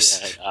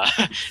generous.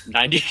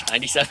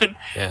 97?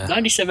 Yeah.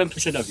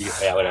 97% of you.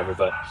 Yeah, whatever,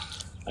 but...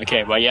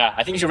 Okay, well, yeah,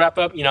 I think we should wrap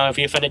up. You know, if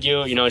we offended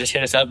you, you know, just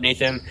hit us up,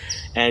 Nathan,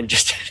 and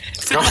just...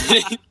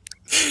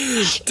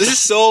 This is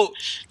so...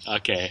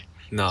 Okay.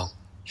 No.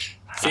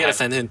 If you get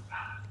offended.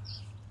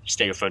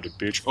 Stay offended,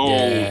 bitch.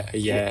 Oh,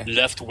 yeah.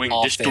 Left wing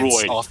Offense,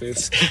 destroyed.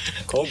 Offense.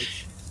 Kobe.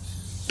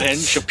 Ben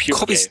Shapiro.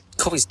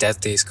 Kobe's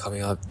death day is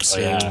coming up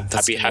soon. yeah.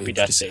 That's Happy gonna be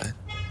death pretty day. sad.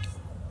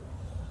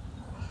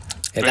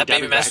 Yeah, that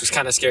baby mask was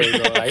kind of scary,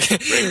 bro. Like,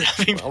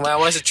 when I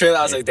watched the trailer,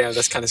 I was like, damn,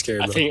 that's kind of scary,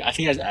 bro. I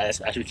think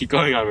as we keep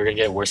going on, we're gonna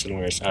get worse and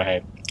worse. All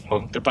right.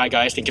 Well, goodbye,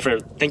 guys. Thank you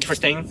for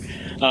staying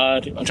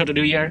until the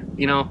new year.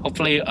 You know,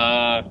 hopefully we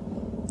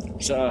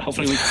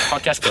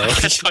podcast.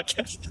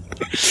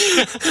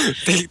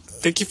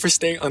 Thank you for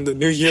staying on the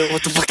new year.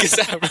 What the fuck is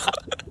that, bro?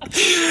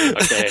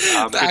 Okay.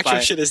 The actual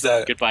shit is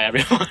that. Goodbye,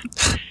 everyone.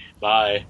 Bye.